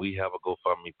we have a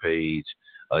GoFundMe page.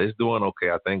 It's doing okay.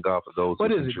 I thank God for those.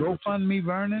 What is it, GoFundMe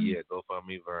Vernon? Yeah,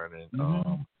 GoFundMe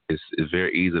Vernon. It's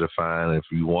very easy to find. If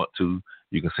you want to,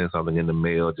 you can send something in the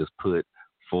mail. Just put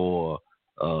for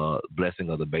Blessing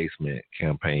of the Basement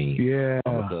campaign. Yeah.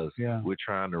 Because we're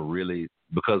trying to really,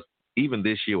 because even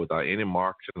this year without any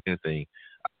marketing or anything,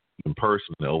 in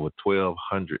person, over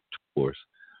 1,200 tours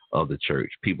of the church.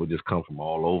 People just come from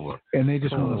all over. And they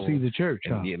just want to see the church.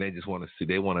 And, yeah, they just want to see,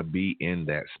 they want to be in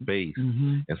that space.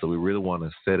 Mm-hmm. And so we really want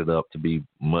to set it up to be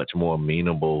much more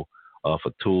amenable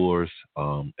for tours.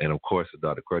 And of course, as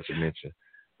Dr. Crutcher mentioned,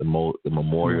 the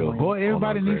memorial. Boy,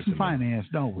 everybody needs some finance,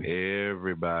 don't we?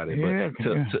 Everybody. Yeah,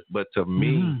 but to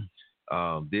me,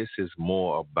 this is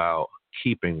more about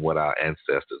keeping what our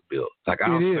ancestors built. Like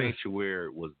our sanctuary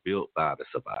was built by the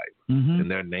survivors,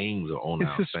 and their names are on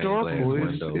our stained glass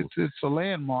windows. It's a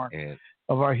landmark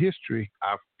of our history.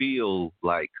 I feel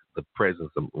like the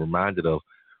presence. I'm reminded of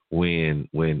when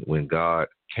God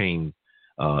came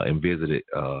and visited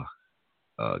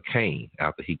Cain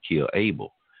after he killed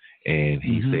Abel, and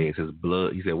he says his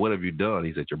blood. He said, "What have you done?"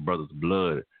 He said, "Your brother's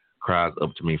blood cries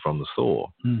up to me from the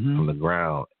soil, from the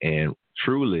ground," and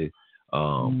truly.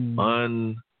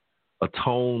 Unatoned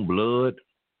blood,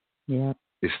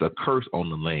 it's a curse on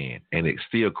the land, and it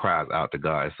still cries out to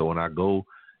God. So when I go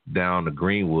down to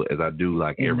Greenwood, as I do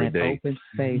like in every that day, open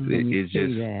space, it's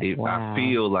just I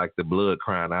feel like the blood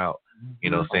crying out. You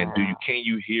know, saying, can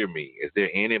you hear me? Is there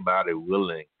anybody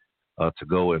willing to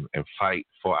go and fight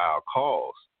for our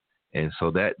cause? And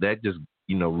so that just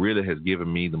really has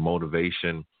given me the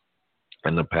motivation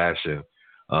and the passion.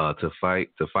 To fight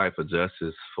for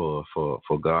justice for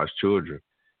God's children,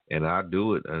 and I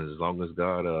do it as long as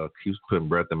God keeps putting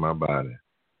breath in my body.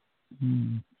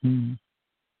 And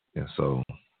so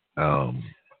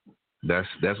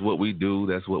that's what we do.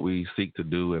 That's what we seek to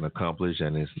do and accomplish.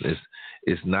 And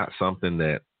it's not something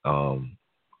that I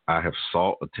have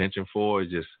sought attention for.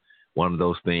 It's just one of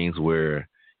those things where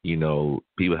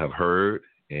people have heard.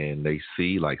 And they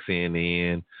see, like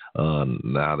CNN,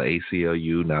 now the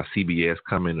ACLU, now CBS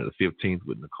coming to the 15th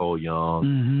with Nicole Young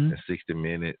and 60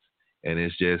 Minutes. And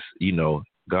it's just,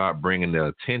 God bringing their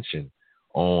attention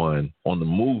on the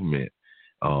movement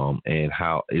and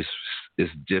how it's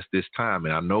just this time.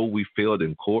 And I know we failed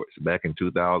in courts back in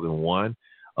 2001.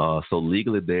 So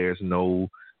legally there's no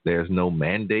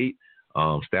mandate.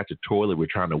 Statutorily, we're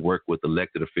trying to work with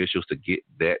elected officials to get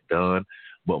that done.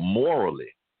 But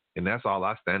morally, and that's all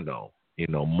I stand on.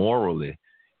 Morally,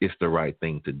 it's the right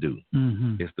thing to do.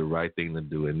 It's the right thing to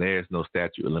do. And there's no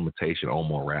statute of limitation on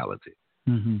morality.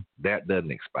 That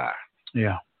doesn't expire.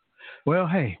 Yeah. Well,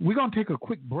 hey, we're going to take a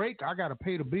quick break. I got to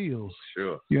pay the bills.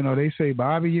 Sure. They say,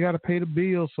 Bobby, you got to pay the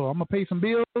bills. So I'm going to pay some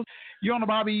bills. You're on the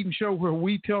Bobby Eaton Show, where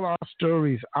we tell our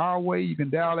stories our way. You can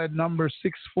dial that number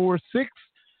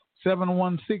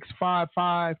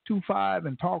 646-716-5525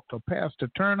 and talk to Pastor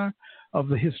Turner of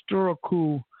the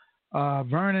historical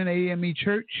Vernon AME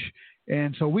Church.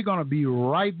 And so we're going to be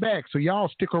right back. So y'all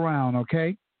stick around,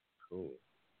 okay? Cool.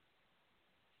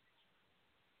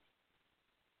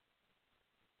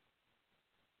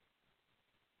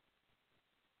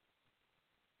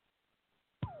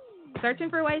 Searching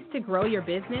for ways to grow your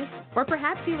business? Or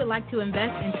perhaps you would like to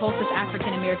invest in Tulsa's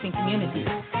African American community?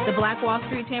 The Black Wall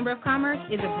Street Chamber of Commerce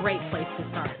is a great place to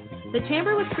start. The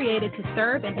Chamber was created to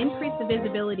serve and increase the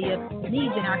visibility of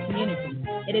needs in our community.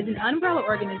 It is an umbrella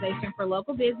organization for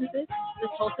local businesses, the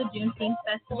Tulsa Juneteenth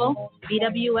Festival,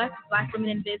 BWS Black Women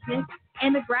in Business,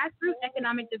 and the Grassroots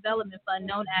Economic Development Fund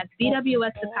known as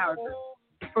BWS The Power Group.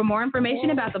 For more information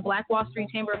about the Black Wall Street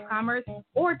Chamber of Commerce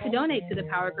or to donate to the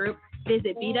Power Group,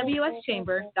 visit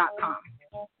bwschamber.com.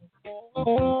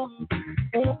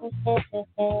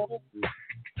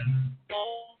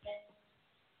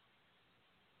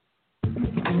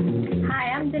 Hi,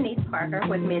 I'm Denise Parker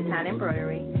with Midtown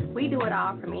Embroidery. We do it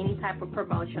all, from any type of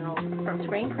promotional, from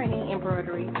screen printing,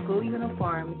 embroidery, school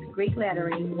uniforms, Greek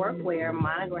lettering, workwear,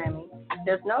 monogramming.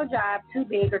 There's no job too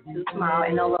big or too small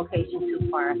and no location too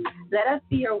far. Let us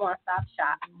be your one-stop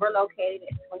shop. We're located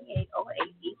at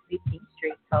 2808 East 15th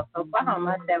Street, Tulsa,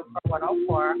 Oklahoma,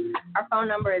 74104. Our phone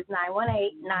number is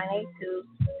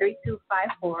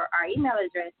 918-982-3254. Our email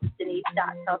address is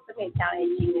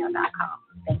denise.tulsamidtown@gmail.com.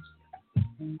 Thank you.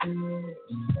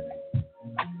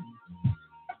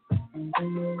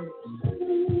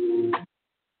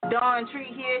 Dawn Tree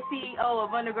here, CEO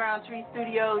of Underground Tree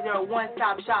Studios. They're a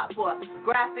one-stop shop for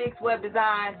graphics, web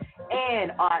design,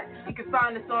 and art. You can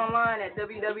find us online at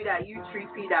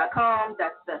www.utreep.com.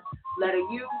 That's the letter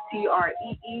U,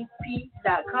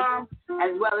 TREEP.com,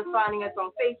 as well as finding us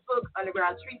on Facebook,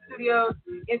 Underground Tree Studios,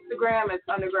 Instagram as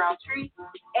Underground Tree,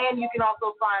 and you can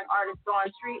also find artist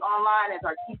Dawn Tree online as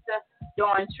Artista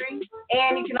Dawn Tree,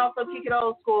 and you can also kick it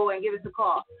old school and give us a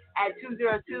call at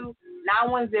 202-910-4409.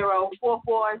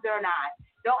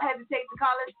 Don't hesitate to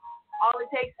call us All it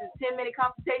takes is a 10-minute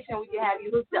consultation. We can have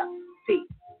you hooked up. Peace.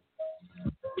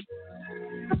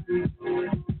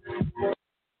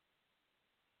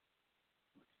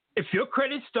 If your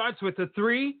credit starts with a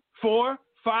 3, 4,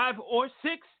 5, or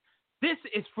 6, this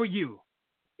is for you.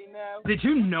 Did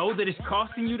you know that it's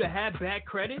costing you to have bad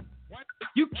credit?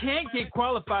 You can't get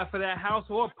qualified for that house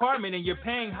or apartment and you're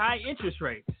paying high interest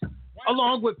rates,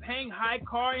 along with paying high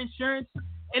car insurance,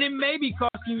 and it may be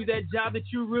costing you that job that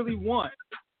you really want.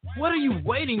 What are you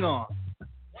waiting on?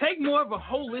 Take more of a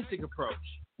holistic approach.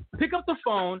 Pick up the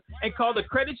phone and call the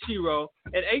Credit Shiro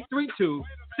at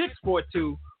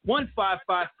 832-642-1554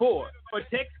 or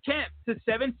text CAMP to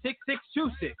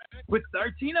 76626. With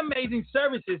 13 amazing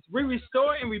services, we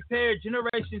restore and repair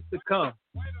generations to come.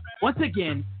 Once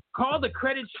again, call the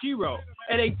Credit Shiro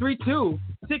at 832-642-1554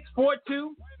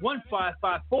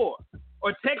 or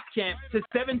text CAMP to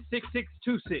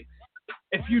 76626.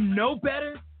 If you know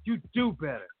better, you do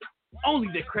better. Only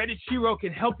the Credit Shiro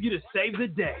can help you to save the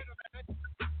day.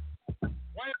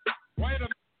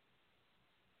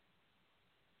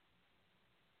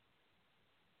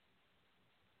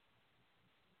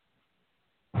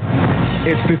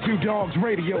 It's the Two Dogs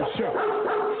Radio Show.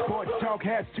 Sports Talk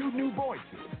has two new voices,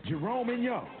 Jerome and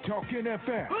Young, talking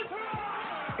FM,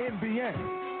 NBA,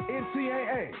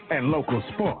 NCAA, and local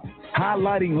sports,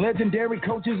 highlighting legendary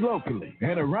coaches locally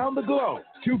and around the globe.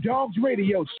 Two Dogs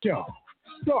Radio Show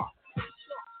starts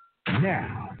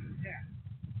now.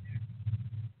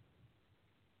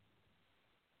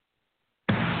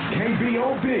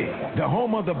 KBOB, the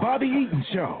home of the Bobby Eaton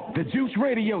Show, the Juice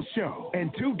Radio Show, and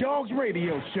Two Dogs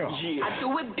Radio Show. Yeah. I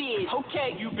do it big,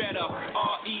 okay. You better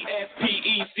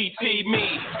RESPECT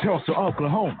me. Tulsa,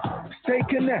 Oklahoma. Stay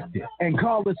connected and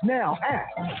call us now at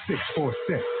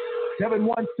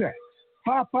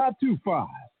 646-716-5525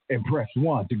 and press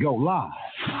 1 to go live.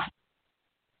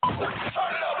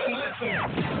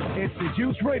 It's the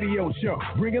Juice Radio Show,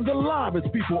 bringing the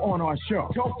livest people on our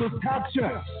show. Tulsa's top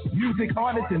chefs, music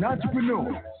artists, and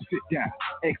entrepreneurs. Sit down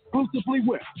exclusively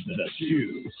with the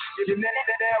Juice. You're now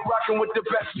rocking with the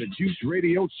best. The Juice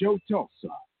Radio Show, Tulsa.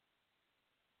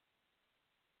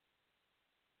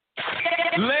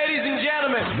 Ladies and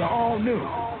gentlemen, the all-new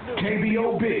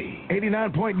KBOB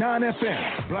 89.9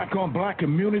 FM, Black on Black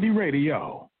Community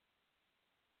Radio.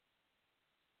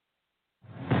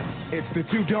 It's the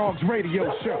Two Dogs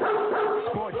Radio Show.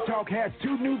 Sports Talk has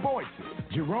two new voices,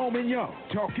 Jerome and Young,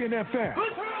 talking FM,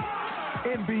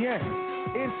 NBA,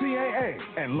 NCAA,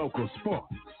 and local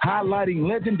sports, highlighting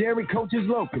legendary coaches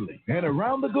locally and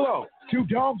around the globe. Two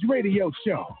Dogs Radio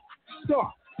Show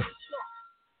starts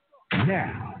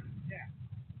now.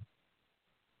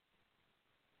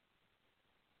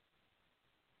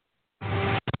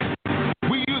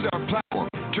 We use our platform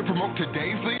to promote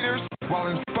today's leaders while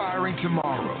inspiring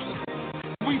tomorrow's.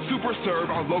 We super serve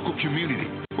our local community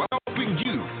while helping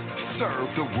you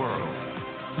serve the world.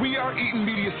 We are Eaton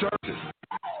Media Services,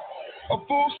 a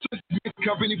full-service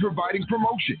company providing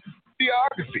promotion,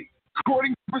 videography,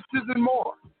 recording services, and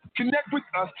more. Connect with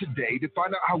us today to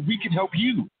find out how we can help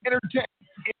you entertain,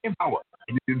 empower,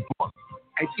 and inform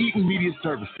at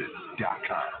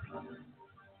EatonMediaServices.com.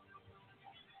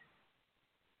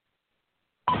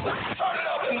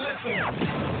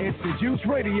 It's the Juice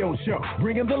Radio Show,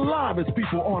 bringing the livest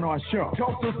people on our show.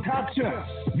 Tulsa's top chefs,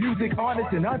 music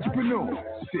artists, and entrepreneurs.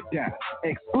 Sit down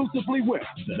exclusively with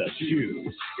the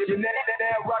Juice. You're now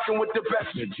rocking with the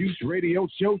best. The Juice Radio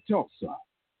Show, Tulsa.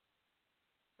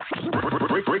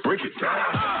 Break it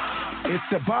down. It's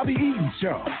the Bobby Eaton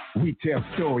Show. We tell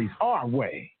stories our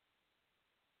way.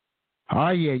 Oh,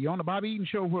 yeah, you're on the Bobby Eaton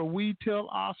Show where we tell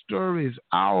our stories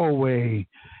our way.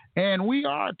 And we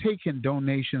are taking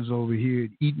donations over here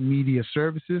at Eaton Media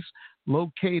Services,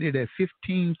 located at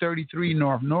 1533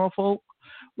 North Norfolk.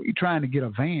 We're trying to get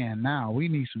a van now. We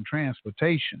need some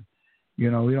transportation.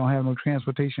 You know, we don't have no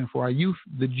transportation for our youth.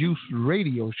 The Juice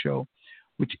Radio Show,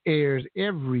 which airs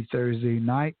every Thursday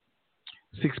night,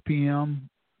 6 p.m.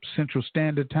 Central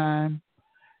Standard Time.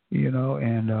 You know,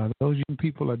 and those young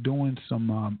people are doing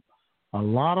some a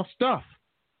lot of stuff.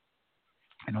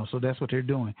 You know, so that's what they're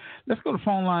doing. Let's go to the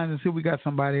phone line and see if we got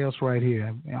somebody else right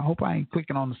here. I hope I ain't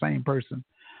clicking on the same person.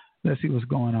 Let's see what's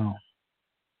going on.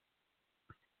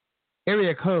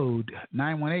 Area code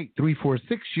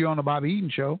 918-346. You're on the Bobby Eaton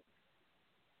Show.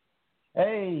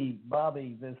 Hey,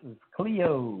 Bobby, this is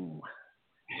Cleo.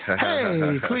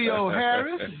 Hey, Cleo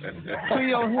Harris.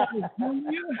 Cleo Harris Jr.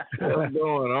 What's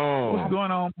going on? What's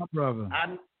going on, my brother? I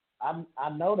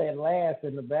know that laugh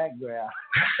in the background.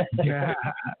 Yeah.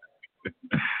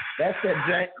 That's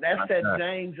that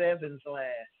James Evans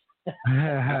laugh.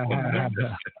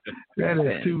 That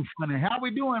is too funny. How we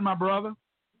doing, my brother?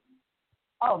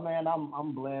 Oh man,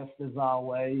 I'm blessed as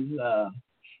always.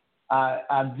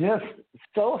 I just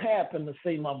so happened to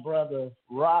see my brother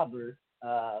Robert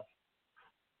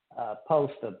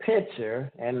post a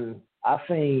picture, and I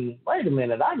seen, wait a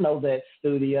minute, I know that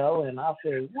studio, and I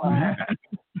said, what?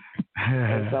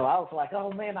 And so I was like,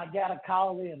 oh man, I gotta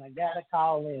call in.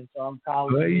 So I'm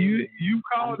calling. Well, in. you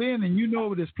called in, and you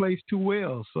know this place too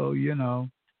well, so you know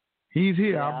he's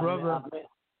here. Yeah, Our brother,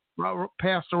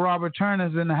 Pastor Robert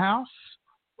Turner's in the house,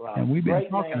 right. and we've been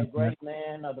talking. Great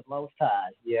man of the Most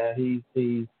High. Yeah, he's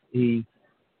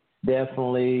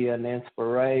definitely an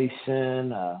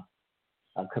inspiration, a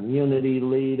community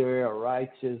leader, a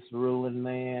righteous ruling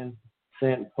man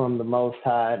sent from the Most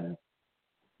High, and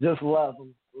just love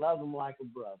him like a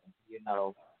brother, you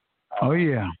know. Oh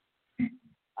yeah.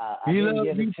 I didn't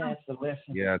get a chance to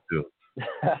listen. Yeah, I do.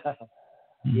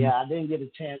 Yeah, I didn't get a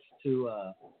chance to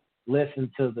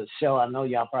listen to the show. I know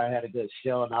y'all probably had a good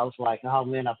show, and I was like, oh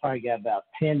man, I probably got about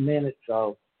 10 minutes.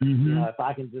 So you know, if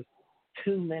I can just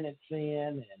 2 minutes in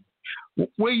and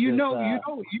well, you know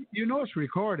it's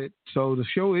recorded. So the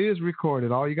show is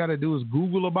recorded. All you got to do is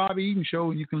Google a Bobby Eaton show,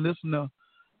 and you can listen to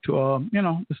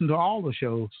listen to all the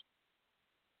shows.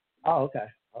 Oh, okay.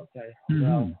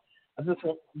 Well, I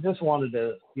just wanted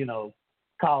to,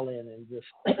 call in and just,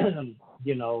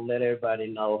 let everybody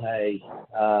know, hey,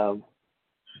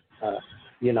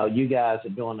 you guys are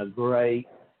doing a great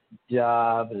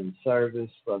job and service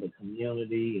for the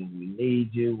community, and we need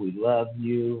you. We love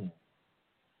you.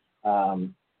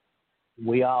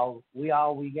 We all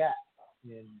we got.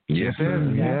 And yes,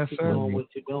 sir. Yes, keep sir. doing what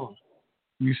you're doing.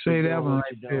 You say that one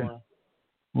right there.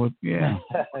 Well, yeah.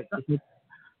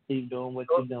 Keep doing what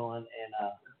you're doing,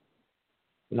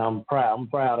 and I'm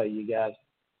proud of you guys.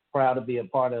 Proud to be a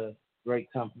part of a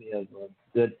great company of a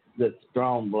good,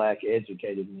 strong black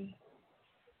educated men.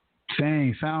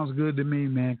 Dang, sounds good to me,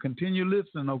 man. Continue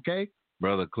listening, okay?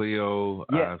 Brother Cleo,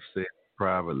 yeah. I've said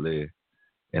privately,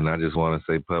 and I just want to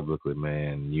say publicly,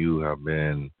 man, you have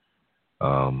been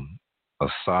a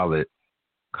solid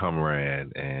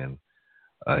comrade and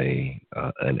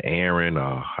an Aaron,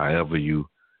 or however you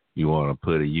want to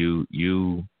put it. You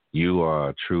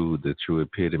are the true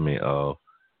epitome of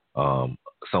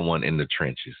someone in the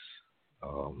trenches.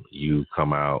 You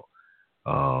come out,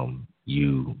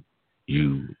 you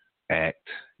act,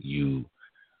 you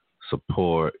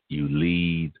support, you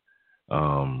lead.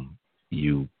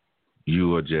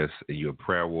 You're a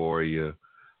prayer warrior.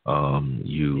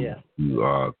 You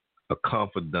are a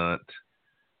confidant.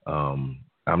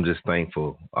 I'm just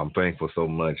thankful. I'm thankful so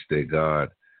much that God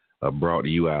brought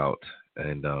you out.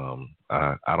 And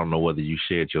I don't know whether you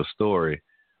shared your story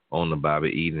on the Bobby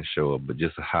Eaton show, but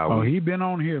just how he been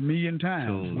on here a million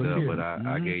times. But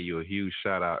I gave you a huge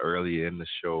shout out earlier in the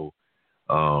show,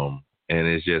 and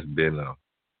it's just been a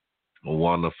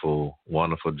wonderful,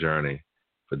 wonderful journey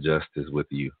for justice with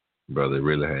you, brother. It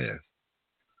really has.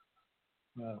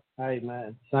 Well, hey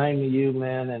man, same to you,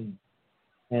 man,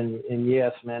 and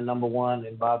yes, man. Number one,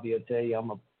 and Bobby will tell you,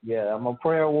 I'm a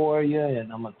prayer warrior,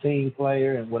 and I'm a team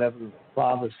player, and whatever the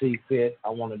Father see fit, I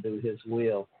want to do His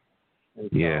will. And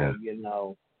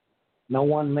so, no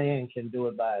one man can do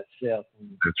it by itself.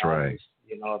 And that's right.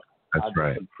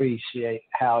 I appreciate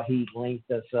how He linked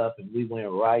us up, and we went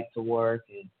right to work.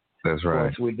 And that's of right.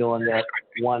 course, we're doing that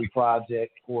one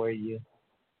project for you.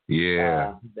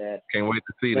 Yeah. Can't wait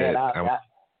to see that.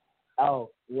 Oh,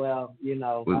 well, we're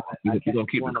going to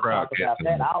keep the crowd about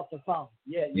that off the phone.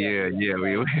 Yeah.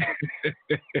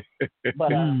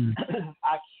 But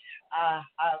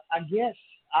I guess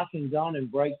I can go on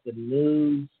and break the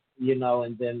news,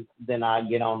 and then I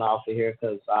get on off of here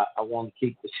because I want to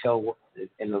keep the show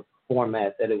in the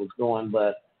format that it was going.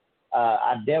 But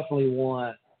I definitely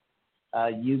want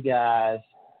you guys,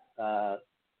 to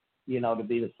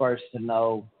be the first to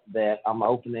know that I'm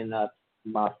opening up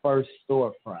my first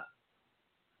storefront.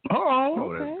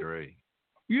 Oh, okay. That's great.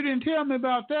 You didn't tell me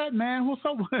about that, man. What's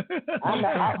up?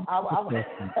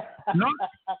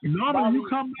 Norman, you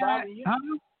come back.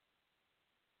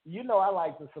 I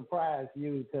like to surprise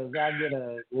you because I get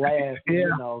a laugh,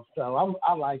 so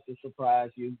I like to surprise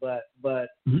you, but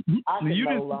I can you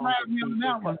no didn't longer surprise me on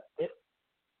that one.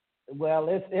 Well,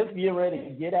 if you're ready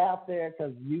to get out there,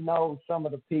 because some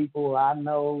of the people I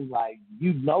know, like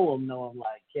know them,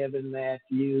 like Kevin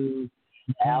Matthews,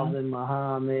 Alvin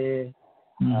Muhammad,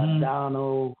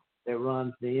 Donald that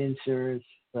runs the insurance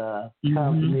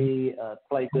company,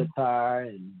 play guitar,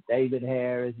 and David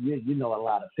Harris. You know a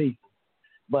lot of people,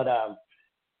 but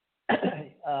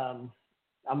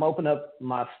I'm opening up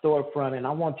my storefront, and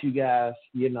I want you guys,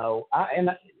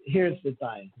 here's the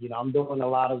thing, I'm doing a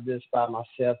lot of this by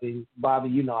myself. And Bobby,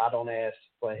 I don't ask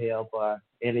for help or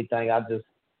anything. I just,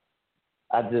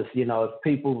 if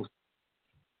people's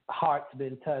heart's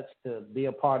been touched to be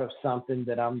a part of something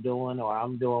that I'm doing or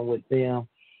I'm doing with them,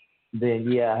 then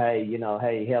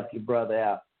hey, help your brother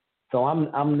out. So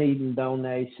I'm needing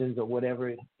donations or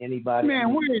whatever anybody. Man,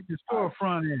 needs. where is your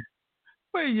storefront at?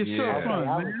 Where is your storefront,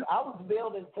 man? I was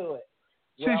building to it.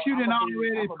 Since you didn't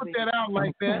already put that out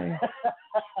like that.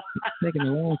 Taking a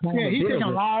long time. Yeah, he's taking a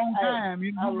long Hey, time.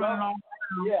 You know,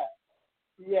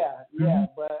 Yeah,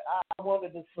 but I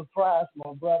wanted to surprise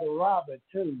my brother Robert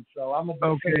too, so I'm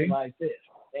gonna say it like this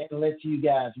and let you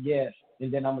guys guess,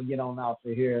 and then I'm gonna get on off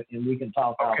of here and we can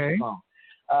talk off the phone.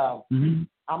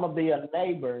 I'm gonna be a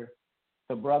neighbor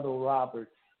to Brother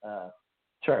Robert's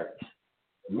church.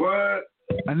 What?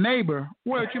 A neighbor?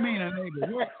 What you mean a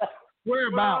neighbor? Where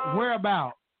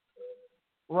about?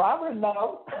 Robert,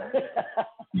 no.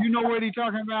 You know what he's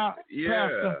talking about? Yeah,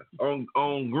 Pastor?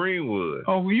 on Greenwood.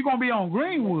 Oh, you gonna be on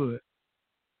Greenwood?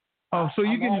 Oh, so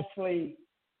you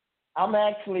I'm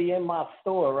actually in my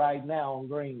store right now on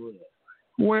Greenwood.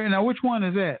 Where now? Which one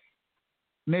is that?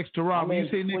 Next to Robert? You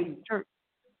say next to church?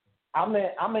 I'm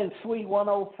in Suite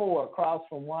 104, across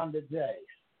from Wanda J.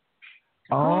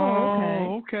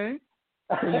 Oh, okay.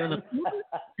 So you're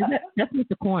that's at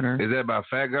the corner. Is that by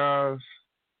Fat Guys?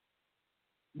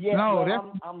 Yeah,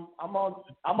 no, I'm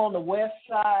on the west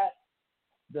side,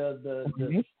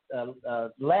 the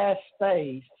last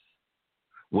space.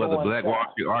 Where the Black Art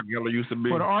Gallery used to be?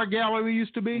 Where the art gallery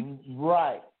used to be?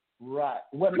 Right. Well,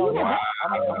 no,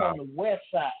 I'm on the west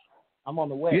side. I'm on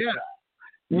the west side.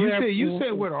 You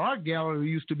said where the art gallery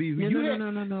used to be.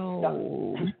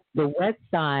 No. The west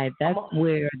side, that's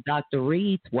where Dr.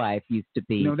 Reed's wife used to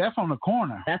be. No, that's on the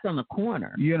corner. That's on the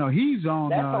corner. You know, he's on.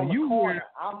 That's on the corner.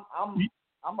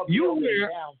 I'm a building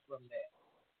down from there.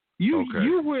 You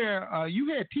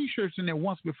had T-shirts in there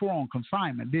once before on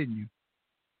consignment, didn't you?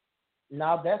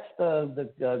 No, that's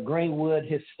the Greenwood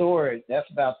Historic. That's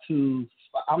about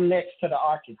I'm next to the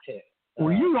architect.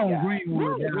 Well, you on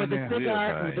Greenwood with the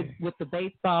cigar, with the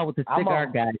baseball, with the cigar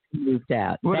guy who moved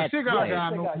out. With the cigar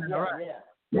guy moved out.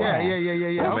 Yeah. Okay.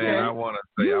 Man, I want to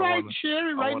say, You're I right,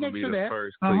 Sherry, right want to next be to the that.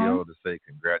 first Cleo to say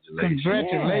congratulations.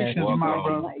 Congratulations, my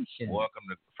brother. Welcome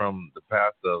from the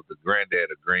pastor of the granddad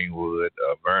of Greenwood,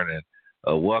 Vernon.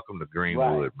 Welcome to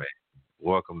Greenwood, man.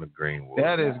 Welcome to Greenwood.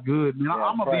 That is good, man.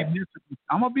 I'm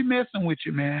gonna be messing with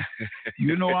you, man.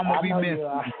 You know I'm gonna be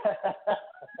messing.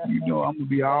 You know I'm gonna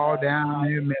be all down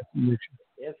there messing with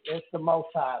you. It's the Most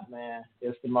High, man.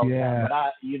 It's the Most High. But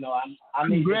I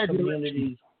need the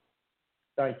community.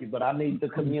 Thank you, but I need the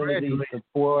community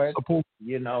support.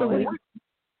 You know. So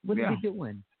what are you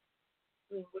doing?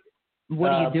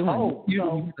 What are you doing?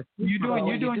 You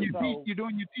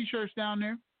doing your T-shirts down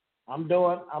there? I'm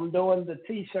doing the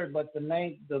T-shirt, but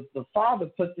the Father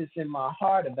put this in my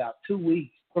heart about 3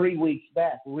 weeks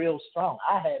back, real strong.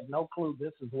 I had no clue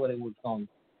this is what it was going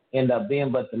to end up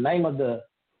being, but the name of the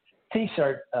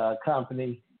T-shirt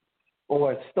company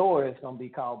or store is going to be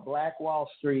called Black Wall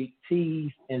Street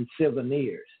Tees and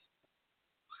Souvenirs.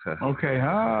 Okay,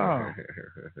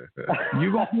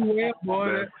 you gonna do it,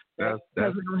 boy? Because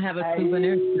we don't have a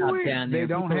souvenir shop down there. They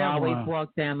don't People have always one. walk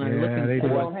down there looking They for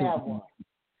don't have one.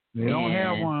 They don't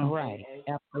have one. Right.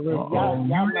 Absolutely. Y'all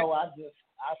know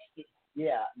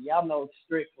y'all know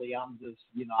strictly I'm just,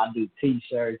 I do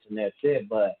T-shirts and that's it.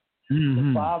 But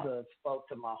the Father spoke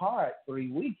to my heart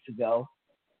 3 weeks ago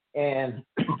and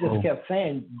just kept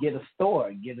saying, get a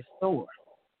store.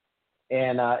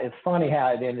 And it's funny how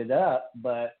it ended up,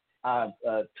 but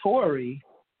Tori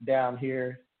down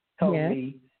here told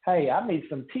me, hey, I need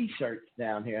some T-shirts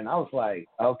down here. And I was like,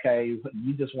 okay,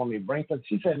 you just want me to bring them?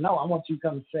 She said, no, I want you to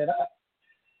come set up.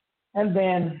 And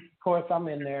then, of course, I'm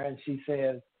in there, and she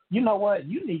says, you know what?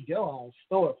 You need your own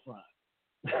storefront.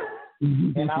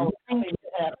 And I was thinking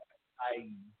to have like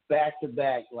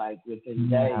back-to-back, like within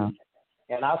days.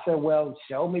 And I said, well,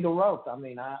 show me the ropes. I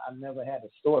mean, I never had a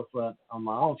storefront on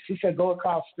my own. She said, go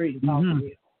across the street and talk to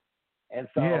me. And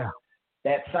so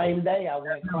that same day, I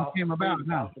went across the street and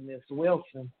talked to Miss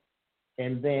Wilson.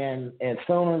 And then as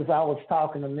soon as I was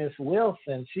talking to Miss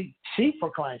Wilson, she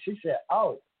proclaimed, she said,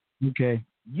 oh, okay,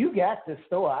 you got the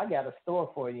store. I got a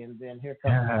store for you. And then here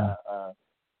comes a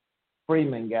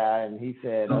Freeman guy, and he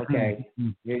said, okay.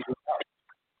 Here you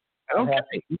go.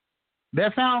 Okay.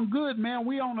 That sounds good, man.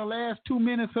 We on the last 2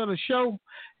 minutes of the show.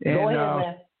 And, go ahead,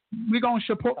 man. We're going to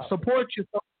support you.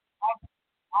 So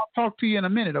I'll talk to you in a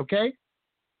minute, okay?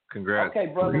 Congrats. Okay,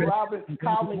 Brother Robert,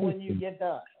 call me when you get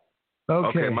done.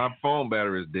 Okay, my phone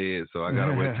battery is dead, so I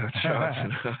gotta wait till it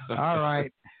charges. All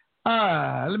right.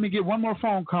 Let me get one more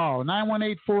phone call.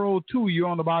 918-402. You're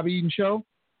on the Bobby Eaton Show.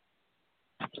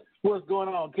 What's going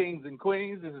on, kings and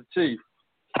queens? This is Chief.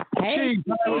 Hey, Chief,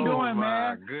 how you doing,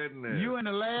 man? Goodness. You in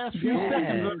the last few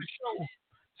seconds of the show.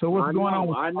 So what's going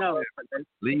on? I know.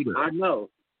 Leader. I know.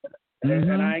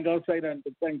 And I ain't gonna say nothing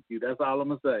but thank you. That's all I'm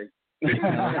gonna say.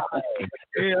 Yeah,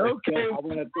 okay. I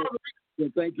want to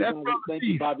thank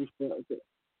you, Bobby.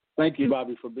 Thank you,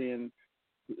 Bobby, for being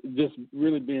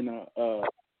really being a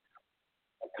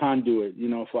conduit,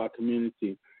 for our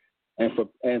community, and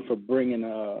for bringing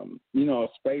a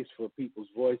space for people's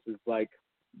voices, like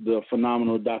the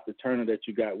phenomenal Dr. Turner that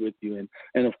you got with you,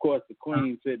 and of course the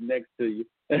Queen sitting next to you.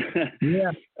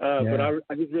 Yeah. But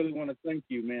I just really want to thank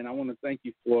you, man. I want to thank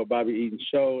you for Bobby Eaton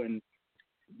Show and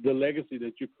the legacy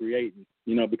that you're creating,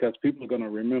 because people are going to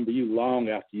remember you long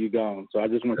after you're gone. So I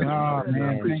just want to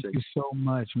thank you so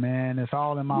much, man. It's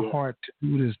all in my heart to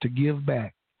do this, to give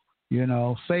back,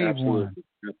 save one.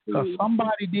 Because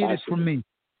somebody did it for me.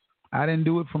 I didn't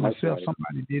do it for myself.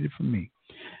 Somebody did it for me.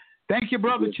 Thank you,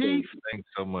 Brother Chief. Thanks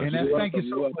so much. And thank you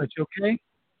so much, okay?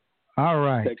 All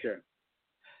right. Take care.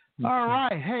 All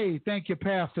right. Hey, thank you,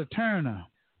 Pastor Turner.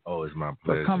 Oh, it's my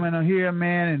pleasure. For coming on here,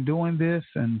 man, and doing this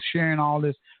and sharing all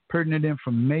this pertinent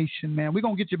information, man. We're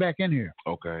going to get you back in here.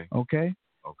 Okay. Okay?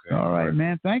 Okay. All right,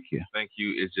 man. Thank you. Thank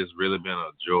you. It's just really been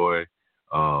a joy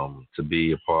to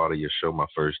be a part of your show my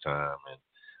first time.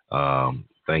 And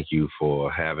thank you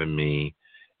for having me,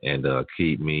 and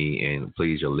keep me, and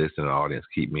please, your listening audience,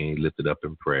 keep me lifted up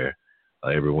in prayer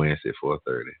every Wednesday at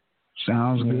 4:30.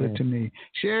 Sounds good to me.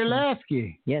 Sherry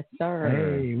Lasky. Yes,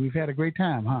 sir. Hey, we've had a great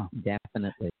time, huh?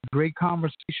 Definitely. Great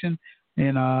conversation.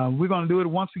 And we're going to do it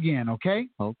once again, okay?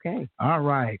 Okay. All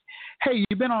right. Hey,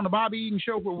 you've been on the Bobby Eaton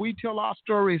Show, where we tell our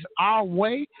stories our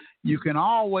way. You can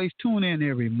always tune in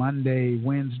every Monday,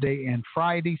 Wednesday, and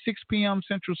Friday, 6 p.m.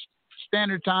 Central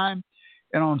Standard Time,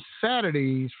 and on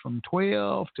Saturdays from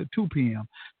 12 to 2 p.m.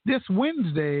 This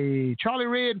Wednesday, Charlie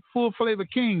Red, Full Flavor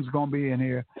King's going to be in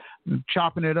here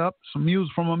chopping it up, some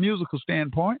music from a musical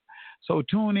standpoint. So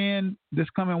tune in this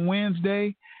coming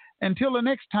Wednesday. Until the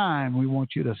next time, we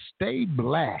want you to stay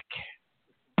black.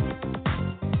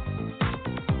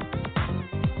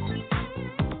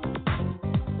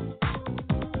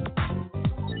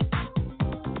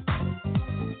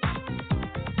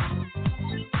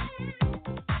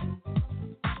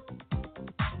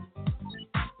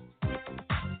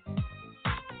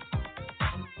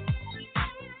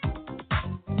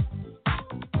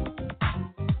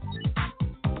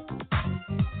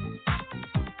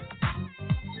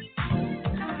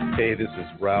 Hey, this is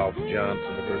Ralph Johnson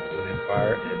of Earth, Wind &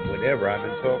 Fire, and whenever I'm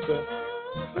in Tulsa,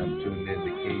 I'm tuned in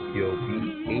to KBOB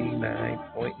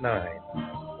 89.9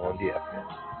 on the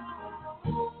FM.